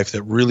your life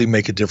that really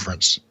make a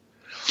difference.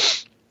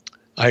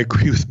 I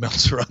agree with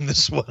Meltzer on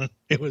this one.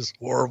 It was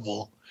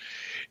horrible.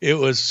 It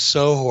was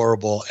so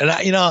horrible. And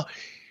I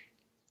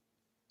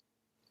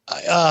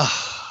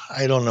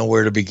don't know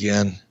where to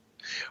begin.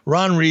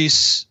 Ron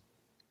Reese,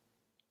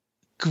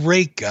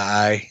 great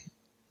guy,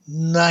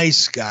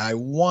 nice guy,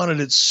 wanted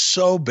it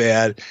so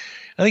bad.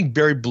 I think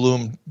Barry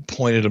Bloom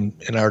pointed him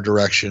in our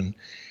direction,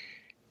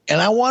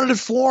 and I wanted it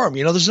for him.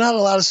 You know, there's not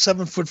a lot of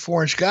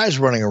 7'4" guys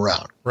running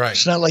around. Right.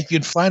 It's not like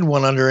you'd find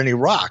one under any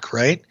rock,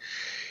 right?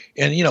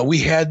 And, you know, we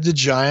had the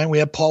Giant, we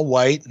had Paul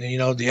White, and, you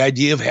know, the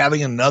idea of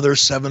having another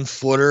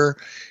 7-footer,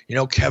 you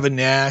know, Kevin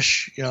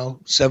Nash, you know,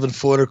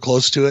 7-footer,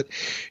 close to it.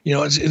 You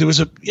know, it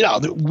was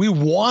we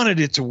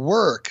wanted it to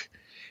work,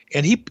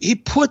 and he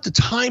put the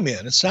time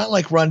in. It's not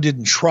like Ron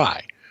didn't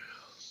try.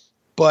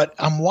 But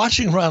I'm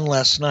watching Ron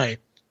last night,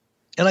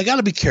 and I got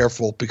to be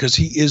careful because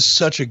he is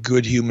such a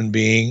good human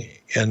being,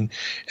 and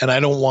I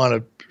don't want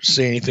to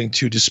say anything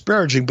too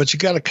disparaging, but you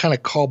got to kind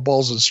of call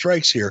balls and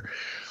strikes here.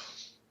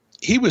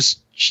 He was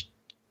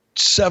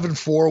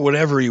 7'4",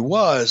 whatever he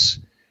was,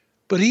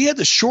 but he had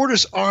the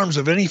shortest arms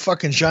of any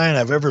fucking giant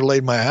I've ever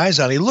laid my eyes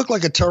on. He looked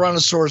like a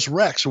Tyrannosaurus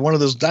Rex, or one of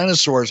those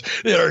dinosaurs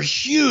that are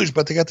huge,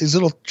 but they got these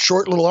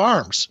short little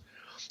arms.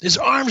 His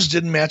arms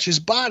didn't match his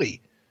body.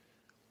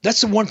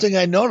 That's the one thing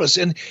I noticed.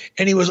 And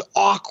he was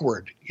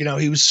awkward.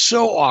 He was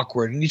so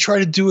awkward. And he tried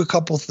to do a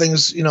couple of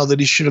things, that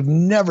he should have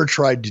never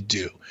tried to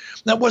do.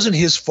 That wasn't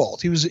his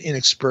fault. He was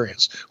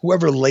inexperienced.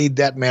 Whoever laid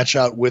that match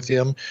out with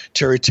him,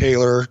 Terry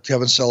Taylor,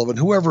 Kevin Sullivan,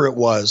 whoever it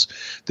was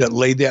that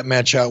laid that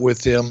match out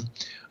with him,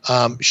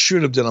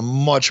 should have done a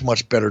much,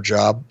 much better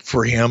job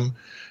for him,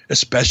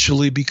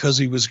 especially because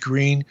he was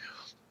green.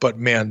 But,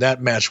 man,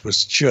 that match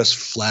was just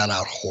flat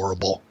out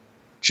horrible.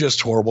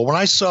 Just horrible. When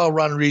I saw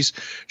Ron Reis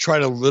try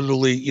to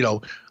literally,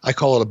 I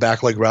call it a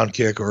back leg round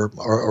kick or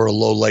a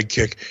low leg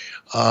kick,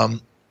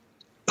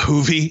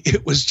 Hoovy,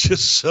 it was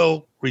just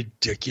so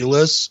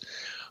ridiculous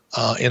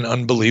and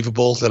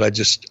unbelievable that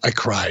I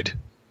cried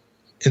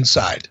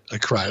inside. I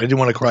cried. I didn't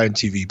want to cry on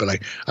TV, but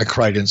I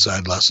cried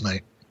inside last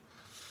night.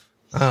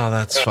 Oh,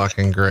 that's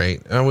fucking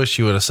great. I wish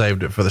you would have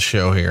saved it for the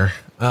show here.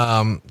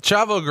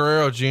 Chavo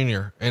Guerrero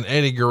Jr. and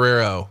Eddie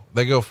Guerrero,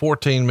 they go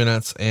 14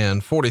 minutes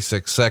and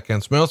 46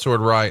 seconds. Meltzer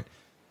would write,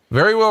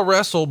 very well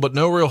wrestled, but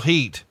no real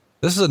heat.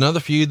 This is another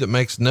feud that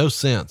makes no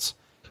sense.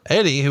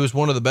 Eddie, who is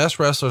one of the best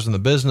wrestlers in the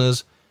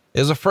business,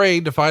 is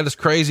afraid to fight his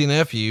crazy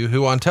nephew,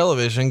 who on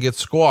television gets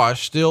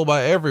squashed still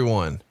by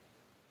everyone.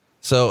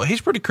 So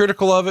he's pretty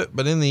critical of it,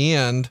 but in the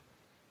end,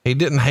 he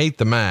didn't hate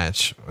the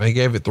match. He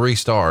gave it 3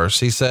 stars.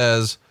 He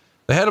says,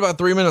 they had about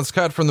 3 minutes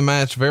cut from the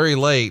match very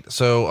late,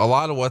 so a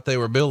lot of what they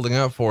were building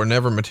up for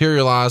never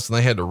materialized, and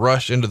they had to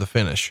rush into the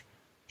finish.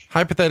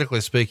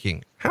 Hypothetically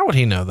speaking, how would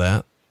he know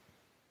that?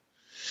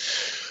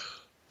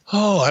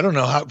 Oh, I don't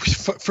know how.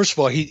 First of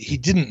all, he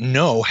didn't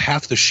know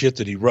half the shit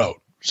that he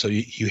wrote, so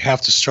you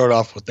have to start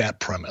off with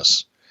that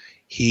premise.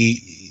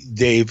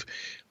 Dave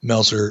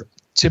Meltzer,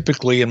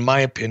 typically, in my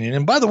opinion,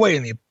 and by the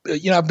way,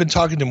 I've been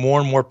talking to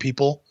more and more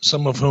people,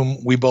 some of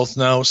whom we both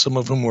know, some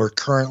of whom are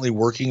currently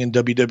working in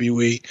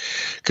WWE,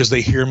 because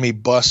they hear me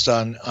bust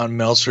on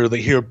Meltzer.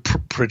 They hear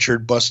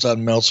Pritchard bust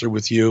on Meltzer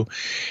with you.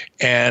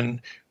 And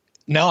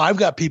now I've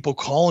got people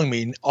calling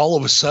me all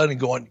of a sudden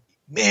going,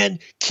 man,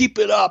 keep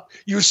it up.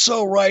 You're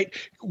so right.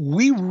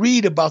 We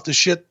read about the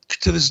shit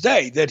to this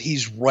day that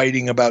he's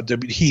writing about,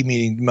 he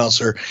meaning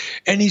Meltzer,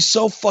 and he's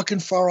so fucking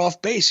far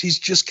off base. He's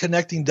just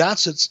connecting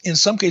dots that in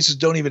some cases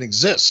don't even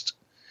exist.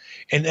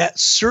 And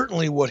that's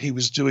certainly what he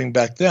was doing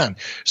back then.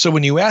 So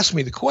when you ask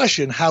me the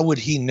question, how would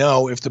he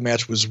know if the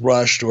match was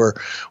rushed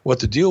or what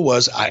the deal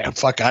was? I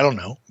don't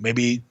know.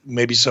 Maybe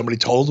somebody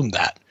told him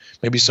that.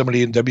 Maybe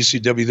somebody in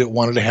WCW that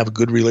wanted to have a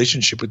good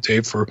relationship with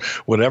Dave for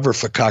whatever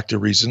fakakta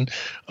reason,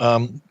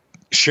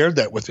 shared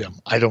that with him.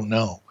 I don't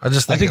know. I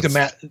think the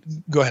match.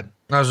 Go ahead.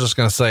 I was just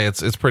going to say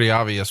it's pretty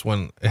obvious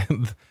when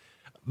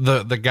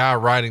the guy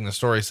writing the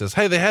story says,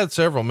 "Hey, they had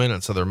several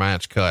minutes of their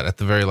match cut at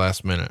the very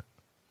last minute."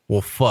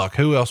 Well, fuck,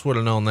 who else would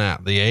have known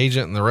that? The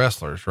agent and the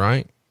wrestlers,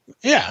 right?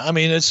 Yeah, I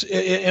mean,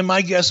 in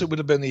my guess, it would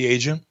have been the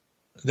agent.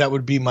 That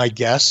would be my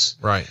guess,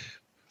 right?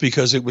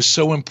 Because it was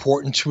so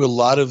important to a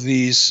lot of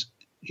these.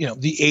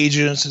 The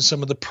agents and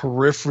some of the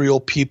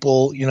peripheral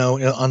people,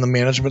 on the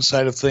management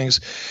side of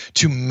things,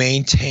 to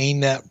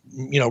maintain that,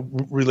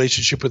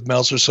 relationship with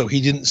Meltzer. So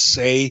he didn't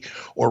say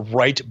or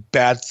write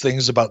bad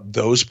things about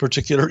those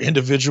particular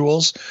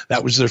individuals.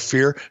 That was their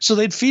fear. So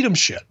they'd feed him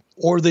shit,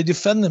 or they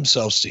defend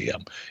themselves to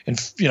him and,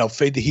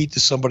 fade the heat to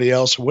somebody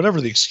else, or whatever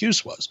the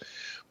excuse was.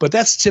 But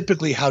that's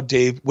typically how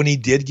Dave, when he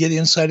did get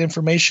inside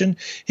information,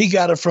 he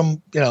got it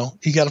from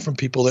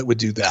people that would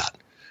do that.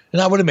 And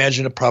I would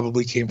imagine it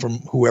probably came from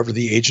whoever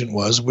the agent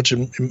was, which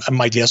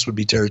my guess would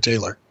be Terry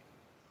Taylor.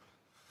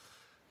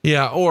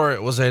 Yeah, or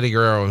it was Eddie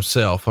Guerrero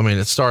himself. I mean,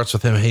 it starts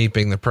with him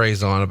heaping the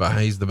praise on about how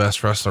he's the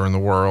best wrestler in the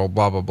world,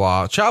 blah, blah,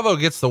 blah. Chavo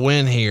gets the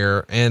win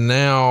here, and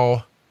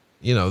now,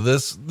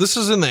 this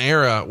is in the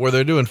era where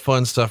they're doing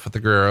fun stuff with the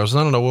Guerreros, and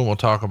I don't know when we'll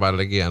talk about it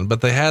again,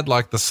 but they had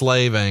like the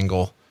slave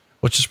angle,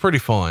 which is pretty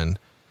fun.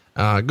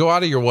 Go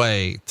out of your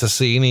way to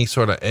see any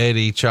sort of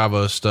Eddie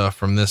Chavo stuff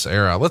from this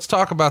era. Let's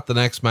talk about the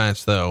next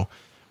match though.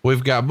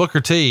 We've got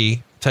Booker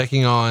T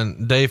taking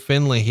on Dave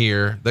Finlay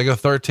here. They go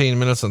 13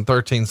 minutes and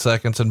 13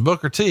 seconds, and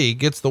Booker T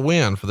gets the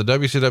win for the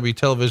WCW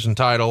television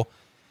title.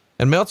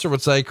 And Meltzer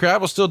would say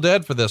crowd was still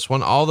dead for this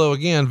one, although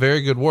again,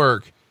 very good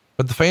work,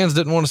 but the fans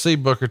didn't want to see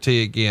Booker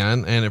T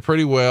again, and it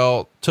pretty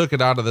well took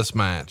it out of this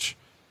match.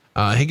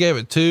 He gave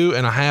it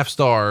 2.5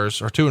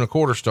 stars or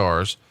 2.25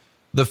 stars.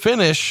 The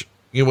finish,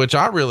 which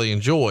I really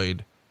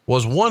enjoyed,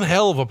 was one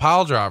hell of a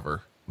pile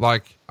driver.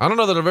 Like, I don't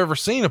know that I've ever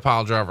seen a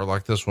pile driver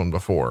like this one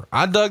before.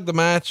 I dug the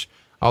match,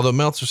 although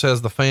Meltzer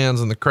says the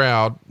fans and the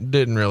crowd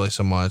didn't really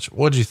so much.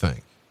 What'd you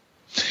think?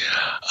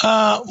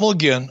 Well,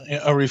 again,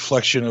 a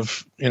reflection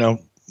of,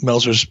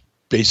 Meltzer's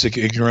basic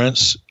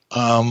ignorance.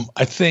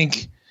 I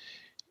think,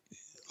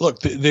 look,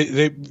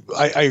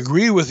 I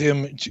agree with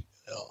him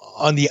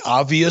on the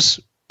obvious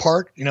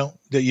part,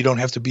 that you don't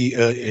have to be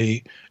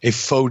a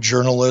faux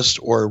journalist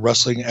or a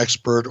wrestling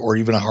expert or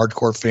even a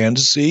hardcore fan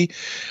to see.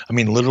 I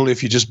mean, literally,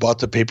 if you just bought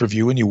the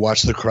pay-per-view and you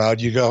watch the crowd,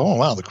 you go, oh,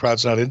 wow, the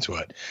crowd's not into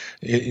it.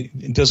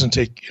 It doesn't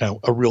take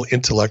a real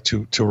intellect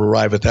to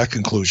arrive at that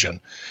conclusion.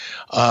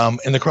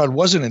 And the crowd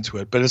wasn't into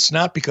it, but it's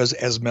not because,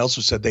 as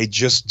Meltzer said, they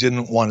just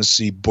didn't want to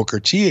see Booker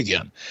T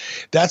again.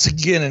 That's,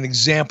 again, an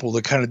example of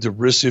the kind of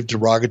derisive,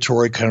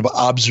 derogatory kind of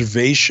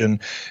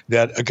observation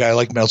that a guy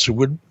like Meltzer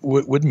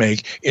would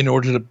make in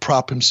order to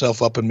prop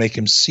himself up and make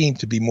him seem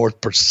to be more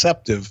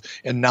perceptive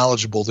and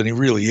knowledgeable than he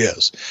really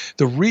is.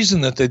 The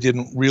reason that they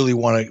didn't really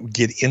want to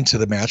get into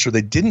the match, or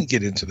they didn't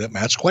get into that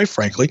match, quite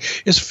frankly,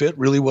 is Fit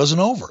really wasn't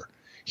over.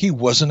 He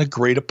wasn't a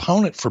great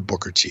opponent for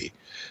Booker T.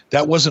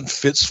 That wasn't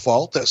Fit's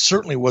fault. That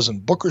certainly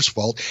wasn't Booker's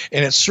fault.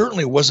 And it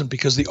certainly wasn't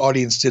because the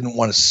audience didn't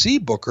want to see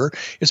Booker.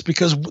 It's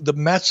because the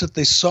match that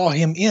they saw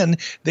him in,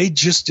 they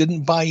just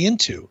didn't buy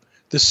into.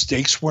 The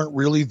stakes weren't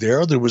really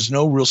there. There was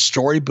no real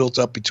story built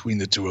up between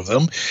the two of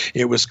them.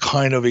 It was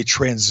kind of a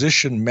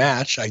transition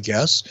match, I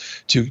guess,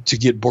 to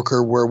get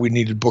Booker where we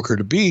needed Booker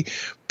to be.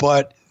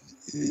 But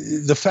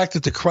the fact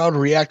that the crowd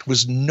react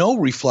was no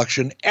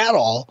reflection at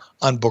all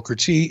on Booker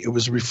T. It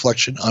was a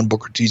reflection on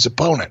Booker T's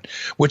opponent,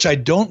 which I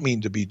don't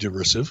mean to be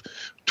derisive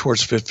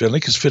towards Fit Finlay,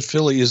 because Fit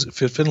Finlay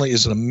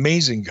is an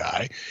amazing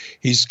guy.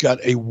 He's got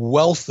a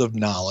wealth of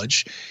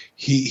knowledge.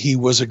 He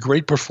was a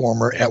great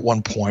performer at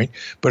one point,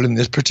 but in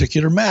this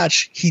particular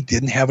match, he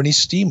didn't have any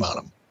steam on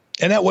him.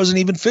 And that wasn't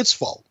even Fit's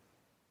fault.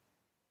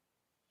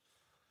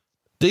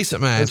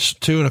 Decent match,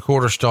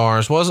 2.25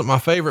 stars. Wasn't my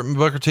favorite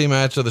Booker T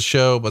match of the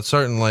show, but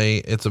certainly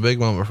it's a big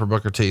moment for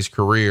Booker T's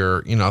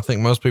career. I think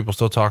most people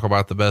still talk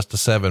about the best of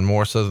 7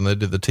 more so than they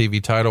did the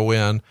TV title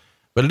win,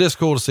 but it is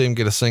cool to see him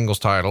get a singles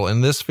title.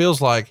 And this feels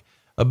like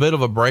a bit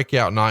of a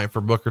breakout night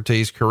for Booker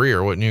T's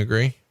career. Wouldn't you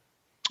agree?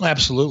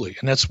 Absolutely.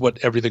 And that's what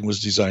everything was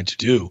designed to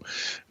do,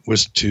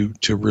 was to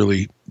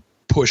really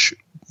push,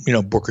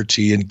 Booker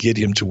T and get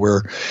him to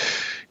where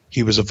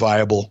he was a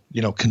viable,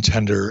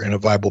 contender and a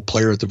viable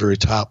player at the very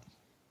top.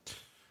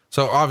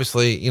 So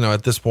obviously,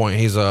 at this point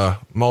he's a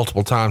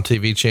multiple time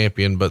TV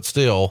champion, but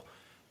still,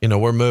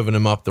 we're moving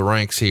him up the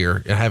ranks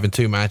here and having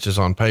 2 matches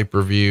on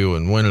pay-per-view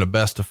and winning a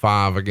best of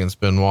 5 against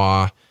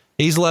Benoit.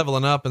 He's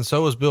leveling up, and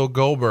so is Bill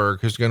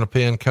Goldberg, who's going to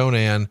pin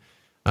Conan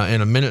in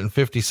 1 minute and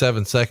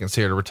 57 seconds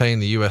here to retain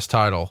the U.S.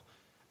 title.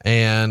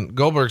 And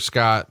Goldberg's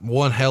got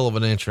one hell of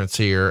an entrance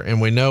here,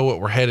 and we know what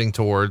we're heading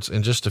towards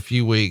in just a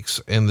few weeks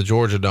in the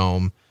Georgia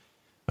Dome.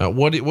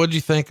 What did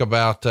you think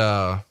about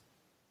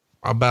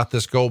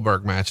this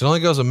Goldberg match? It only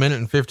goes 1 minute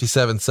and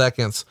 57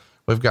 seconds.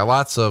 We've got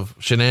lots of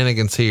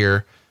shenanigans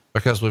here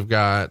because we've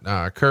got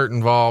Kurt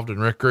involved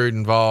and Rick Rude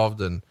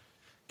involved and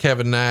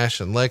Kevin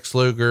Nash and Lex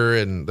Luger.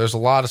 And there's a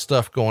lot of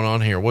stuff going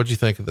on here. What'd you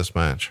think of this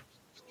match?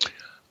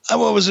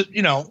 Well,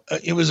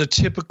 it was a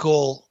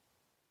typical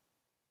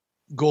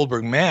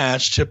Goldberg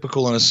match,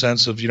 typical in a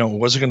sense of, it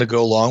wasn't going to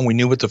go long. We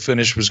knew what the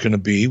finish was going to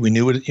be. We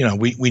knew what,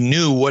 we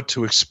knew what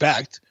to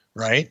expect,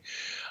 right?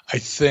 I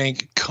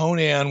think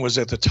Conan was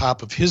at the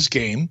top of his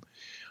game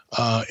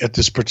at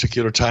this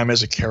particular time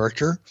as a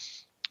character.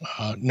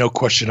 No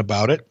question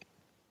about it.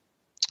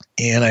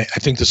 And I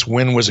think this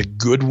win was a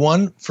good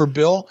one for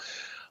Bill.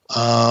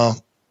 I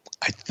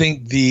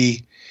think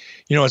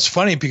it's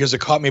funny because it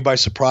caught me by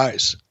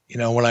surprise.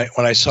 When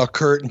I saw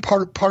Kurt, and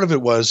part of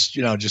it was,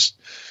 just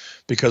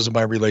because of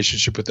my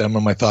relationship with them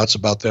and my thoughts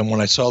about them.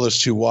 When I saw those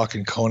two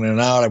walking Conan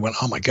out, I went,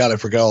 oh my God, I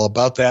forgot all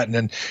about that. And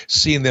then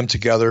seeing them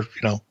together,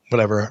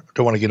 whatever, I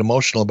don't want to get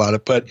emotional about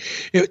it, but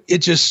it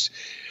just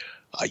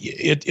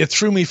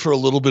threw me for a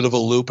little bit of a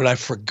loop, and I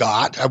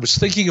forgot. I was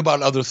thinking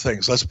about other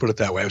things. Let's put it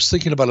that way. I was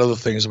thinking about other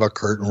things about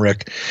Kurt and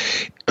Rick,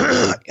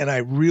 and I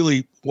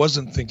really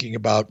wasn't thinking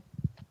about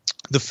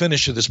the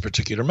finish of this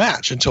particular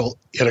match until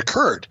it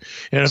occurred.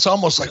 And it's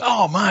almost like,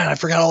 oh man, I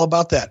forgot all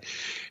about that.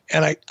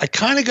 And I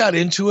kind of got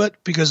into it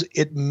because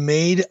it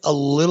made a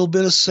little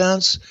bit of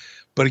sense,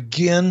 but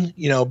again,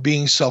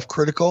 being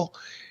self-critical,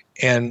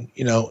 and,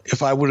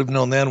 if I would have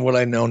known then what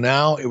I know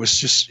now,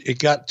 it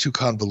got too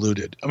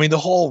convoluted. I mean, the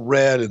whole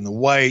red and the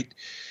white,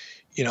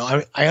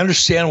 I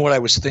understand what I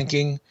was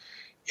thinking,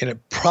 and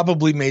it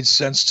probably made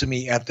sense to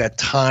me at that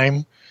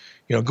time.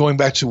 Going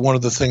back to one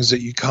of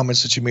the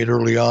comments that you made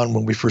early on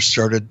when we first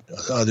started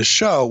the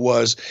show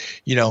was,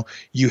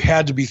 you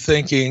had to be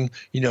thinking,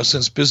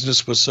 since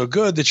business was so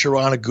good, that you're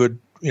on a good,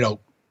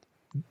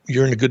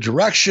 you're in a good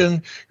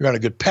direction, you're on a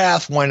good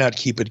path, why not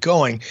keep it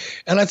going?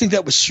 And I think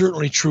that was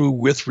certainly true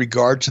with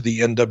regard to the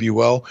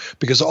NWO,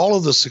 because all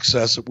of the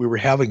success that we were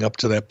having up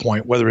to that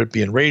point, whether it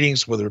be in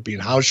ratings, whether it be in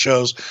house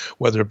shows,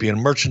 whether it be in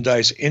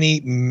merchandise,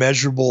 any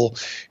measurable,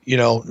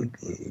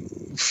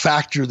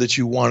 factor that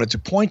you wanted to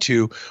point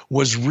to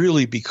was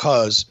really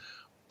because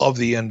of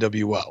the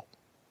NWO,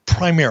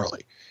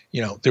 primarily.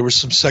 There were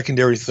some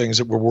secondary things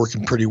that were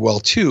working pretty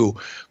well too,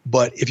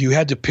 but if you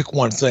had to pick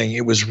one thing,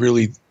 it was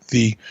really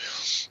the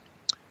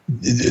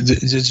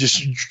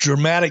just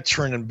dramatic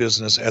turn in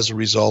business as a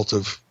result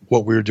of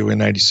what we were doing in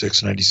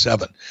 96,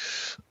 97.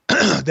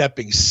 That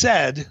being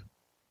said,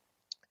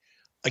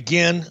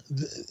 again,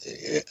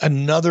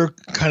 another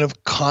kind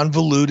of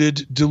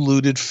convoluted,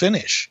 diluted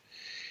finish.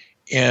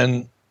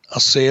 And I'll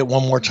say it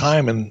one more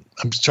time, and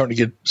I'm starting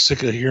to get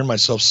sick of hearing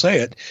myself say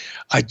it.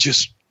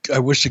 I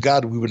wish to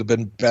God we would have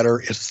been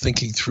better at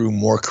thinking through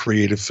more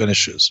creative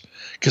finishes,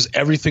 because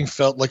everything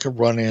felt like a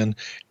run-in.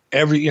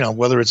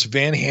 Whether it's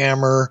Van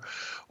Hammer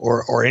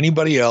or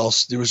anybody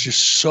else, there was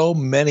just so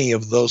many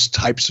of those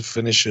types of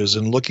finishes.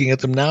 And looking at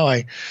them now,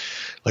 like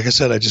I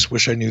said, I just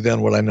wish I knew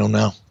then what I know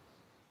now.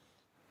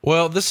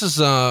 Well, this is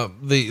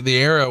the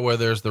era where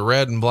there's the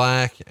red and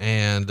black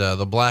and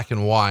the black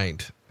and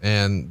white.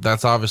 And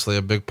that's obviously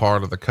a big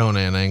part of the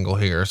Conan angle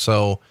here.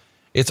 So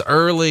it's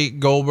early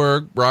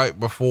Goldberg, right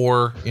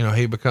before,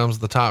 he becomes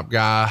the top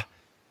guy.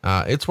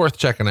 It's worth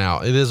checking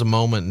out. It is a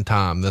moment in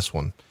time, this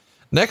one.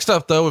 Next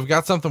up, though, we've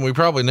got something we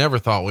probably never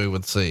thought we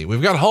would see.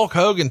 We've got Hulk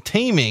Hogan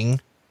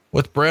teaming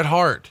with Bret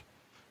Hart.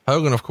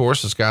 Hogan, of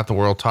course, has got the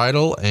world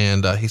title,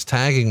 and he's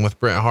tagging with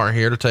Bret Hart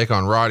here to take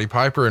on Roddy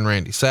Piper and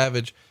Randy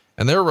Savage,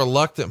 and they're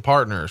reluctant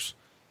partners.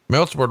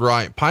 Meltzer would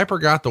write, Piper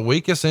got the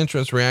weakest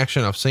entrance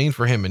reaction I've seen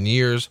for him in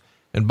years,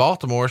 and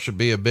Baltimore should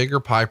be a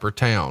bigger Piper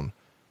town.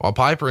 While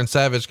Piper and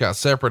Savage got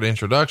separate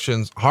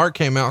introductions, Hart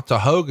came out to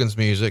Hogan's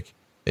music.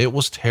 It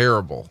was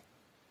terrible.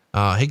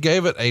 He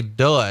gave it a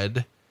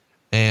dud,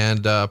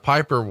 and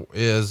Piper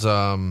is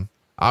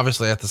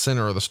obviously at the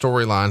center of the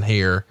storyline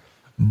here.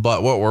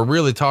 But what we're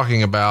really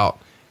talking about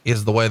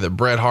is the way that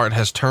Bret Hart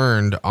has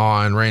turned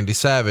on Randy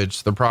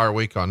Savage the prior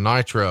week on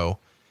Nitro.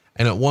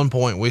 And at one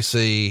point we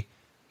see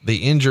the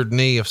injured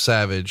knee of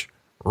Savage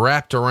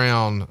wrapped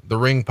around the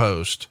ring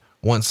post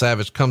once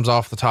Savage comes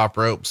off the top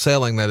rope,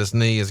 selling that his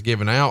knee is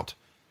given out.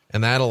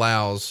 And that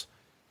allows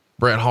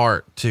Bret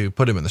Hart to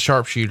put him in the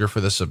sharpshooter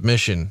for the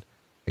submission.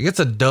 It gets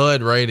a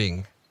dud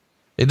rating.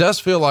 It does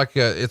feel like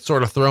it's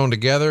sort of thrown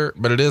together,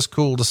 but it is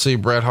cool to see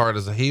Bret Hart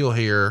as a heel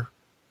here.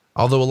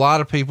 Although a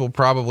lot of people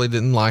probably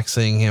didn't like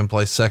seeing him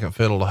play second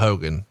fiddle to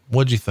Hogan.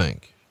 What'd you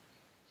think?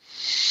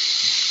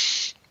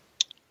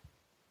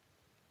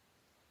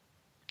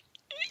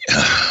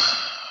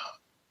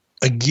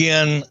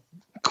 Again,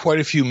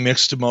 quite a few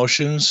mixed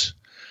emotions.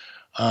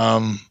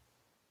 I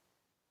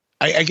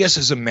guess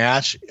as a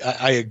match,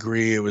 I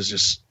agree. It was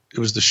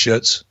the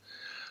shits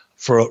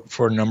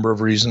for a number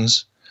of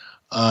reasons.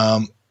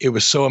 It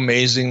was so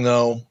amazing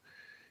though.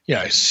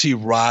 I see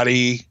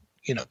Roddy,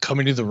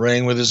 coming to the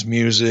ring with his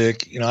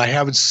music. I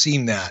haven't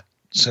seen that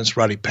since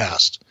Roddy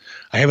passed.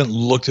 I haven't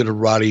looked at a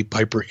Roddy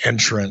Piper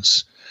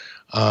entrance,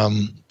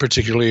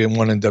 particularly in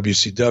one in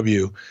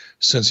WCW,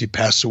 since he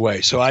passed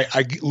away. So I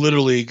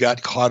literally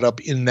got caught up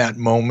in that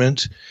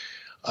moment,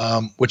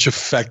 which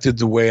affected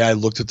the way I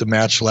looked at the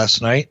match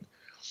last night.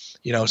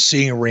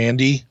 Seeing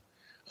Randy,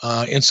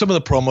 and some of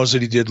the promos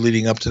that he did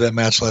leading up to that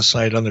match last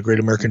night on the Great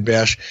American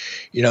Bash,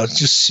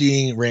 just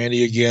seeing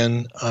Randy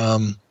again,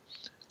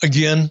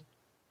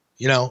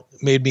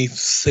 made me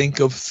think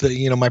of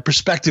my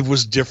perspective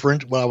was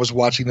different when I was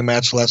watching the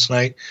match last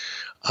night.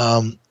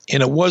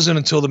 And it wasn't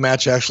until the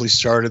match actually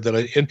started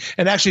that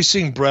and actually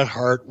seeing Bret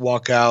Hart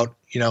walk out,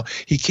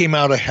 he came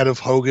out ahead of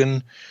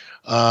Hogan,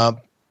 and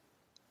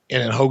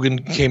then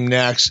Hogan came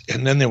next.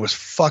 And then there was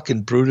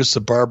fucking Brutus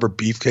the Barber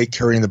Beefcake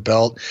carrying the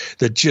belt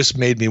that just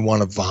made me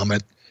want to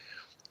vomit.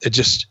 It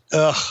just,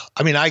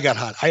 I got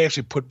hot. I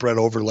actually put Bret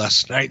over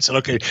last night and said,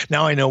 okay,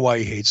 now I know why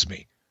he hates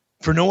me.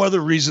 For no other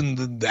reason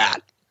than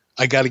that.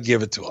 I got to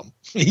give it to him.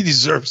 He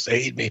deserves to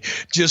hate me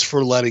just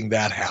for letting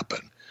that happen.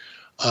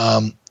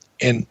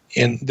 And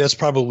that's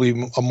probably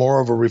more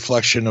of a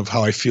reflection of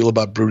how I feel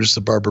about Brutus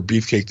the Barber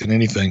Beefcake than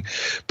anything.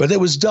 But it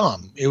was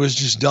dumb. It was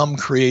just dumb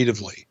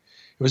creatively.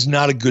 It was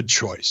not a good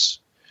choice.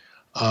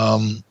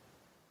 And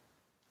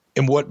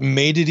what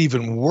made it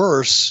even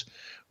worse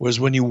was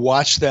when you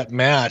watch that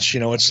match,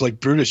 it's like,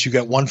 Brutus, you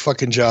got one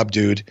fucking job,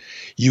 dude.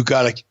 You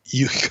gotta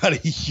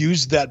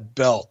use that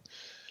belt.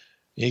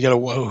 You got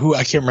to,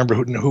 I can't remember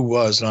who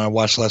was. And I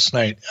watched last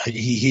night.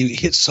 He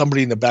hit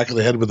somebody in the back of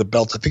the head with a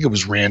belt. I think it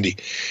was Randy.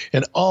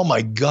 And oh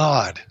my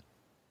God,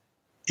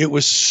 it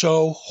was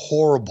so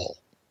horrible.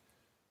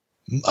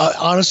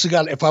 Honestly,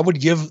 God, if I would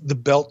give the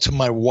belt to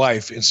my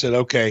wife and said,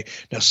 okay,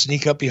 now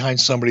sneak up behind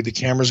somebody, the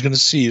camera's going to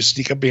see you,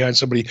 sneak up behind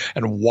somebody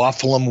and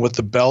waffle them with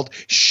the belt,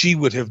 she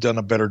would have done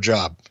a better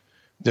job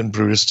than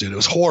Brutus did. It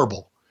was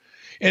horrible.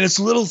 And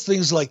it's little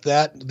things like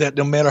that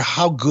no matter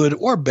how good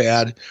or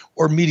bad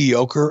or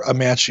mediocre a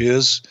match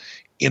is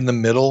in the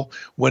middle,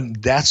 when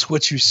that's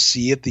what you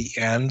see at the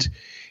end.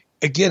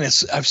 Again,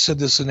 I've said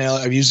this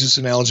I've used this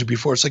analogy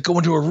before. It's like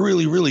going to a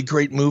really, really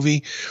great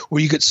movie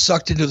where you get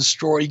sucked into the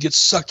story, you get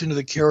sucked into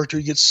the character,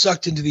 you get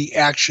sucked into the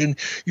action.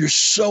 You're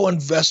so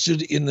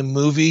invested in the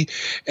movie.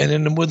 And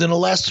then within the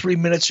last 3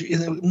 minutes, in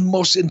the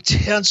most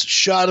intense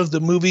shot of the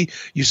movie,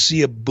 you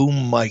see a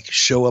boom mic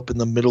show up in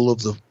the middle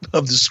of the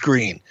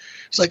screen.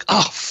 It's like,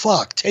 oh,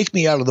 fuck, take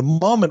me out of the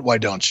moment. Why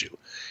don't you?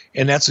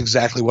 And that's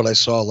exactly what I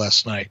saw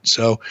last night.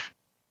 So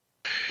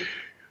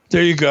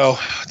there you go.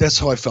 That's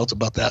how I felt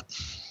about that.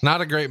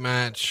 Not a great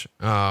match.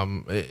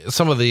 Some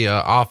of the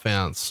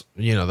offense,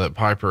 that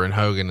Piper and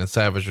Hogan and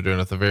Savage were doing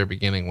at the very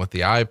beginning with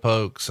the eye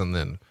pokes and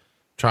then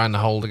trying to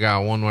hold a guy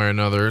one way or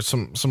another.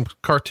 Some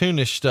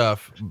cartoonish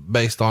stuff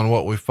based on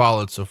what we've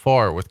followed so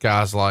far with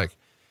guys like,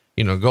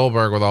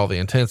 Goldberg with all the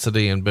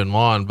intensity and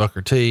Benoit and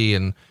Booker T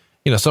and,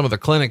 some of the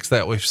clinics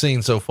that we've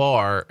seen so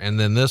far. And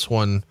then this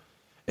one,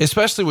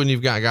 especially when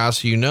you've got guys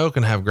who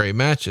can have great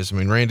matches. I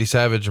mean, Randy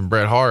Savage and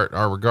Bret Hart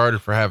are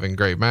regarded for having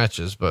great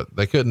matches, but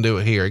they couldn't do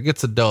it here. It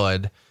gets a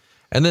dud.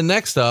 And then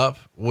next up,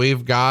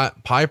 we've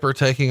got Piper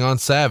taking on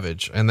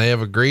Savage, and they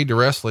have agreed to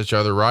wrestle each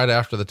other right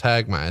after the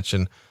tag match.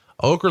 And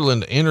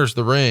Okerlund enters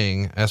the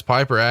ring as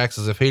Piper acts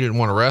as if he didn't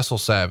want to wrestle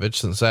Savage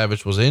since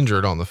Savage was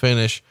injured on the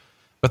finish,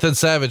 but then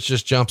Savage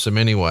just jumps him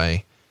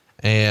anyway.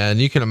 And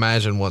you can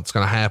imagine what's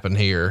going to happen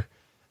here.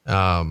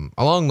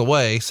 Along the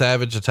way,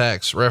 Savage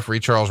attacks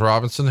referee Charles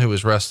Robinson, who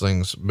is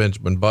wrestling's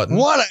Benjamin Button.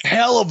 What a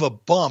hell of a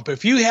bump.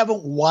 If you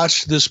haven't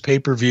watched this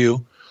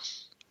pay-per-view,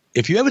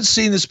 if you haven't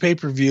seen this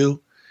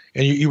pay-per-view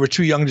and you were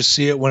too young to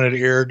see it when it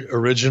aired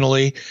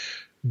originally,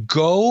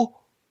 go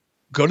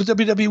to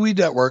WWE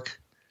Network,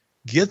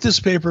 get this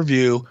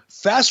pay-per-view,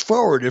 fast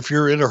forward if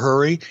you're in a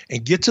hurry,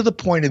 and get to the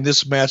point in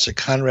this match that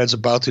Conrad's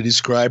about to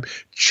describe.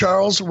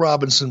 Charles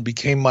Robinson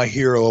became my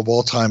hero of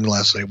all time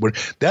last night.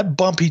 That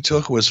bump he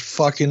took was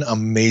fucking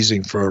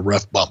amazing for a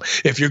ref bump.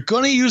 If you're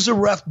going to use a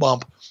ref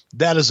bump,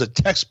 that is a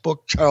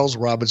textbook Charles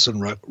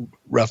Robinson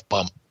ref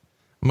bump.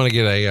 I'm going to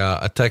get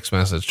a text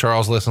message.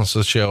 Charles listens to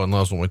the show and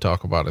loves when we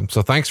talk about him.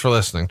 So thanks for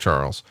listening,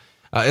 Charles.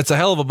 It's a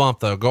hell of a bump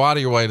though. Go out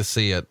of your way to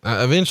see it.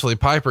 Eventually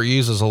Piper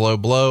uses a low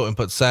blow and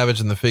puts Savage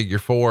in the figure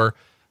 4.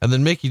 And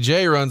then Mickey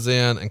J runs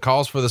in and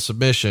calls for the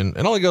submission.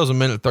 It only goes a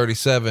minute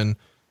 37,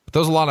 but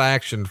there's a lot of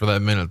action for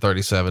that minute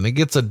 37. It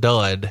gets a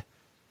dud.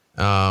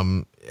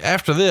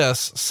 After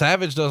this,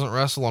 Savage doesn't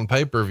wrestle on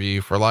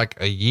pay-per-view for like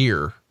a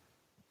year.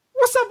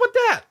 What's up with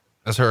that?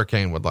 As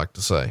Hurricane would like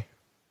to say.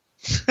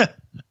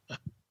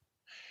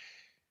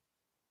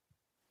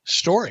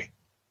 Story.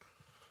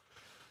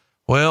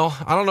 Well,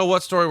 I don't know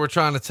what story we're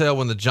trying to tell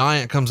when the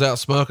Giant comes out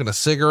smoking a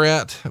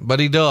cigarette, but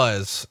he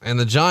does. And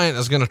the Giant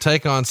is going to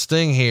take on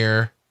Sting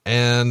here.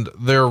 And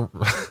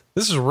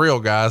this is real,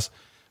 guys.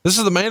 This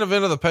is the main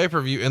event of the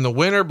pay-per-view, and the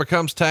winner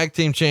becomes tag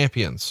team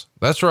champions.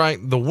 That's right.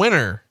 The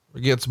winner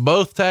gets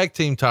both tag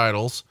team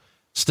titles,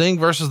 Sting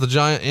versus the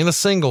Giant, in a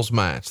singles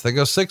match. They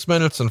go 6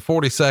 minutes and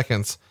 40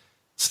 seconds.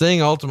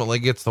 Sting ultimately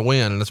gets the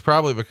win. And it's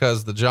probably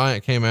because the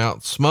Giant came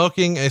out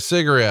smoking a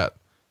cigarette,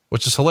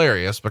 which is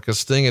hilarious because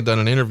Sting had done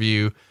an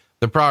interview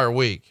the prior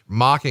week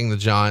mocking the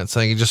Giant,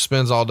 saying he just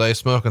spends all day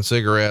smoking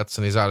cigarettes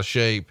and he's out of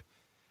shape.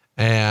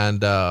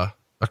 And, of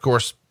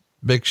course,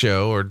 Big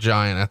Show, or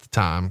Giant at the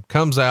time,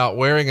 comes out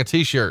wearing a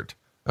t-shirt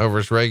over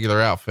his regular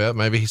outfit.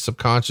 Maybe he's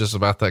subconscious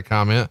about that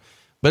comment,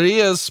 but he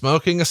is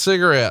smoking a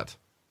cigarette.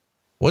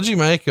 What'd you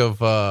make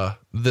of,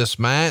 this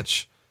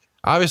match?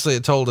 Obviously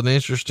it told an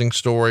interesting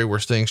story where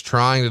Sting's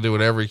trying to do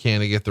whatever he can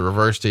to get the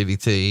reverse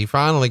DDT. He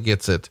finally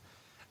gets it.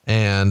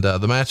 And,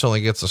 the match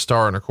only gets a 1.25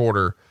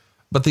 stars,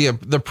 but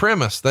the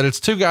premise that it's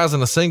two guys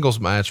in a singles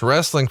match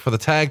wrestling for the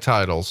tag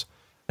titles,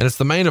 and it's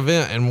the main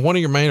event, and one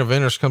of your main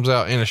eventers comes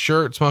out in a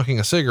shirt smoking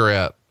a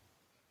cigarette,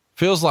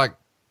 feels like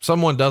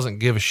someone doesn't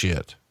give a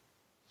shit.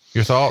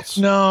 Your thoughts?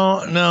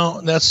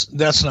 No,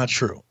 that's not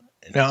true.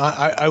 Now,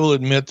 I will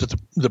admit that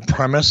the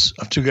premise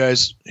of two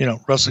guys,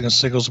 wrestling a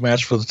singles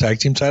match for the tag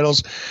team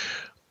titles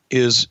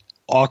is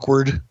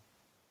awkward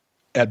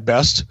at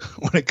best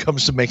when it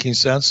comes to making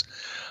sense.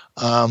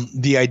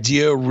 The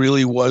idea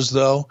really was,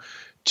 though,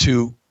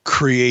 to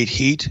create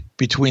heat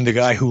between the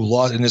guy who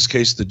lost, in this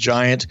case, the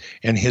Giant,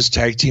 and his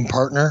tag team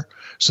partner,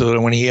 so that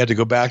when he had to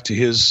go back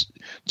to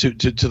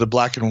to the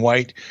black and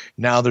white,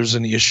 now there's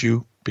an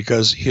issue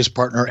because his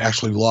partner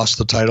actually lost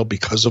the title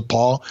because of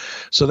Paul.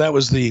 So that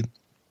was the,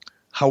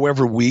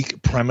 however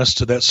weak premise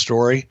to that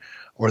story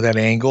or that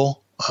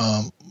angle.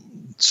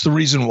 It's the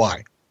reason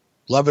why.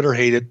 Love it or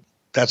hate it,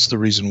 that's the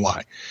reason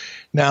why.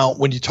 Now,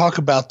 when you talk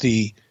about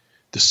the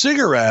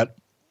cigarette,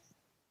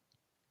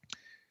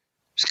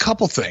 there's a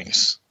couple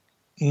things.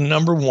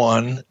 Number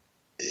one,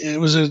 it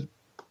was a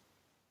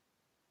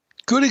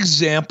good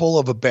example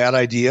of a bad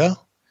idea.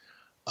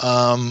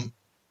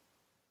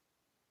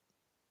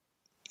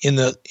 In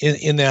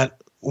that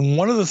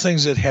one of the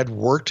things that had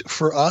worked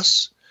for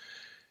us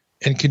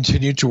and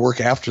continued to work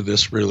after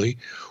this really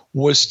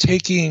was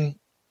taking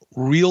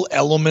real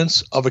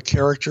elements of a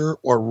character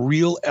or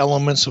real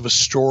elements of a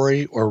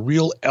story or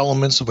real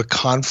elements of a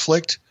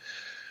conflict,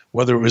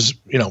 whether it was,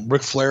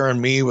 Ric Flair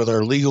and me with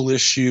our legal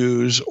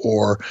issues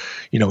or,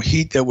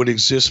 heat that would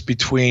exist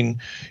between,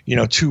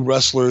 two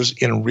wrestlers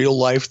in real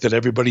life that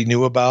everybody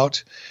knew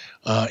about.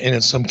 And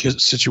in some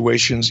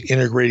situations,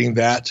 integrating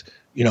that,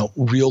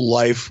 real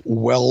life,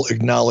 well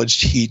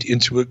acknowledged heat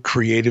into a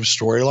creative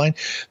storyline.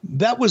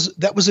 That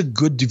was a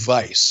good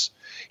device.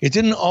 It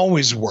didn't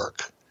always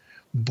work,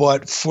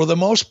 but for the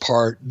most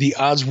part, the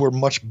odds were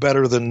much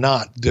better than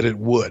not that it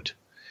would.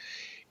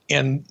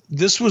 And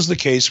this was the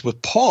case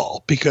with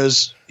Paul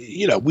because,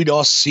 we'd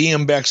all see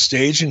him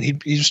backstage and he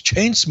was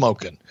chain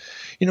smoking.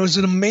 he's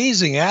an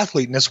amazing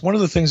athlete. And that's one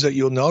of the things that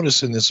you'll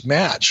notice in this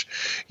match,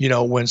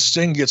 when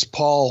Sting gets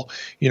Paul,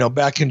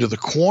 back into the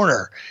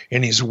corner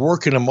and he's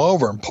working him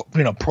over,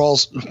 and,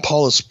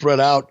 Paul is spread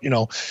out,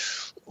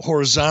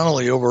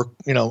 horizontally over,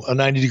 a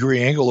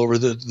 90-degree angle over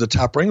the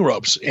top ring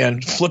ropes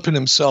and flipping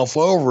himself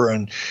over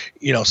and,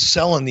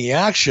 selling the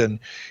action.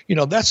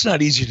 That's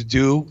not easy to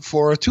do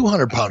for a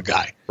 200-pound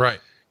guy. Right.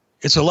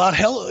 It's a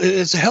hell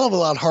of a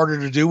lot harder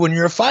to do when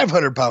you're a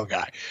 500-pound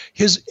guy.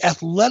 His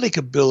athletic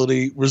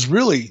ability was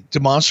really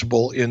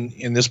demonstrable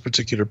in this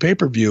particular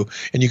pay-per-view,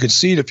 and you can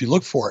see it if you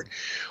look for it.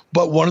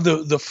 But one of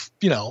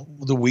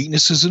the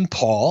weaknesses in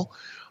Paul,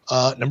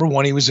 number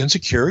one, he was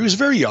insecure. He was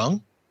very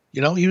young.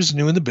 He was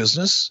new in the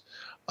business.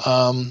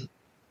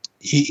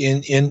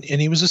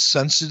 He was a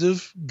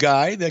sensitive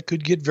guy that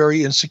could get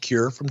very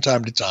insecure from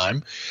time to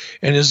time.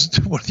 And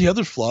one of the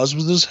other flaws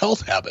was his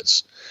health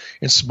habits,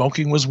 and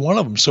smoking was one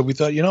of them. So we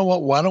thought,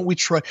 why don't we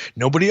try?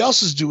 Nobody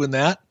else is doing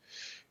that.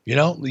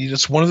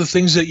 It's one of the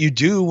things that you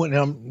do. And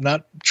I'm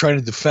not trying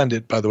to defend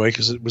it, by the way,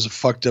 because it was a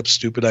fucked up,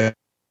 stupid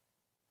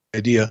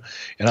idea,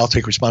 and I'll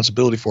take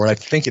responsibility for it. I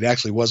think it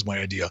actually was my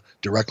idea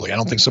directly. I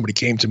don't think somebody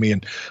came to me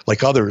and,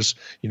 like others,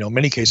 in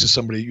many cases,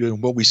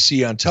 what we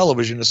see on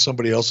television is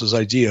somebody else's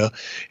idea,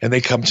 and they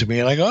come to me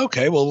and I go,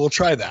 okay, well, we'll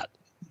try that.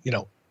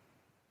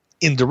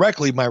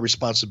 Indirectly my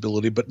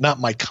responsibility, but not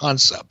my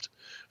concept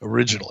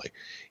originally.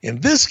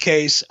 In this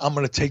case, I'm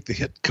going to take the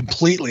hit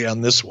completely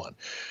on this one,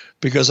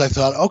 because I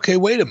thought, okay,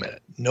 wait a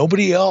minute.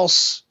 Nobody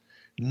else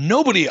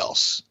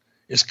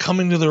is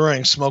coming to the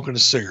ring smoking a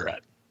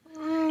cigarette,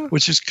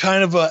 which is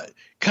kind of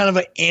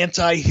an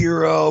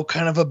anti-hero,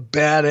 kind of a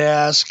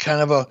badass,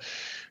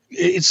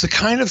 it's the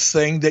kind of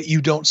thing that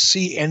you don't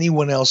see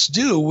anyone else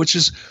do, which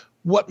is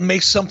what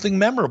makes something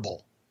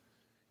memorable.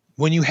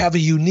 When you have a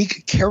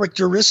unique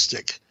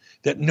characteristic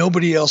that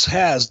nobody else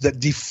has that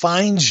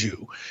defines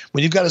you,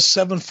 when you've got a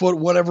 7-foot,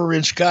 whatever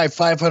inch guy,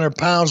 500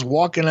 pounds,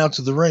 walking out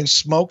to the ring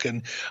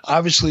smoking,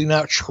 obviously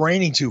not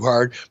training too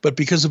hard, but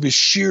because of his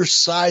sheer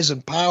size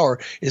and power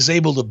is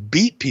able to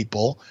beat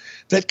people,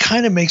 that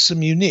kind of makes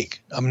him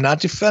unique. I'm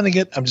not defending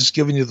it. I'm just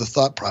giving you the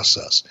thought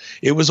process.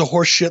 It was a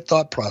horseshit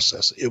thought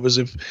process. It was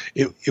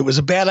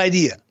a bad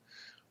idea,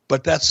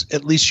 but that's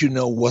at least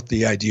what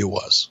the idea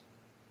was.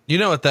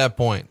 At that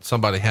point,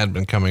 somebody had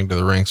been coming to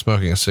the ring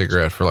smoking a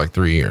cigarette for like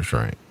 3 years,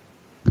 right?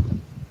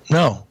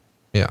 No.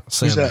 Yeah.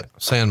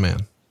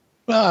 Sandman.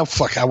 Oh,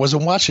 fuck. I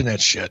wasn't watching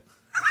that shit.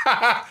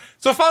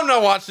 So if I'm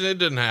not watching it, it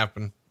didn't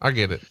happen. I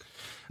get it.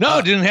 No,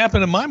 it didn't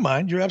happen in my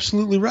mind. You're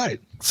absolutely right.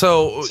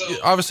 So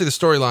obviously the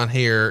storyline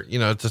here,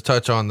 to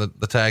touch on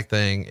the tag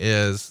thing,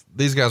 is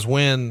these guys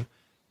win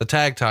the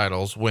tag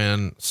titles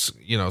when,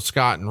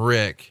 Scott and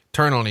Rick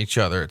turn on each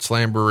other at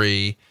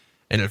Slamboree,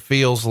 and it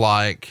feels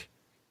like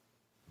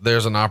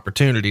there's an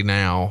opportunity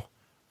now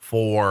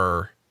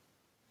for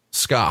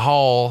Scott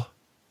Hall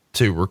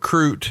to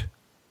recruit,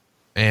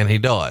 and he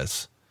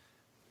does.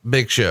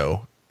 Big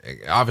Show.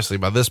 Obviously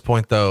by this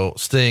point though,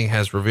 Sting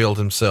has revealed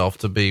himself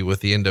to be with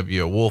the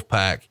NWO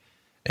Wolfpack,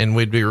 and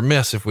we'd be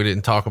remiss if we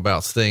didn't talk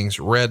about Sting's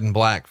red and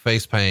black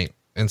face paint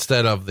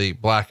instead of the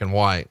black and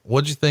white.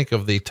 What'd you think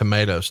of the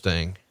tomato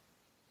Sting?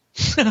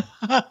 I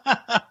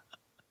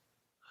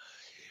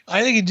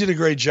think he did a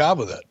great job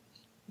with it.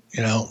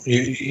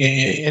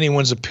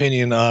 Anyone's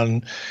opinion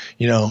on,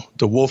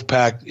 the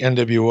Wolfpack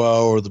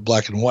NWO or the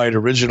black and white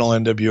original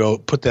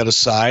NWO, put that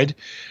aside.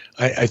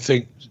 I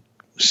think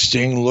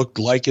Sting looked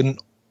like $1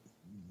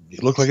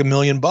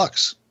 million.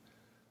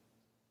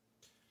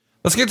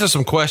 Let's get to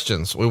some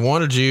questions. We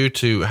wanted you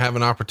to have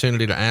an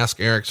opportunity to ask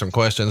Eric some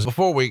questions.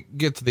 Before we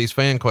get to these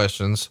fan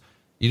questions,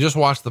 you just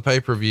watched the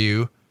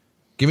pay-per-view.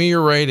 Give me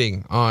your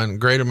rating on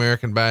Great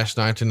American Bash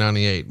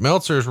 1998.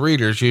 Meltzer's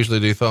readers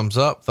usually do thumbs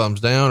up, thumbs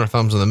down, or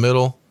thumbs in the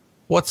middle.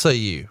 What say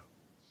you?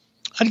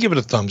 I'd give it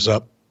a thumbs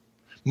up.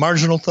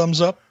 Marginal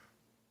thumbs up.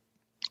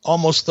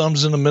 Almost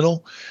thumbs in the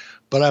middle.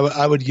 But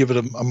I would give it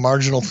a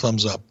marginal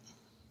thumbs up.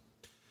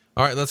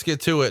 All right, let's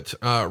get to it.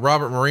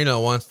 Robert Marino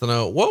wants to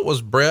know, what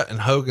was Bret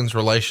and Hogan's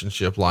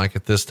relationship like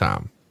at this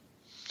time?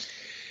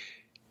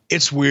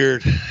 It's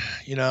weird.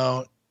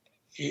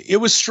 It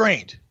was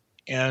strained.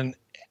 And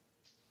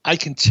I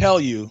can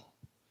tell you,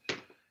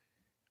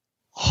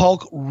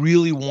 Hulk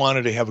really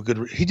wanted to have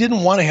he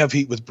didn't want to have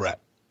heat with Bret.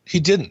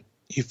 He didn't.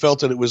 He felt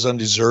that it was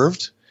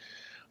undeserved.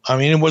 I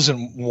mean, it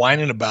wasn't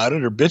whining about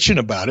it or bitching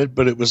about it,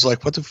 but it was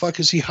like, what the fuck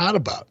is he hot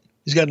about?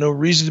 He's got no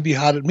reason to be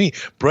hot at me.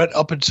 Bret,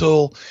 up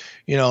until,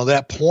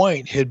 that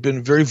point, had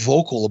been very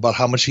vocal about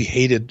how much he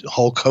hated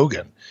Hulk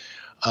Hogan.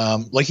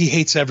 Like he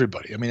hates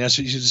everybody. I mean, that's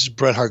just,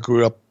 Bret Hart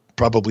grew up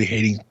probably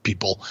hating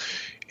people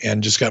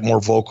and just got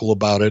more vocal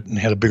about it and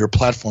had a bigger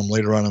platform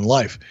later on in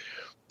life.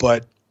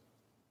 But,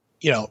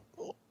 in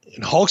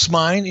Hulk's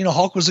mind,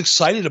 Hulk was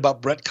excited about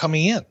Bret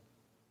coming in. I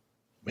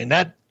mean,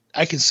 that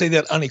I can say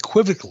that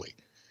unequivocally.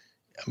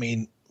 I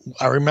mean,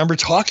 I remember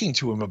talking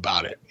to him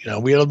about it.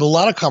 We had a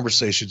lot of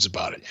conversations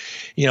about it.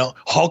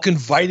 Hulk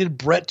invited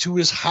Bret to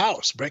his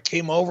house. Bret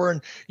came over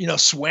and,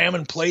 swam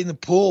and played in the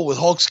pool with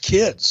Hulk's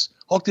kids.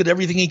 Hulk did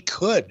everything he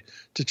could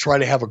to try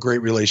to have a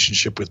great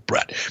relationship with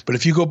Bret. But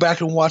if you go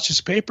back and watch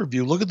his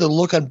pay-per-view, look at the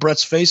look on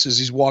Bret's face as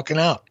he's walking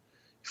out.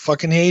 He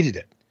fucking hated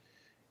it.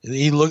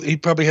 He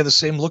probably had the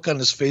same look on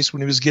his face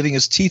when he was getting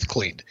his teeth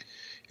cleaned.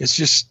 It's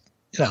just,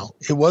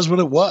 it was what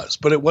it was,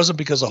 but it wasn't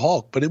because of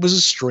Hulk, but it was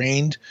a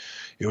strained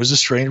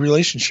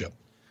relationship.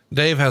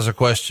 Dave has a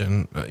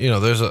question.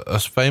 There's a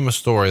famous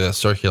story that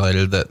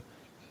circulated that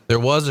there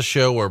was a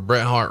show where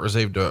Bret Hart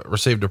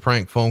received a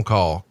prank phone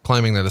call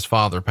claiming that his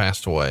father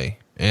passed away.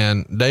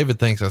 And David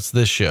thinks that's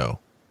this show.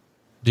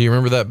 Do you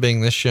remember that being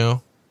this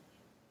show?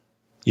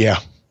 Yeah.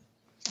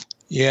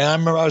 Yeah. I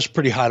remember I was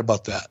pretty hot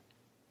about that.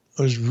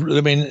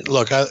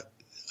 Look, I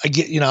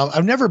get,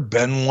 I've never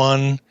been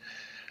one.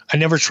 I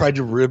never tried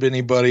to rib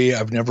anybody.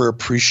 I've never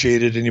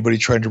appreciated anybody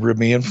trying to rib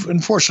me. And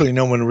unfortunately,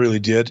 no one really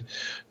did.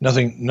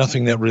 Nothing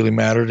that really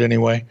mattered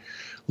anyway.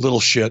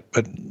 Little shit,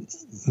 but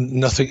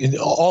nothing.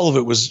 All of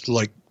it was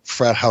like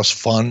frat house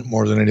fun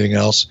more than anything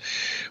else.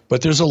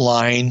 But there's a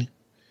line,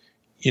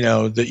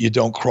 that you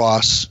don't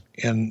cross.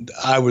 And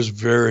I was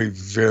very,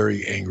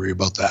 very angry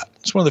about that.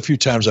 It's one of the few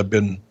times I've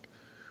been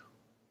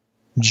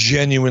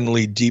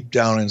genuinely deep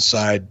down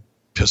inside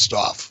pissed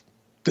off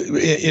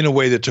in a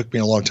way that took me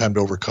a long time to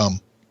overcome.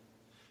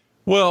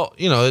 Well,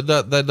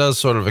 that does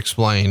sort of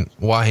explain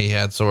why he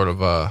had sort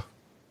of a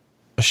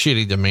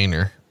shitty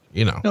demeanor,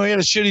 No, he had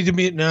a shitty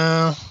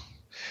demeanor.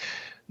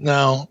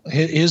 No,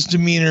 his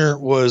demeanor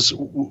was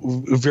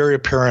very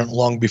apparent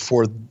long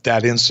before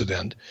that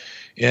incident.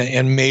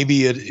 And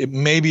maybe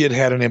it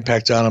had an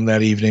impact on him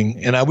that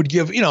evening. And I would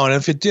give, and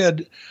if it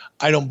did,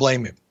 I don't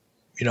blame him.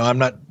 I'm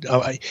not,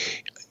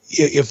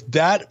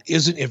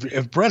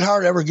 if Bret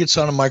Hart ever gets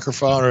on a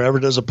microphone or ever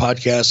does a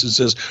podcast and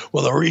says,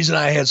 well, the reason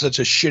I had such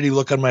a shitty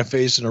look on my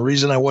face and the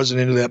reason I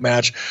wasn't into that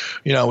match,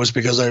 was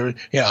because I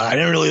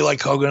didn't really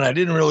like Hogan. I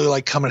didn't really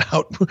like coming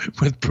out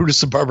with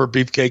Brutus the Barber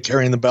Beefcake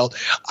carrying the belt.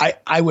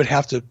 I would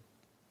have to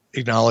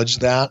acknowledge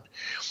that.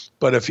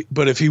 But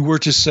if he were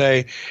to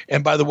say,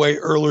 and by the way,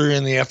 earlier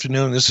in the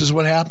afternoon, this is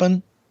what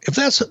happened. If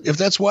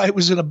that's why he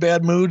was in a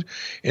bad mood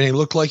and he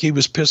looked like he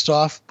was pissed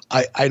off,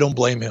 I don't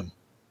blame him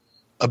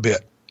a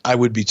bit. I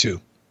would be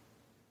too.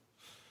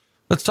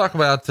 Let's talk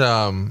about,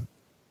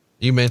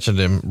 you mentioned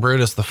him,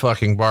 Brutus the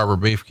fucking Barber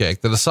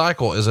Beefcake. The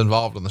Disciple is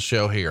involved in the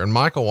show here. And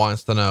Michael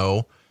wants to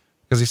know,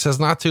 because he says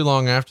not too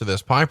long after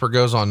this, Piper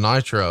goes on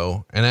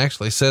Nitro and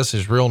actually says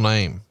his real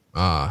name,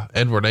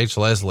 Edward H.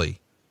 Leslie.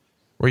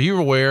 Were you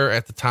aware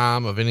at the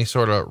time of any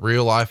sort of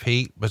real life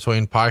heat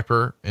between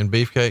Piper and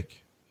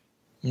Beefcake?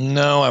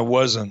 No, I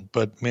wasn't,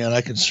 but man, I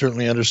can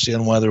certainly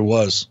understand why there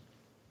was.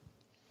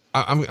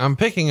 I'm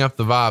picking up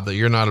the vibe that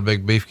you're not a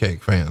big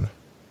Beefcake fan.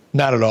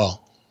 Not at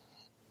all.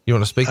 You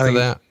want to speak to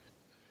that?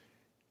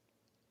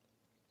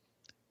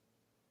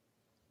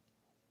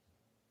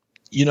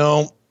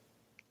 This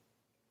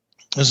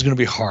is going to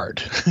be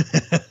hard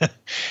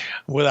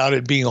without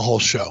it being a whole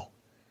show.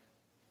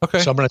 Okay.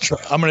 So I'm going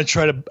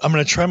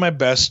to try my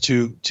best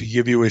to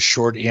give you a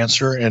short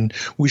answer, and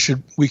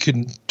we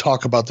can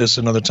talk about this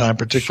another time,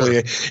 particularly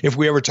if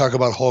we ever talk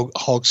about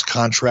Hulk's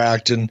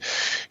contract and,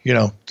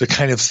 the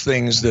kind of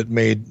things that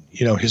made,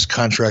 his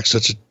contract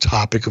such a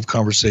topic of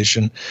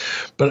conversation.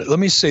 But let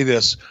me say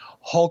this,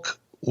 Hulk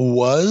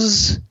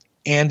was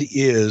and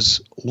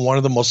is one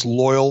of the most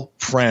loyal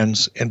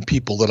friends and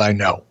people that I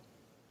know.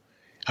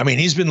 I mean,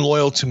 he's been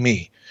loyal to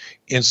me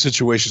in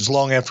situations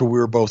long after we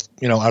were both,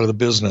 out of the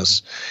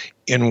business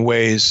in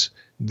ways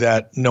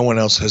that no one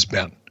else has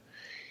been.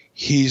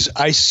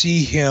 I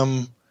see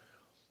him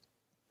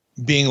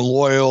being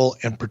loyal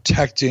and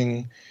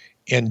protecting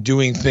and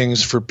doing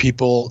things for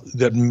people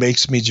that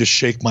makes me just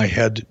shake my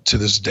head to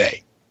this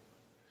day.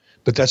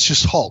 But that's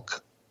just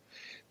Hulk.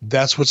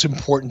 That's what's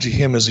important to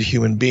him as a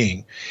human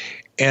being.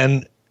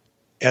 And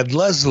Ed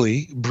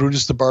Leslie,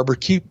 Brutus the Barber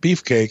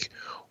Beefcake,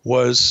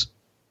 was,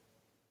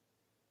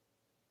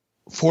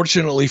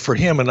 fortunately for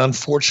him and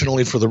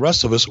unfortunately for the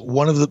rest of us,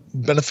 one of the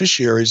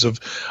beneficiaries of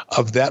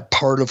that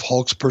part of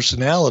Hulk's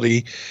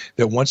personality,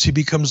 that once he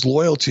becomes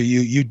loyal to you,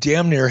 you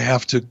damn near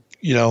have to,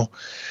 you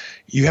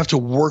have to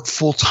work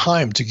full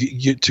time to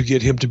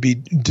get him to be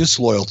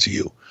disloyal to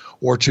you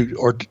or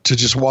to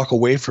just walk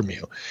away from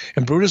you.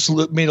 And Brutus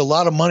made a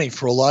lot of money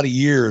for a lot of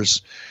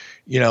years,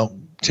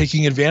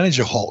 taking advantage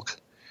of Hulk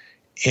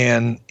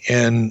and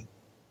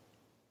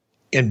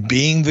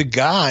being the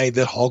guy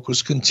that Hulk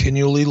was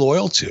continually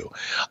loyal to.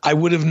 I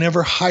would have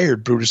never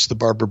hired Brutus the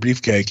Barber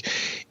Beefcake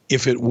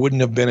if it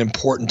wouldn't have been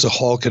important to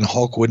Hulk and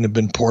Hulk wouldn't have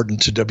been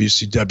important to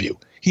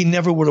WCW. He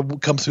never would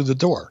have come through the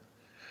door.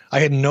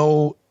 I had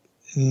no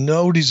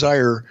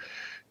desire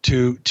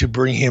to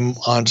bring him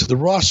onto the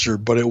roster,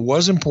 but it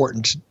was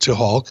important to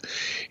Hulk.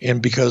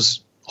 And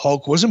because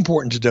Hulk was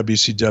important to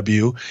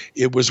WCW,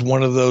 it was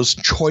one of those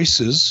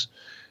choices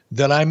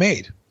that I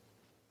made.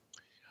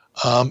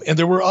 And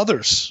there were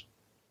others.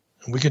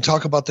 We can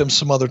talk about them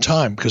some other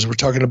time because we're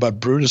talking about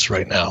Brutus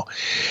right now.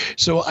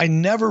 So I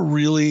never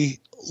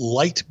really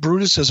liked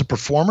Brutus as a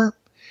performer.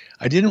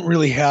 I didn't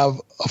really have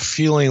a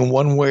feeling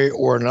one way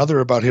or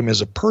another about him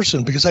as a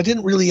person because I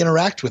didn't really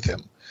interact with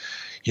him.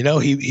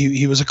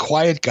 He was a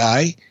quiet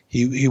guy.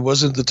 He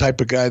wasn't the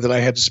type of guy that I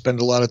had to spend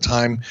a lot of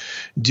time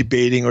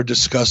debating or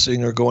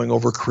discussing or going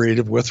over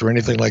creative with or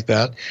anything like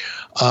that.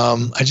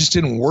 I just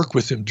didn't work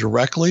with him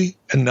directly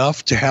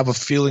enough to have a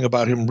feeling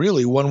about him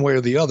really one way or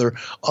the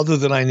other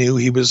than I knew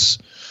he was,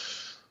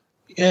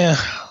 I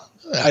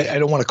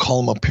don't want to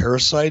call him a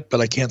parasite, but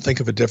I can't think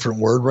of a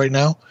different word right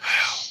now.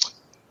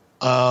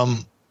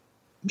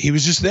 He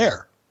was just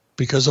there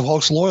because of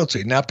Hulk's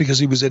loyalty, not because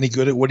he was any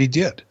good at what he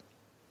did.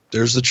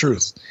 There's the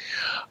truth.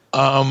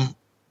 But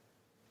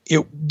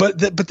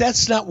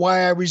that's not why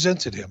I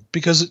resented him,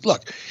 because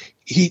look,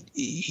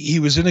 he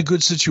was in a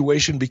good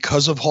situation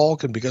because of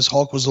Hulk and because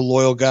Hulk was a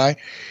loyal guy.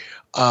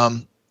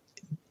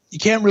 You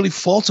can't really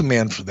fault a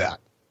man for that.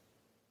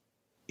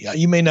 Yeah,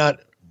 you may not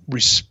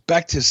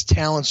respect his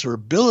talents or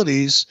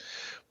abilities,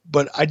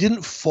 but I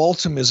didn't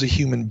fault him as a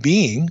human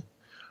being.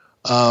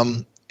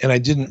 And I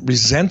didn't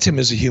resent him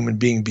as a human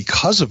being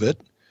because of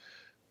it,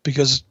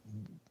 because,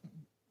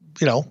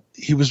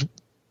 he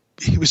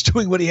was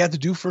doing what he had to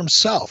do for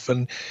himself,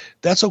 and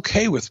that's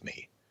okay with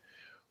me.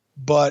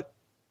 But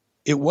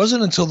it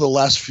wasn't until the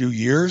last few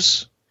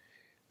years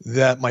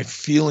that my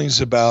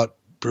feelings about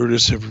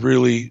Brutus have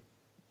really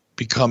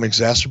become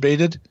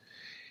exacerbated.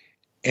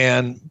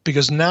 And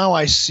because now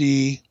I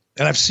see,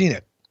 and I've seen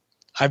it,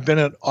 I've been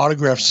at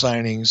autograph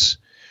signings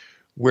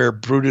where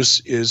Brutus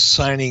is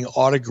signing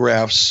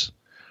autographs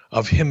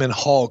of him and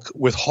Hulk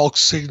with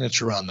Hulk's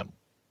signature on them.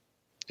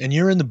 And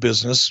you're in the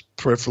business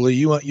peripherally.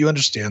 You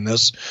understand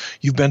this.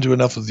 You've been to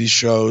enough of these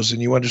shows,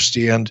 and you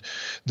understand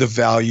the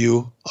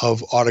value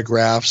of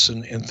autographs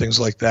and things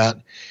like that.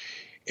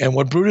 And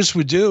what Brutus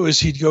would do is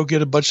he'd go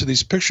get a bunch of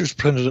these pictures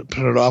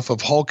printed off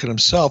of Hulk and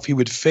himself. He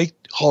would fake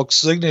Hulk's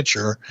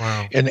signature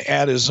and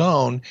add his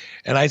own.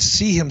 And I'd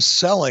see him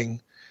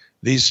selling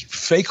these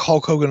fake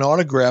Hulk Hogan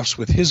autographs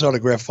with his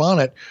autograph on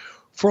it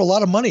for a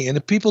lot of money. And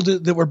the people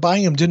that were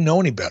buying them didn't know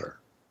any better.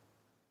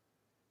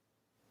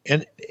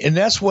 And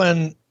that's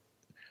when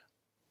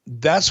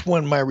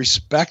my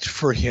respect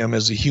for him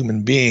as a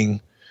human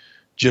being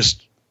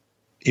just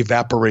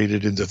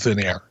evaporated into thin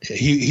air.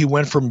 He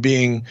went from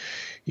being,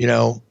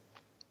 a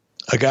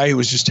guy who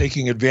was just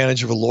taking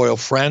advantage of a loyal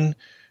friend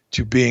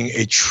to being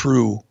a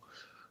true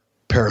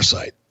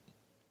parasite.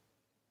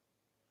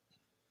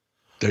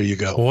 There you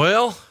go.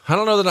 Well, I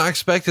don't know that I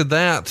expected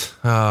that.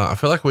 I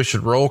feel like we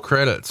should roll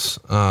credits.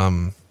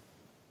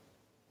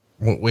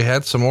 We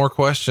had some more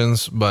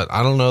questions, but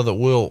I don't know that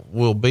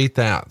we'll beat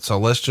that. So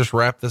let's just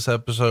wrap this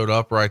episode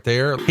up right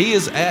there. He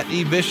is at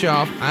E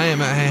Bischoff. I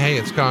am at Hey,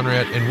 it's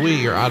Conrad, and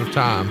we are out of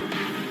time.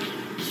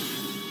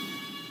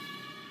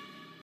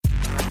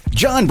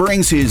 John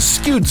brings his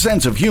skewed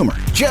sense of humor.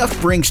 Jeff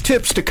brings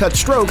tips to cut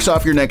strokes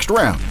off your next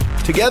round.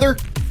 Together,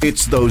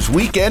 it's those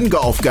weekend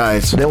golf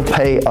guys. They'll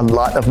pay a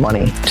lot of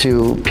money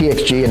to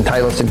PXG and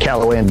Titleist and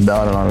Callaway and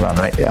on and on and on,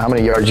 right? How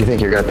many yards do you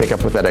think you're going to pick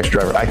up with that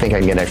extra driver? I think I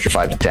can get an extra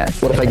 5 to 10.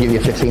 What if I give you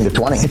 15 to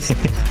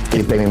 20?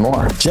 You pay me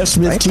more. Jeff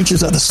Smith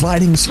teaches on the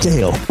sliding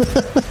scale.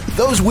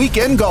 Those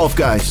Weekend Golf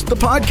Guys, the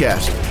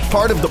podcast,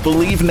 part of the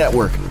Believe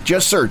Network.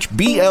 Just search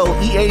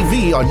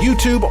BLEAV on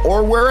YouTube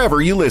or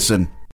wherever you listen.